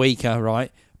a bit weaker, right?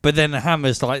 But then the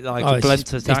hammer's like oh, a it's blunt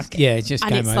just- attack. it's just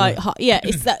and game it's over. like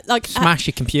it's that like Smash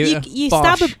your computer. you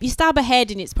Bosh. stab a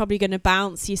head and it's probably going to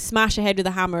bounce. You smash a head with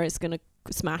a hammer, it's going to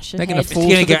smash a They're head. gonna fall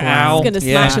gonna to the get ground. out. It's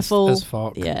gonna Yeah. smash a fool. As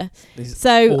fuck. Yeah. It's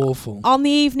So awful. on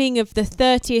the evening of the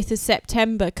 30th of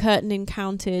September, Curtin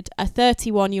encountered a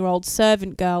 31-year-old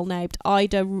servant girl named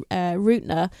Ida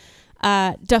Rutner,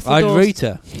 I'd Dusseldorf, root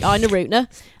her. Ida Rutner,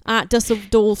 at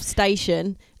Dusseldorf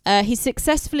Station. He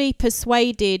successfully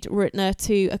persuaded Rutner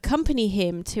to accompany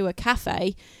him to a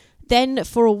cafe, then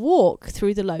for a walk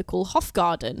through the local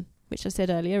Hofgarten, which I said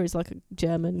earlier is like a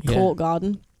German Yeah. court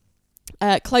garden,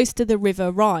 close to the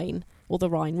River Rhine, or the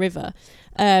Rhine River.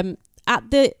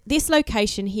 At this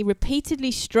location, he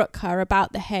repeatedly struck her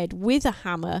about the head with a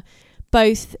hammer,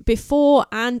 both before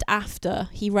and after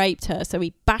he raped her. So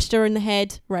he bashed her in the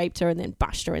head, raped her, and then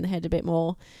bashed her in the head a bit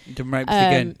more. Done raped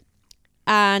again.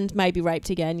 And maybe raped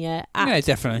again, yeah. At Yeah,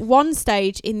 definitely. one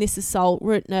stage in this assault,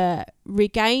 Rutner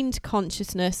regained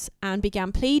consciousness and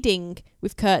began pleading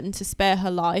with Curtin to spare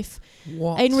her life.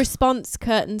 What? In response,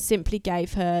 Curtin simply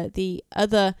gave her the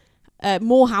other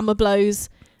more hammer blows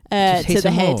Just hit to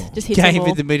the her head. more? Just hit her Gave more.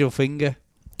 her the middle finger.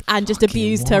 And just Fucking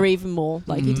abused what? her even more.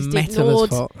 Like he just Metal as ignored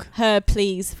fuck. her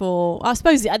pleas for. I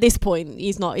suppose at this point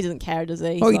he doesn't care, does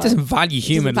he? Oh, he Like, doesn't value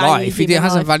human value life. human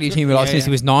Hasn't life. valued human life Yeah, since yeah.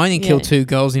 he was 9 and Yeah. killed 2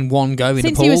 girls in one go in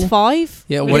since a pool. he was 5.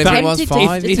 Yeah, If whatever that- it was, attempted to-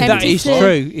 5. If that attempted is to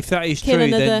true, if that is kill true,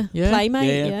 another then Yeah. playmate.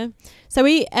 Yeah, Yeah. yeah. So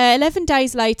he 11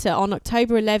 days later, on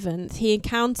October 11th, he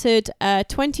encountered a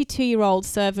 22-year-old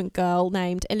servant girl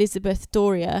named Elizabeth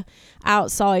Doria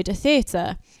outside a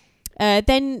theatre.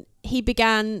 Then he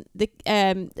began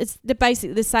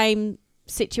basically the same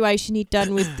situation he'd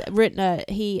done with Rutner.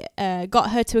 He got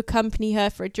her to accompany her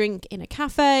for a drink in a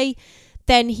cafe.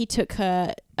 Then he took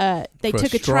her. They For a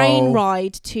took a train stroll.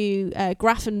 ride to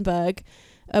Grafenberg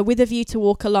with a view to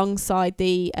walk alongside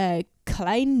the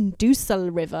Klein-Dussel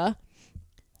River,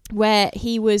 where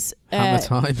he was Hammer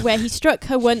time. where he struck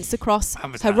her once across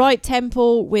Hammer her time. right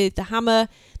temple with the hammer,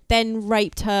 then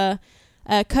raped her.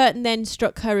 Curtin then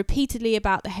struck her repeatedly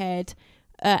about the head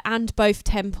and both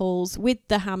temples with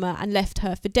the hammer and left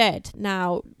her for dead.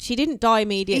 Now, she didn't die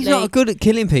immediately. He's not good at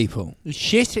killing people.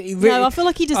 shit. He really, No, I feel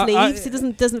like he just I- leaves. He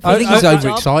doesn't. I think finish he's the job.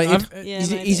 overexcited. Yeah,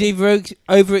 he's maybe. either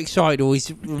overexcited or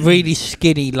he's really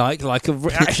skinny, like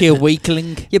actually a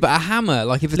weakling. Yeah, but a hammer,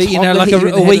 like if a You know, toddler like hit you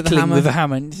in the a head weakling hammer, with a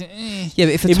hammer. Yeah,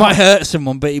 but if a It might hurt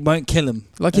someone, but it won't kill him.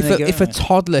 like And if they a, go, if a "Oh."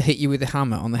 toddler hit you with a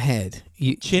hammer on the head,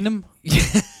 you Chin him.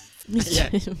 Yeah.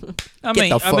 I Get mean,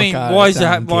 the fuck out of why is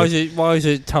town, why is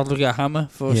a toddler got a hammer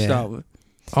for a Yeah. start with?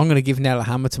 I'm gonna give Nell a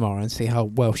hammer tomorrow and see how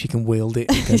well she can wield it.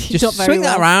 Because She's just not very swing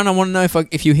that well. around. I want to know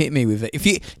if you hit me with it.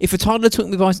 If a toddler took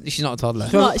me by, she's not a toddler.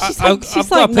 So What? She's I- like, I've she's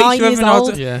got a like picture 9 of years him and I was-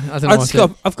 old. Yeah, I don't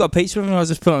know. I've got a picture of him. I'll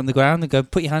just put it on the ground and go,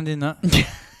 put your hand in that.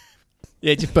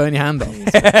 Yeah, just burn your hand off.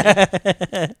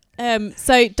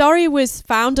 So Doria was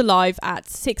found alive at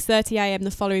 6:30 a.m. the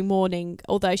following morning,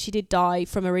 although she did die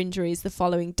from her injuries the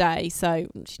following day. So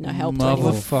she's no help to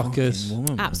anyone. Motherfuckers. Fucking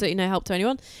woman, man. Absolutely no help to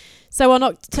anyone. So on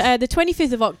the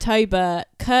 25th of October,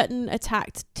 Curtin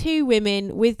attacked 2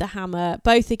 women with the hammer.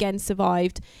 Both again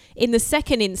survived. In the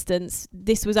second instance,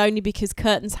 this was only because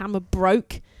Curtin's hammer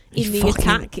broke in the Fucking-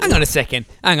 attack. Hang on a second.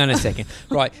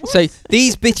 Right, so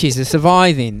these bitches are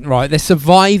surviving, right? They're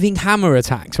surviving hammer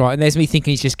attacks, right? And there's me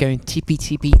thinking he's just going tippy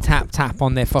tippy tap tap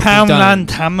on their fucking Poundland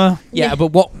dome. hammer. Yeah, Yeah. but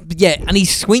what? Yeah, and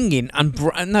he's swinging and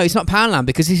no, it's not Poundland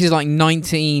because this is like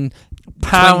Poundland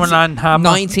hammer.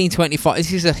 1925.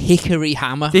 This is a hickory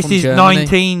hammer. This from is Germany.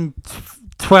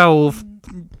 1912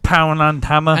 Poundland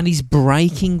hammer. And he's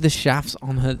breaking the shafts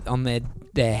on their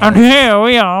head. And here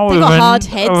we are They with got hard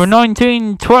heads. a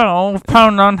 1912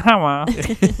 Poundland hammer.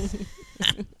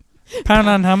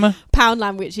 Poundland hammer.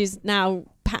 Poundland, which is now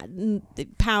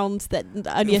pounds that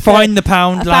only a Find the third.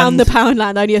 Poundland. Found the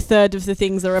Poundland. Only a third of the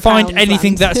things are a Find Poundland.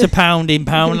 anything that's a pound in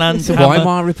Poundland. The hammer.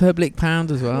 Weimar Republic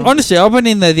pound as well. Honestly, I went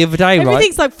in there the other day, right?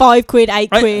 Everything's like 5 quid, 8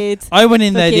 quid. I went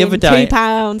in there the other day.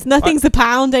 £2. Nothing's a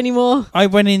pound anymore. I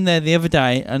went in there the other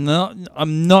day, and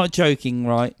I'm not joking,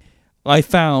 right? I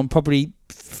found probably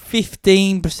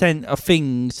 15% of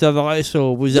things that I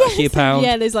saw was actually a pound.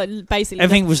 Yeah, there's like basically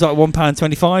Everything was like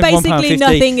 £1.25, basically £1.50,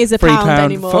 nothing is a pound £3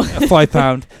 anymore.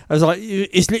 £5. I was like,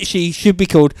 it's literally should be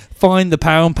called Find the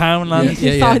Poundland.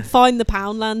 Yeah. Find the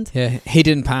Poundland. Yeah,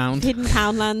 hidden pound. Hidden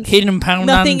Poundland. Hidden Poundland.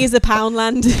 Nothing is a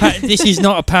Poundland. This is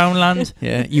not a Poundland.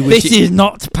 Yeah, you wish This is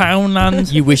not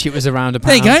Poundland. you wish it was around a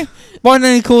There pound. you go. Why don't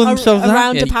they call themselves that?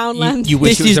 Around Yeah, a Poundland. You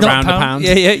wish This it was is not around a pound.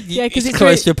 Yeah, yeah. Yeah, 'cause it's it's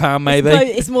close very- to a pound, maybe.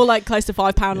 It's more like close to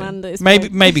 £5 at this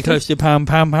point. Maybe close to a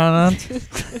Poundland.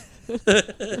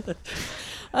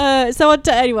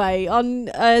 Anyway, on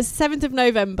 7th of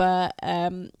November,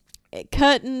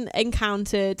 Curtin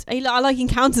encountered. I like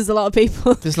encounters a lot of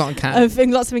people. Just like a cat.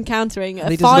 Lots of encountering. A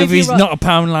He doesn't- If he's 5-year-old. not a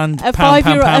Poundland, A pound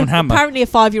 5-year-old. hammer. Apparently, a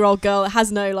 5-year-old girl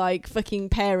has no like fucking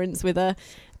parents with her.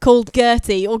 Called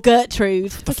Gertie or Gertrude.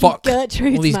 The Fucking fuck?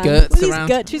 Gertrude. All these man. Gerts All these around.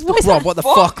 Gertrudes. What is Rob, that? what the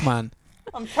fuck, man?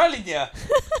 I'm telling you.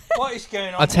 What is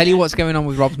going on? I'll tell you what's going on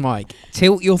with Rob's mic.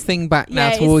 Tilt your thing back Yeah, now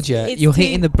it's- towards you. it's You're too-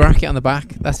 hitting the bracket on the back.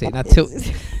 That's it. Now tilt.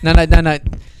 No.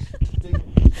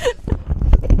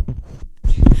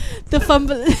 The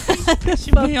fumble.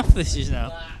 Should be off this is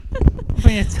now. I'm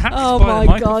being attacked Oh by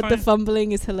my the god, the microphone.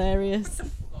 fumbling is hilarious.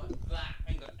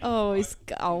 Oh, it's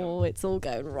all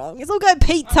going wrong. It's all going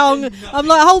Pete Tong. I'm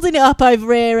like holding it up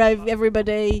over here,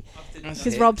 everybody,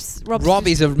 because Rob's Rob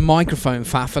is a microphone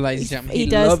faffer, ladies and gentlemen. He He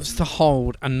does. loves to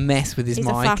hold and mess with his he's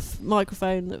mic. a faff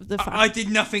microphone. The faff. I did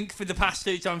nothing for the past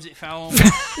 2 times it fell on.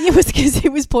 It was because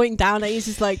it was pointing down at you. It's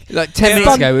just like Like 10 Yeah.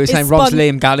 minutes ago, we were It's saying Rob's spon-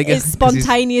 Liam Gallagher. it's 'cause he's-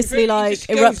 spontaneously like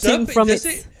erupting from its.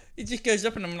 It just goes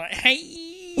up and I'm like, hey,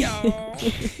 yo.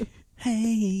 Hey,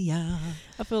 yeah.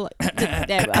 I feel like.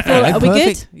 There, I feel like, are we good?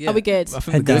 Perfect. Yeah. Are we good? I think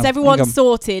Head we're Is good. down. everyone Hang on.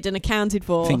 sorted and accounted I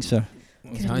for? think so.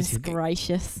 Goodness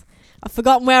gracious! I've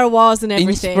forgotten where I was and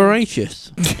everything.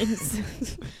 Inspiratious.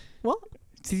 What?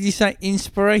 Did you say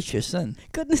inspiratious then?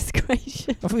 Goodness gracious!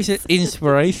 I thought you said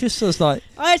inspiratious. I was like,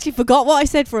 I actually forgot what I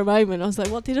said for a moment. I was like,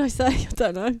 what did I say? I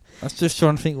don't know. I was just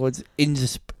trying to think what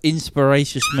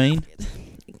inspiratious mean.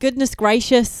 Goodness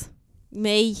gracious.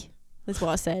 Me. That's what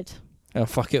I said. Oh,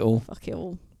 fuck it all. Fuck it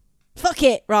all. Fuck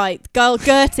it. Right. Girl,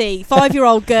 Gertie.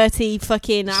 5-year-old Gertie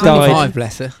fucking Died. 25,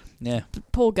 bless her. Yeah.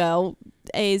 poor girl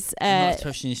is I'm not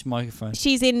touching this microphone.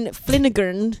 she's in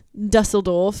Flinnegern,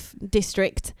 Dusseldorf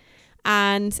district,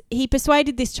 and he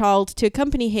persuaded this child to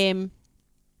accompany him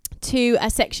to a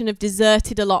section of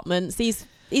deserted allotments. He's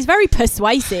very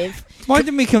persuasive. Why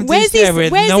didn't we come to Where's this this- area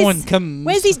where's no this- one comes?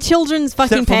 Where's these children's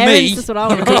fucking Except for parents? me. That's what I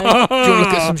want to know. Do you want to look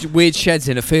at some weird sheds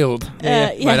in a field? Yeah.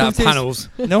 Made out of This is- panels.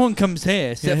 No one comes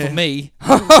here except Yeah. for me.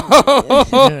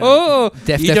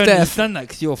 Deaf, You deaf, don't deaf. understand that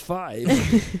because you're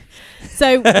 5.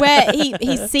 So where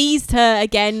he seized her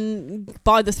again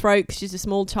by the throat because she's a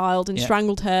small child and Yeah.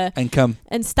 strangled her And come.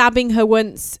 and stabbing her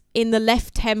once in the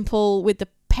left temple with the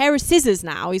pair of scissors.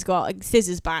 Now he's got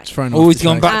scissors back. It's thrown Oh, off he's the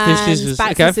gone track. back to And scissors. back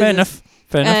to Okay, fair scissors. enough.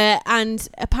 Fair enough. And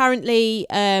apparently,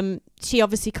 she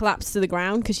obviously collapsed to the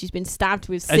ground because she's been stabbed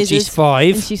with And scissors. she's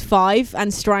 5. And she's 5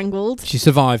 and strangled. She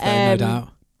survived, though, no Um, doubt.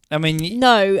 I mean,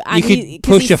 No, and you could he,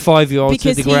 'cause push a 5-year-old to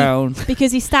because the he- ground.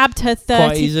 because he stabbed her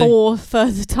Quite easy. 34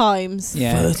 further times.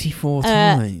 Yeah. 34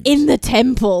 times. In the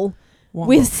temple What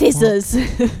with the fuck? scissors.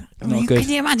 I mean, Not good. can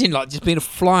you imagine, like, just being a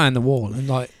fly on the wall and,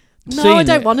 like... No, Seeing I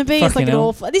don't it, want to be. It's like fucking an hell.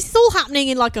 awful. This is all happening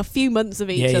in like a few months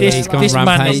of each Yeah, other. yeah, This, he's like, gone this man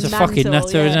rampage. is a fucking Mental,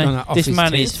 nutter, yeah. isn't No, no, he? off This his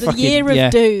man tits. is It's the fucking... year of yeah.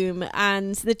 doom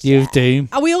and the. Year of doom.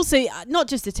 And we also not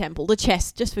just the temple, the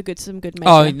chest, just for some good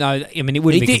Oh, measure. no, I mean, it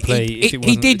wouldn't be He complete did, if he it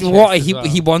wasn't did the chest what as he, well.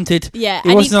 he wanted. Yeah, It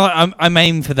and wasn't like, I'm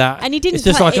aiming for that. and he didn't. It's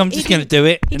just pla- like, I'm he just going to didn't- do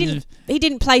it. He and didn't. He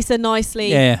didn't place her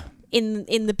nicely Yeah.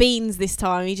 in the beans this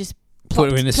time. He just Put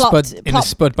her in a plopped-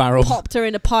 spud barrel. popped her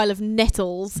in a pile of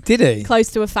nettles Did he? close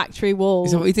to a factory wall.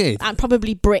 Is that what he did? And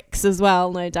probably bricks as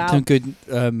well, no doubt. Some good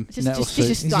nettle soup.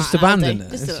 He's just abandoned her.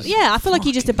 Just It's a- just yeah, I feel like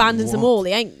he just fucking abandons them what? all.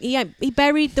 He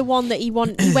buried the one that he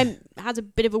had a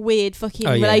bit of a weird fucking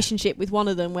Oh, yeah. relationship with one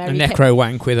of them where A he necro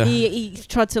wank with her. he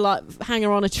tried to like hang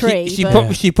her on a tree. She,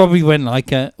 but she probably went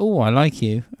like, oh, I like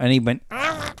you. And he went,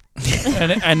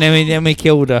 and then we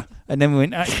killed her. And then we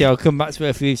went, actually, I'll come back to it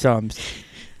a few times.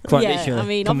 Quite yeah, literally. I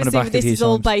mean, Come on the obviously back a this few is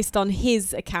all times. based on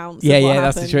his accounts. Yeah, of what yeah,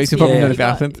 that's the happened. truth. So probably Yeah, none of it like,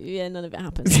 happened. Yeah, none of it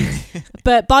happened.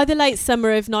 But by the late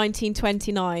summer of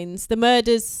 1929s, the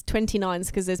murders 29s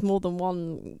because there's more than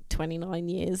one 29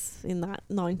 years in that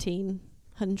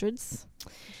 1900s.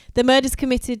 The murders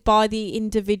committed by the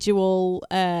individual,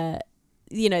 that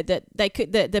they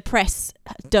could the press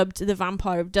dubbed the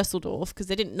Vampire of Dusseldorf because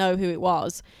they didn't know who it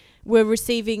was, were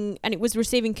receiving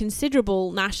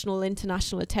considerable national,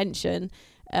 international attention.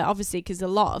 Obviously, because a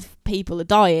lot of people are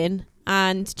dying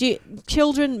and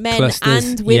children, men Clusters.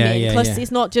 and women. Yeah, Clusters. yeah.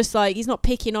 It's not just like he's not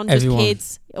picking on Everyone. just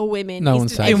kids or women. No He's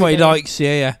one's just safe. In what he everybody. likes,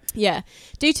 yeah. Yeah.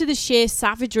 Due to the sheer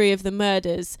savagery of the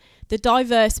murders, the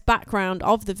diverse background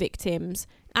of the victims,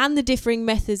 and the differing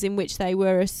methods in which they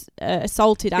were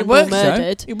assaulted and It works, or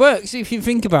murdered. though. It works if you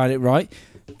think about it, right?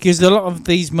 Because a lot of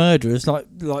these murderers, like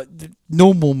the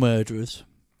normal murderers,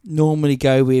 normally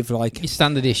go with like Your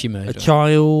standard issue murder. a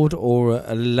child or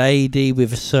a lady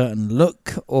with a certain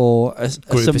look or a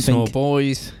Group something. of small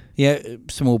boys. Yeah,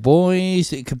 small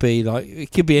boys. It could be Nah,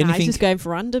 anything. he's just going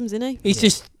for randoms, isn't he? He's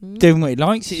just Mm. doing what he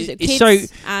likes. Just It's kids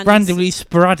so and randomly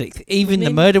sporadic. Even the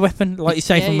women. murder weapon, like you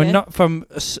say, Yeah, from a yeah. nut from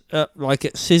like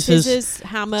at scissors, scissors,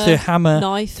 hammer, to hammer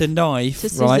knife, to knife, to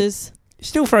right? scissors.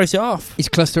 Still throws it off. It's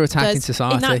cluster attacking Does-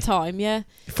 society. In that time, yeah.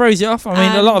 Throws it off. I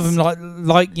mean, a lot of them And-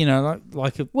 like you know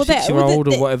like a Well, they- 6-year-old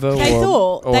well, or whatever, they or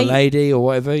thought a they- lady or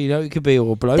whatever. You know, it could be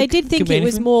or a bloke. They did think could be it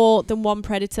was anything. more than one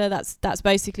predator. That's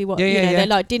basically what Yeah, you yeah, know. yeah. They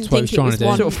like didn't That's what he think was it was trying to do.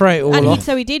 one. Sort of throw it all And off.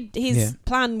 so he did. His Yeah.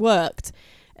 plan worked.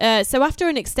 So after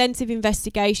an extensive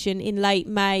investigation in late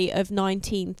May of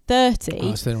 1930,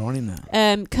 Oh, so they're on him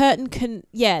now. Curtin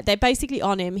they're basically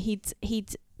on him.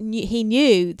 He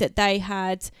knew that they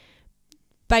had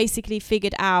basically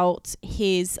figured out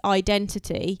his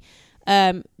identity.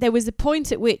 There was a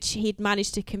point at which he'd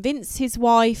managed to convince his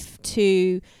wife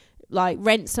to like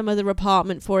rent some other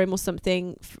apartment for him or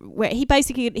something, where he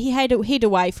basically hid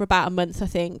away for about a month, I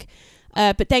think,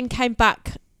 but then came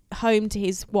back home to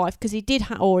his wife because he did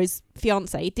or his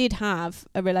fiance, he did have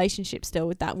a relationship still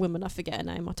with that woman. I forget her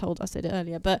name. I said it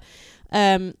earlier, but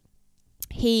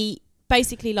he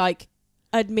basically like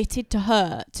admitted to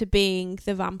her to being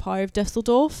the vampire of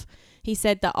Dusseldorf. He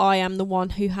said that I am the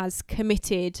one who has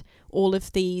committed all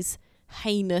of these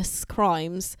heinous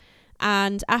crimes.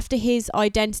 And after his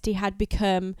identity had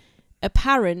become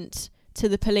apparent to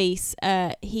the police,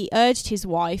 he urged his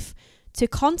wife to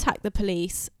contact the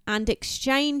police and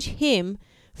exchange him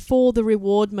for the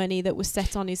reward money that was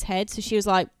set on his head. So she was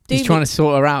like, He's trying to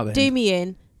sort her out then. do me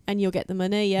in and you'll get the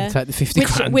money, yeah. Take the 50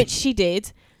 grand. Which she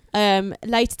did.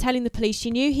 Later telling the police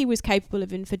she knew he was capable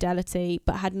of infidelity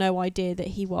but had no idea that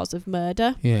he was of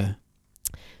murder. Yeah.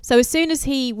 So as soon as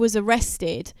he was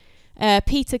arrested,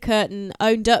 Peter Curtin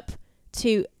owned up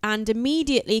to and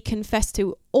immediately confessed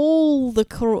to all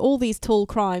these tall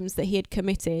crimes that he had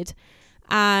committed.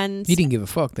 And He didn't give a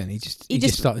fuck then. He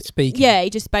just started speaking. yeah, he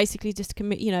just basically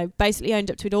basically owned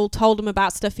up to it all, told them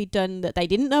about stuff he'd done that they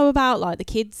didn't know about, like the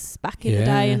kids back in the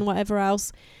day Yeah. and whatever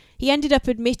else. He ended up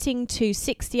admitting to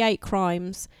 68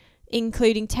 crimes,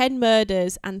 including 10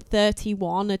 murders and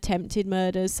 31 attempted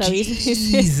murders. So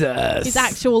his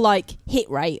actual like hit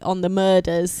rate on the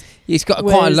murders. He's got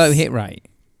quite a was- low hit rate.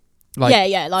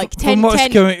 Like, like From 10, what's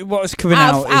 10 coming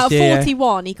out, out of is, yeah,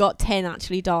 41, he got 10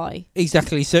 actually die.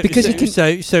 exactly. So Because so, he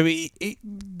can- so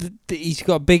he's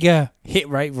got a bigger hit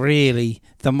rate really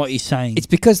than what he's saying. It's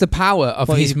because the power of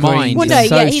Well, his he's mind Well, is no,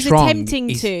 so yeah, he's strong. attempting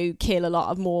He's- to kill a lot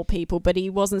of more people, but he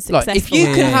wasn't Like, successful.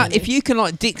 if you can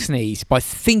like dick sneeze by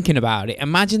thinking about it,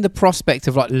 imagine the prospect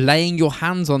of like laying your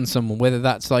hands on someone, whether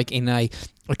that's like in a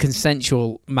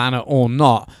consensual manner or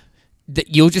not.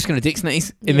 That you're just going to dick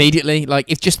sneeze immediately. Like,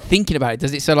 if just thinking about it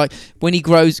does it. So, like, when he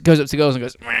goes up to girls and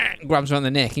goes, grabs around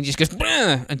the neck, and just goes,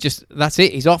 and just, that's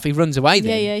it. He's off. He runs away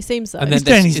then. Yeah, he seems so. And he's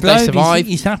then doing they- his they blow. survive.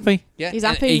 He's happy. Yeah. He's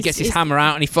and happy. He gets his He's- hammer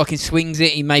out and he fucking swings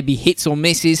it. He maybe hits or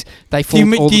misses. They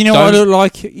Do fall. you know what I look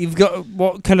like? You've got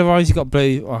what colour eyes? You got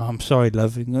blue. Oh, I'm sorry,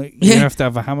 love. You have to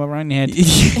have a hammer around your head.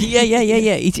 yeah.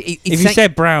 If you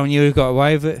said brown, you would have got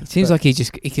away with it. It seems But like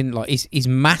he can like he's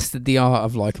mastered the art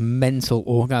of like mental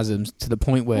orgasms to the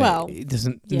point where Well, it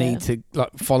doesn't yeah. need to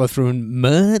like follow through and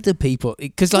murder people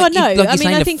because Well, like no, like I you're mean,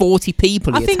 saying I the think- 40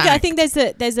 people he I attacked. think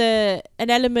there's an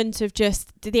element of just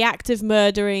the act of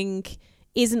murdering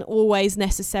isn't always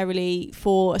necessarily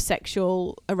for a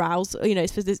sexual arousal. You know,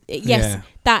 it's for this, yes, Yeah.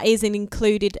 that is an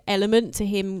included element to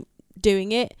him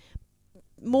doing it.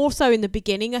 More so in the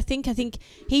beginning, I think. I think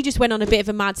he just went on a bit of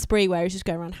a mad spree where he's just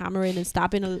going around hammering and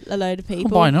stabbing a load of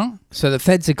people. why not? So the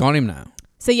feds have got him now.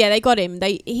 So yeah, they got him.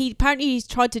 He apparently he's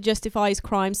tried to justify his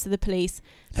crimes to the police.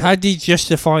 How do you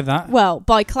justify that? Well,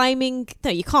 by claiming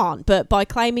you can't, but by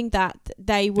claiming that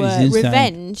they were insane.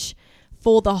 revenge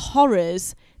for the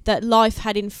horrors that life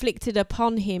had inflicted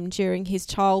upon him during his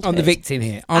childhood. I'm the victim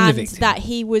here. I'm and the victim. that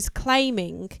he was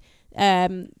claiming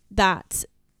that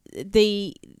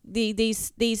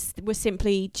these were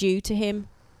simply due to him.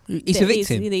 He's a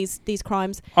victim. These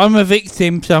crimes. I'm a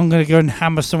victim, so I'm going to go and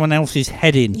hammer someone else's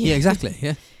head in. Yeah, exactly.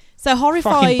 Yeah. So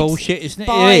horrified Fucking bullshit, isn't it?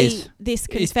 by It is. this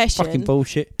It's confession, fucking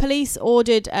bullshit. police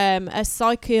ordered a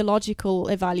psychological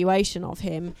evaluation of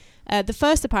him, the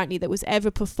first apparently that was ever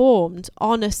performed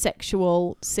on a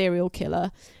sexual serial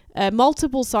killer.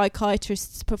 Multiple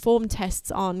psychiatrists performed tests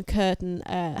on Curtin.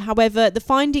 However, the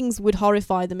findings would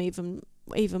horrify them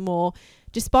even more.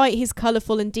 Despite his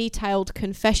colourful and detailed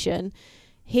confession,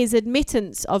 his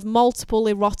admittance of multiple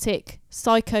erotic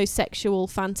psychosexual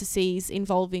fantasies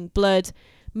involving blood,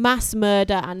 mass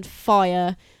murder and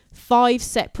fire, 5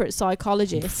 separate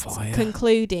psychologists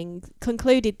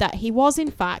concluded that he was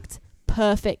in fact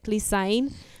perfectly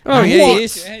sane. Oh, And yeah, what- he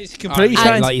is. Yeah, he's completely And-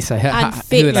 sane. like you say, and who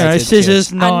fit- are they to Scissors,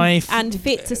 judge? knife. and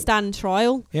fit to stand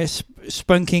trial. Yes,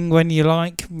 spunking when you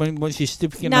like. Once you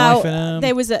stick your Now, knife in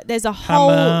them. there's a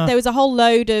hammer. whole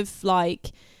load of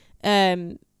like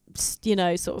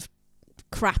sort of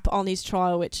crap on his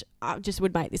trial, which just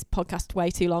would make this podcast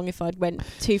way too long if I'd went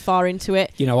too far into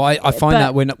it. You know, I find But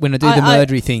that when I do the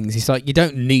murdery things, it's like you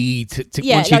don't need to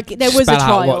Yeah, once you like, there was a spell out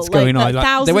trial, what's like, going like on.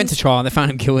 Like, they went to thousands- trial and they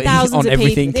found him guilty Thousands on of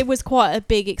everything. people. It was quite a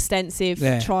big, extensive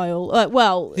Yeah. trial.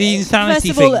 The insanity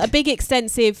first of all, thing. a big,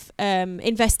 extensive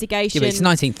investigation. Yeah, but it's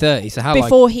 1930, so how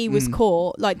before he was Mm.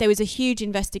 caught, like there was a huge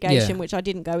investigation Yeah. which I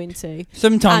didn't go into.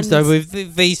 Sometimes, and- though,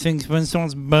 with these things, when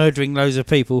someone's murdering loads of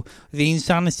people, the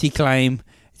insanity claim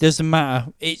doesn't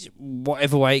matter. It's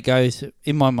whatever way it goes.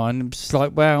 In my mind, I'm just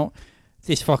like, well,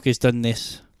 this fucker's done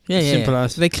this. Yeah, Simple yeah.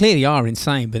 as. They clearly are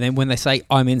insane, but then when they say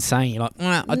I'm insane, you're like,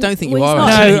 well, I don't think Well, you he's are. not.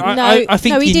 actually. No, Actually, I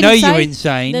think no, he you didn't know say- you're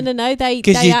insane No.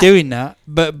 because They you're doing that,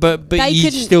 but they you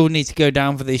couldn't- still need to go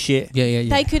down for this shit. Yeah, yeah,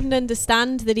 yeah. They couldn't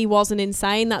understand that he wasn't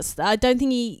insane. That's I don't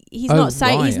think he's Oh, not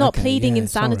saying he's right, not okay, pleading yeah,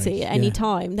 insanity sorry, at any yeah.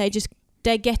 time.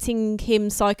 They're getting him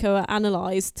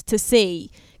psychoanalyzed to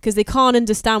see, because they can't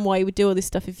understand why he would do all this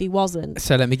stuff if he wasn't.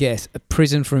 So let me guess: a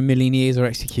prison for 1,000,000 years or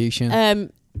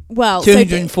execution. Well, so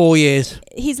 204 years.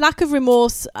 his lack of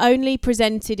remorse only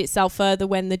presented itself further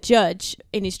when the judge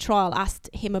in his trial asked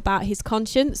him about his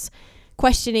conscience,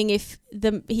 questioning if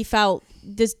he felt,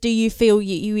 do you feel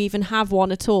you even have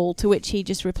one at all? To which he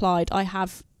just replied, I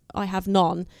have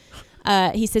none.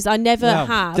 He says, I never Well,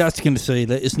 have. That's going to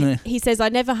seal it, isn't it? He says, I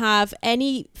never have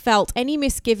felt any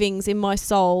misgivings in my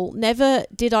soul. Never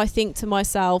did I think to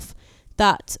myself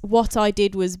that what I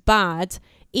did was bad.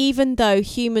 Even though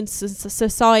human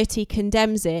society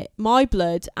condemns it, my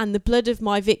blood and the blood of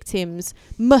my victims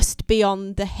must be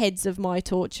on the heads of my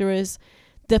torturers.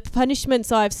 The punishments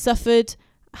I have suffered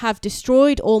have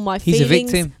destroyed all my He's a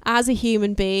feelings victim. as a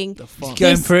human being. He's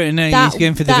going for it now. He's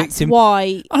going for the that's victim.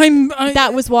 Why I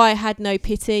that was why I had no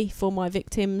pity for my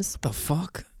victims. the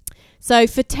fuck? So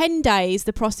for 10 days,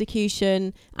 the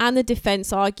prosecution and the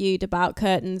defence argued about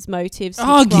Curtin's motives, his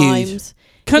Argued? crimes,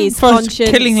 Cunt his for conscience.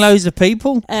 killing loads of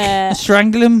people,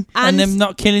 strangle them, and and- them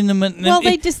not killing them. And Well,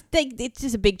 it's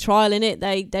just a big trial, innit?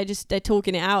 They're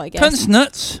talking it out, I guess. cunt's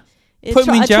nuts. A Put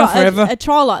 'em in jail forever. A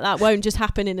trial like that won't just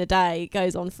happen in a day. It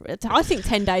goes on for. I think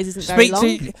 10 days isn't very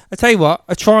long. I tell you what,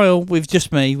 a trial with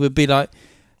just me would be like,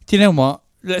 do you know what?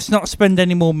 Let's not spend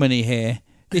any more money here.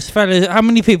 This fella, how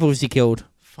many people has he killed?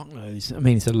 Fuck knows. I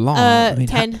mean, it's a lot. I mean,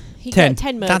 10. He 10. got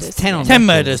 10 murders. That's 10 on 10 record.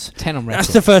 murders. 10 on record.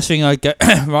 That's the first thing I'd go.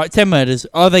 Right, 10 murders.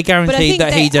 Are they guaranteed think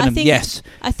that he they- done I them? think- Yes.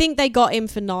 I think they got him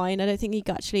for 9. I don't think he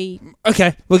got actually.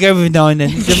 Okay, we'll go with 9 then.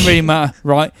 It doesn't really matter,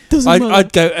 right?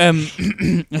 I'd go.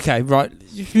 Okay, right.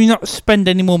 If you not spend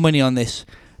any more money on this,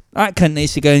 that cunt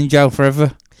needs to go in jail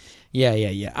forever.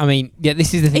 Yeah. I mean, yeah,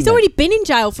 this is the thing. He's though. already been in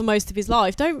jail for most of his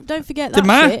life. Don't forget that The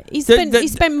man- shit. He's the-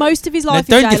 spent most of his Now, life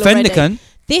in don't jail defend already. the cunt.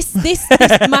 This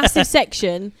massive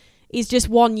section is just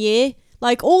 1 year.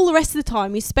 Like all the rest of the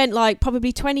time, he's spent like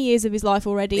probably 20 years of his life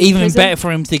already. in Even prison. better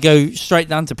for him to go straight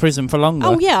down to prison for longer.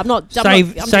 Oh yeah, I'm not.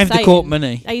 Save I'm save just the court saying.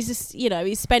 money. He's just,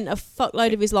 he's spent a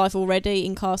fuckload of his life already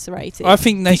incarcerated. I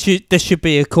think there should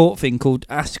be a court thing called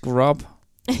Ask Rob.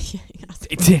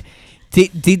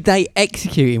 Did they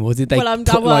execute him or did they Well, I'm-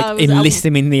 put, well, like I was- enlist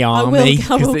him in the I army? will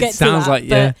 'Cause get it to sounds that, like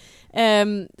yeah.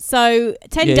 So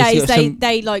 10 Yeah, he's days got some-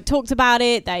 they like talked about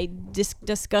it. They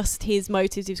discussed his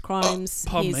motives, his crimes,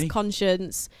 Pardon his me.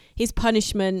 conscience, his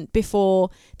punishment before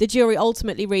the jury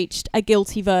ultimately reached a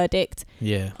guilty verdict.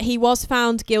 Yeah. He was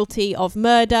found guilty of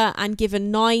murder and given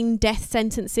 9 death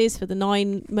sentences for the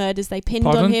 9 murders they pinned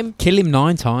Pardon? on him Kill him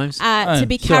 9 times. to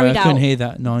be sorry, carried I couldn't out hear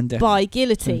that. 9 deaths. by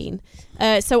guillotine.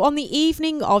 So on the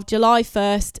evening of July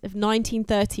 1st of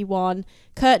 1931,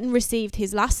 Curtin received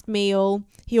his last meal.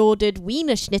 He ordered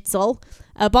Wiener Schnitzel,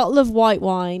 a bottle of white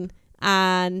wine,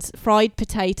 and fried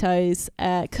potatoes.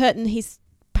 Curtin, he's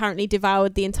apparently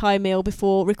devoured the entire meal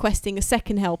before requesting a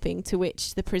second helping, to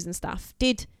which the prison staff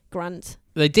did grant.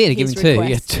 They did give his him 2. He had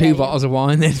request, 2 yeah, bottles of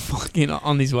wine, then fucking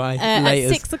on his way. At Later.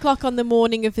 6 o'clock on the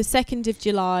morning of the 2nd of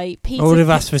July, Peter I would have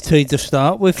asked for 2 to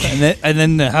start with, and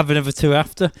then have another 2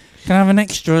 after. Can I have an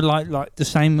extra like the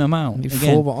same amount? Did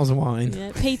Again? 4 bottles of wine.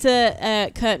 Yeah,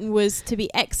 Peter Curtin was to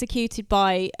be executed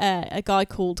by a guy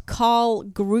called Karl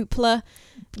Grupler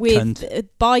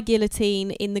by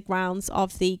guillotine in the grounds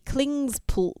of the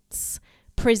Klingspulz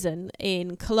prison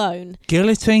in Cologne.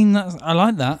 Guillotine. I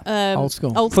like that. Old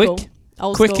school. Old Quick. school.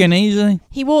 Old Quick school. and easy.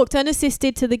 He walked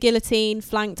unassisted to the guillotine,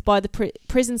 flanked by the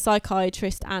prison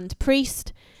psychiatrist and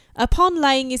priest. Upon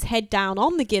laying his head down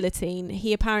on the guillotine,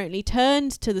 he apparently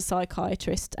turned to the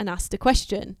psychiatrist and asked a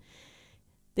question.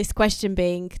 This question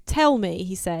being, "Tell me,"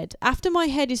 he said, "after my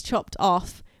head is chopped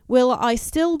off, will I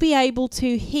still be able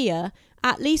to hear,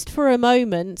 at least for a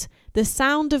moment, the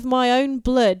sound of my own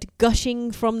blood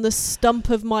gushing from the stump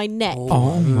of my neck?"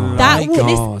 Oh my That would,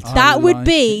 God. that would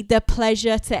be the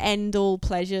pleasure to end all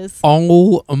pleasures.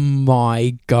 Oh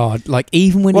my God. Like,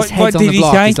 even when his What head's on did the he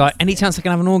block, say? he's like, any chance I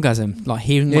can have an orgasm? Like,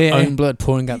 hearing my Yeah. own blood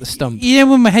pouring out the stump. You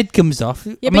know when my head comes off,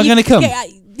 Yeah, am but I going to come?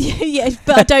 Yeah,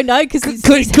 but I don't know because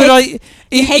Could I?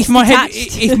 head's If my head,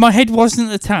 detached. if my head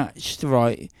wasn't attached,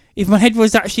 right? If my head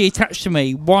was actually attached to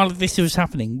me while this was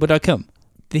happening, would I come?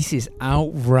 This is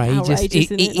outrageous.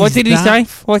 Outrageous, isn't it? What is did he that-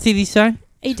 say? What did he say?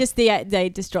 He just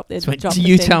they just dropped the. So dropped do the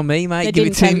you thing. tell me, mate? They Give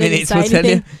it didn't 2 tell me, minutes, didn't we'll say tell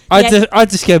you. anything. I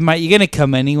just go, mate. You're going to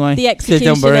come anyway. The So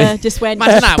don't worry. executioner just went.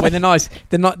 Imagine that when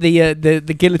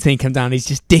the guillotine come down, his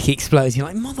just dick explodes. You're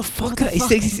like, motherfucker,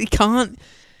 he can't.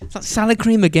 It's like salad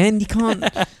cream again. You can't.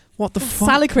 What the fuck?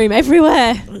 Salad cream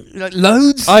everywhere. Like,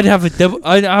 loads. I'd have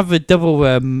a double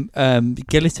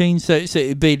guillotine, so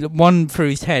it'd be one through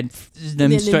his head,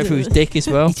 then straight through his dick as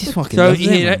well. He just fucking So loves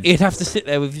it, man. he'd have to sit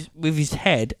there with his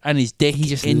head and his dick He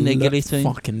just in the guillotine.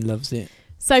 fucking loves it.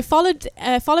 So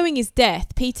following his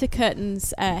death, Peter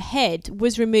Curtin's head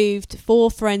was removed for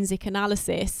forensic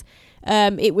analysis.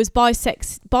 It was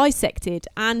bisected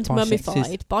and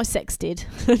mummified. Bisected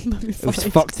and mummified. It was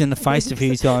fucked in the face a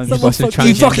few times. Someone Supposed to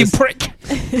fucking- You transgenders. fucking prick!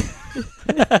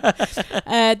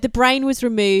 The brain was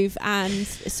removed and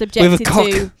subjected cock.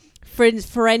 to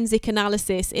forensic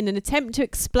analysis in an attempt to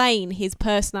explain his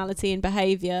personality and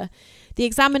behaviour. The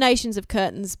examinations of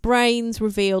Curtin's brains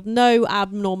revealed no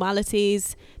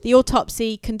abnormalities. The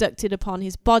autopsy conducted upon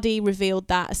his body revealed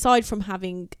that, aside from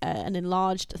having an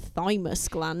enlarged thymus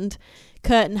gland,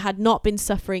 Curtin had not been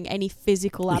suffering any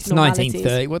physical It's abnormalities.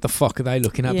 1930. What the fuck are they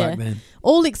looking at Yeah. back then?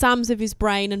 All exams of his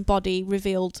brain and body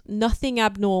revealed nothing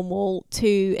abnormal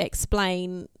to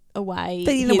explain away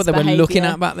They didn't know his what they were behaviour. looking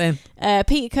at back then.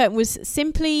 Peter Curtin was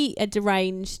simply a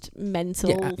deranged mental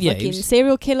Yeah, he fucking was-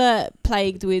 serial killer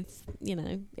plagued with,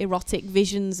 erotic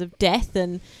visions of death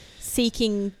and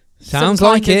seeking Sounds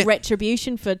some like kind of it.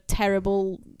 retribution for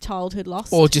terrible childhood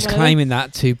loss. Or just whatever. claiming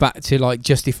that to like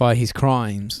justify his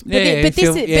crimes. But, this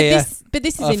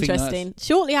is I think interesting.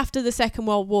 Shortly after the Second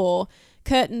World War,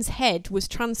 Curtin's head was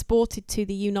transported to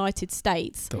the United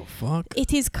States. The fuck?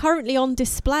 It is currently on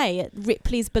display at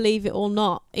Ripley's Believe It or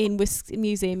Not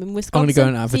Museum in Wisconsin. I'm gonna go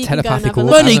and have So a you can go and telepathic have a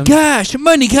orgasm. look. Money cash, You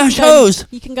can go- hose.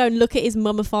 You can go and look at his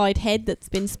mummified head that's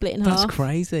been split in That's half.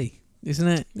 crazy, isn't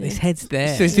it? Yeah. His head's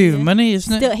there. So it's even Yeah. money,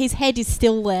 isn't it? Still, his head is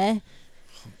still there.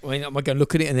 I mean, I'm gonna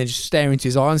look at it and then just stare into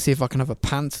his eye and see if I can have a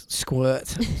pant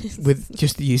squirt with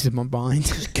just the use of my mind.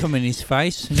 Just come in his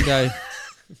face and go.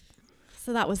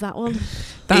 So that was that one.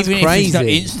 That's Even if it's not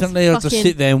crazy. instantly, I'll just Fucking-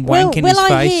 sit there and wank in his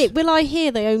face. Will I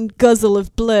hear the own guzzle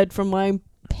of blood from my own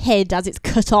head as it's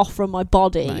cut off from my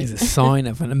body? That is a sign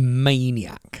of a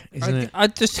maniac, isn't it?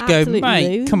 I'd just Absolutely go, mate,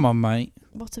 lewd. come on, mate.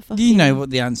 What a fucking... You know what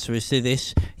the answer is to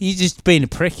this. You're just being a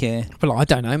prick here. Well, I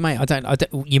don't know, mate. I don't.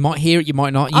 You might hear it. You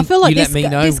might not. You, I feel like you this, let me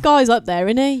know. this guy's up there,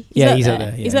 isn't he? Yeah, he's up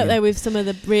there, He's yeah, up yeah. there with some of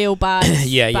the real bad.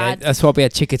 yeah. bad. That's why we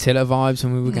had Chikatilo vibes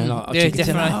when we were going like, oh, Yeah, Chikatilo.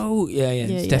 definitely. Oh, yeah. Yeah,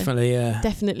 It's yeah. definitely.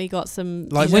 Definitely got some.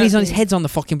 Like some when he's on his things. head's on the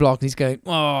fucking block and he's going,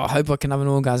 oh, I hope I can have an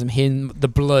orgasm, hearing the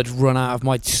blood run out of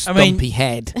my stumpy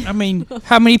head. I mean,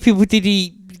 how many people did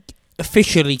he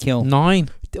officially kill? 9.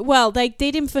 Well, they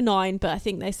did him for 9, but I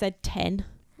think they said 10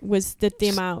 was the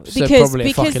amount So because probably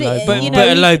a fucking load more. you But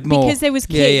know a load more. because there was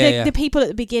Yeah, yeah. the people at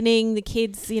the beginning, the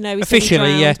kids, you know, he said he Officially,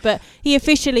 drowned, yeah. but he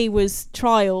officially was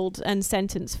trialed and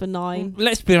sentenced for 9.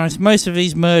 Let's be honest. Most of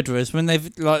these murderers, when they've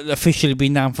like officially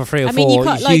been down for 3 or I mean, you 4,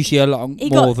 can't, it's like, usually a lot He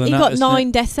more got than he that. got isn't it?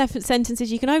 9 death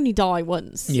sentences. You can only die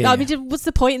once. Yeah, I mean, what's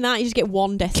the point in that? You just get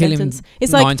 1 death Kill him sentence.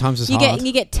 It's 9 like times as you hard.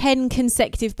 get 10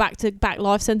 consecutive back-to-back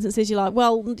life sentences. You're like,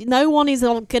 well, no one is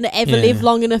going to ever Yeah. live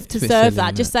long enough to It's a bit serve silly, that.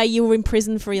 isn't Just say you were in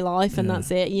prison for your life and Yeah.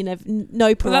 that's it. You know,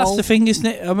 no parole. Well, that's the thing, isn't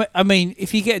it? I mean,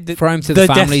 if you get Throw him to the the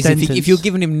death families. If sentence. you're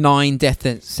giving him 9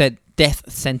 death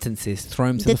sentences, throw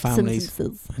them to the families,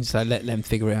 and so let them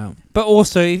figure it out. But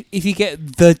also, if you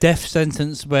get the death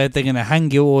sentence where they're going to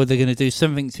hang you or they're going to do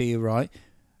something to you, right?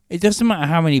 It doesn't matter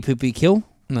how many people you kill.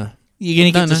 No, You're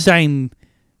going to get No. the same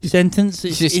sentence.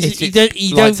 It's just-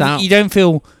 You lights out. don't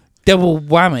feel double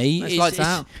whammy. it's lights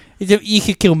out. You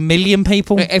could kill a million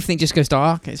people. Everything just goes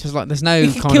dark. It's just like there's no.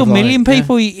 You could kind kill a of like, million yeah.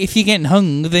 people if you're getting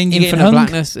hung. Then you get Infinite hung.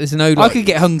 blackness. There's no. I Like, could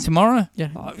get hung tomorrow. yeah,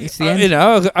 it's the You end.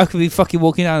 know, I could be fucking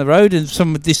walking down the road and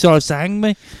someone decides to hang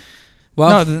me.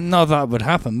 Well, Not that would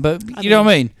happen, but you know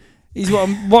what I mean. Is what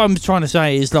I'm trying to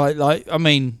say is like I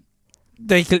mean,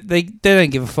 they don't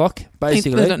give a fuck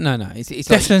basically. no. It's Death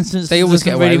like, sentence. they always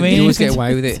get doesn't away. really With it. mean You always get anything.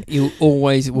 away with it. You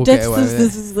always will get away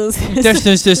with it. Death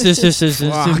sentence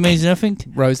Fuck. means nothing.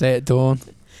 Rose at dawn.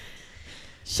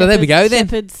 So there we go then.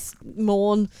 Shepherd's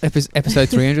mourn. Episode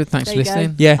 300. Thanks There for you go.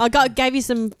 listening. Yeah. I gave you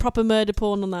some proper murder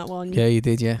porn on that one. Yeah, you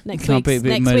did. Yeah. Next Can't beat a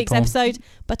bit of murder week's porn. episode,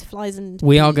 butterflies and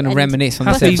We are going to and reminisce on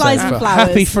this Butterflies episode. and as well. flowers.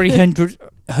 Happy 300.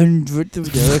 I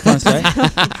can't say.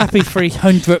 Happy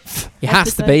 300th. It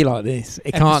has to be like this.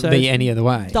 It can't Episode. be any other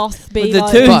way. doth be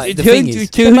But the like But the thing is,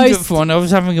 200th one, I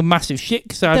was having a massive shit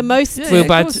because I the most Yeah, feel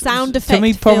bad. sound tummy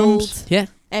effect problems. filled Yeah.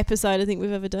 episode I think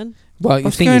we've ever done. Well, the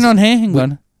What's thing going is, on here? Hang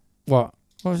on. What?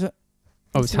 What was it?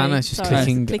 Oh, It's it's Hannah. me. She's Sorry,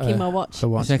 clicking. clicking my watch. her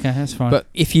watch. It's okay, that's fine. But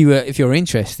if you're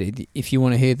interested, if you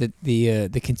want to hear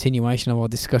the continuation of our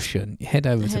discussion, head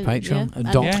over to Patreon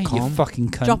yeah. dot yeah, you com. fucking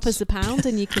cunt. Drop us £1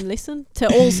 and you can listen to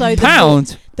also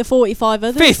Pound? the 45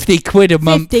 others. 50 quid a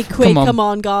month. 50 quid, Come on. come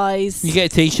on guys. You get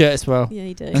a t-shirt as well. Yeah,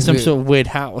 you do. And some We- sort of weird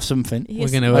hat or something.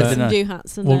 Here's we're gonna, some I dunno. do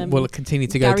hats and We'll continue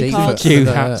to go Gary deep. cards. For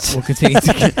another- hats. we'll continue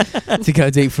to go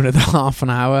deep for another half an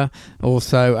hour or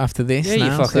so after this. Yeah, you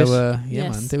now. fuckers. So yeah,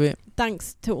 Yes. man, do it.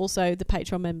 thanks to also the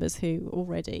Patreon members who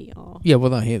already are Yeah, well,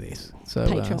 they'll hear this. So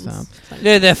patrons. Sam. Thank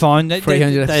Yeah, they're fine. They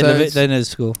 300 love it. episodes. They know the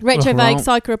school. Retro Right. Vague,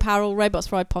 Psycho Apparel, Robots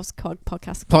Fried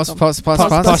podcast. Pos.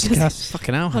 Podcast.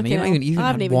 Fucking hell, honey. Fucking You hell. I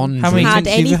haven't haven't even even one. How many had drinks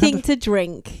have you anything had? to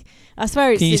drink. I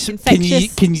swear it's Can you, just can infectious. you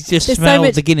just There's so smell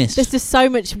much- the Guinness? There's just so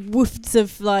much woofs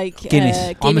of like Guinness. I'm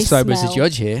as Guinness sober as the smell.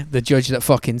 judge here. The judge that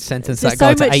fucking sentenced There's that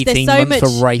guy so much- to 18 there's so months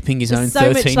much- for raping his own there's so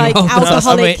much, 13-year-old. like,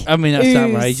 alcoholic I mean that's ooze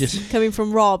outrageous. coming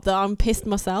from Rob that I'm pissed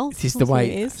myself. It is the That's what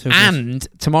way- it is. So And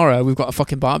tomorrow we've got a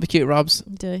fucking barbecue at Rob's.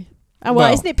 I do. Oh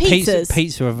well, isn't it pizzas?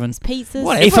 Pizza oven. It's pizzas.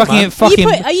 Whatever, If I man. can fucking,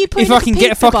 are you putting if I up a can get a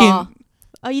pizza fucking, bar?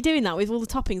 Are you doing that with all the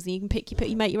toppings and you can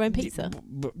you make your own pizza?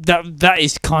 that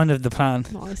is kind of the plan.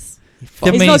 Nice. That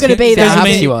It's means- not gonna be doesn't there. Yeah,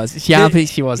 mean- she was. She happy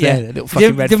she was Yeah. there. The little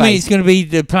fucking red I mean, face. it's going to be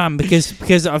the plan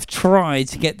because I've tried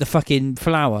to get the fucking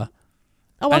flour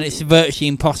Oh, and it's virtually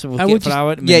impossible to we'll get just-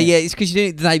 flour. At the Yeah, minute. yeah. It's because you did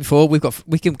it the day before.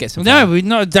 We can get some. No, flour. we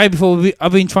not a day before.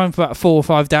 I've been trying for about 4 or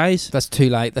 5 days. That's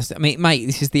too late. I mean, mate,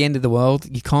 this is the end of the world.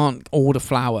 You can't order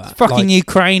flour. Fucking Like,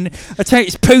 Ukraine. I tell you,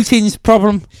 it's Putin's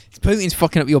problem. Putin's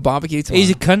fucking up your barbecue time.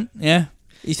 He's a cunt. Yeah,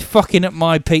 he's fucking up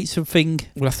my pizza thing.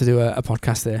 We'll have to do a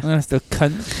podcast there. I'm gonna have to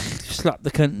cunt, slap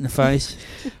the cunt in the face.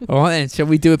 All right then. Shall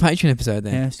we do a Patreon episode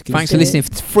then? Yeah, it's good. Thanks for listening. For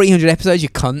 300 episodes, you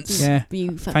cunts. Yeah,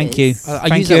 You thank you. fuckers. I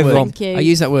Thank use you, that word. everyone. Thank you. I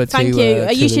use that word Thank too. you.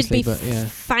 Too You should loosely, be but yeah.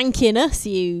 thanking us,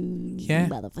 you Yeah.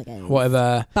 motherfucker.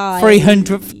 Whatever. Bye.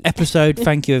 300th episode.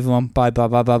 Thank you, everyone. Bye, bye,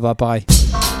 bye, bye, bye, bye.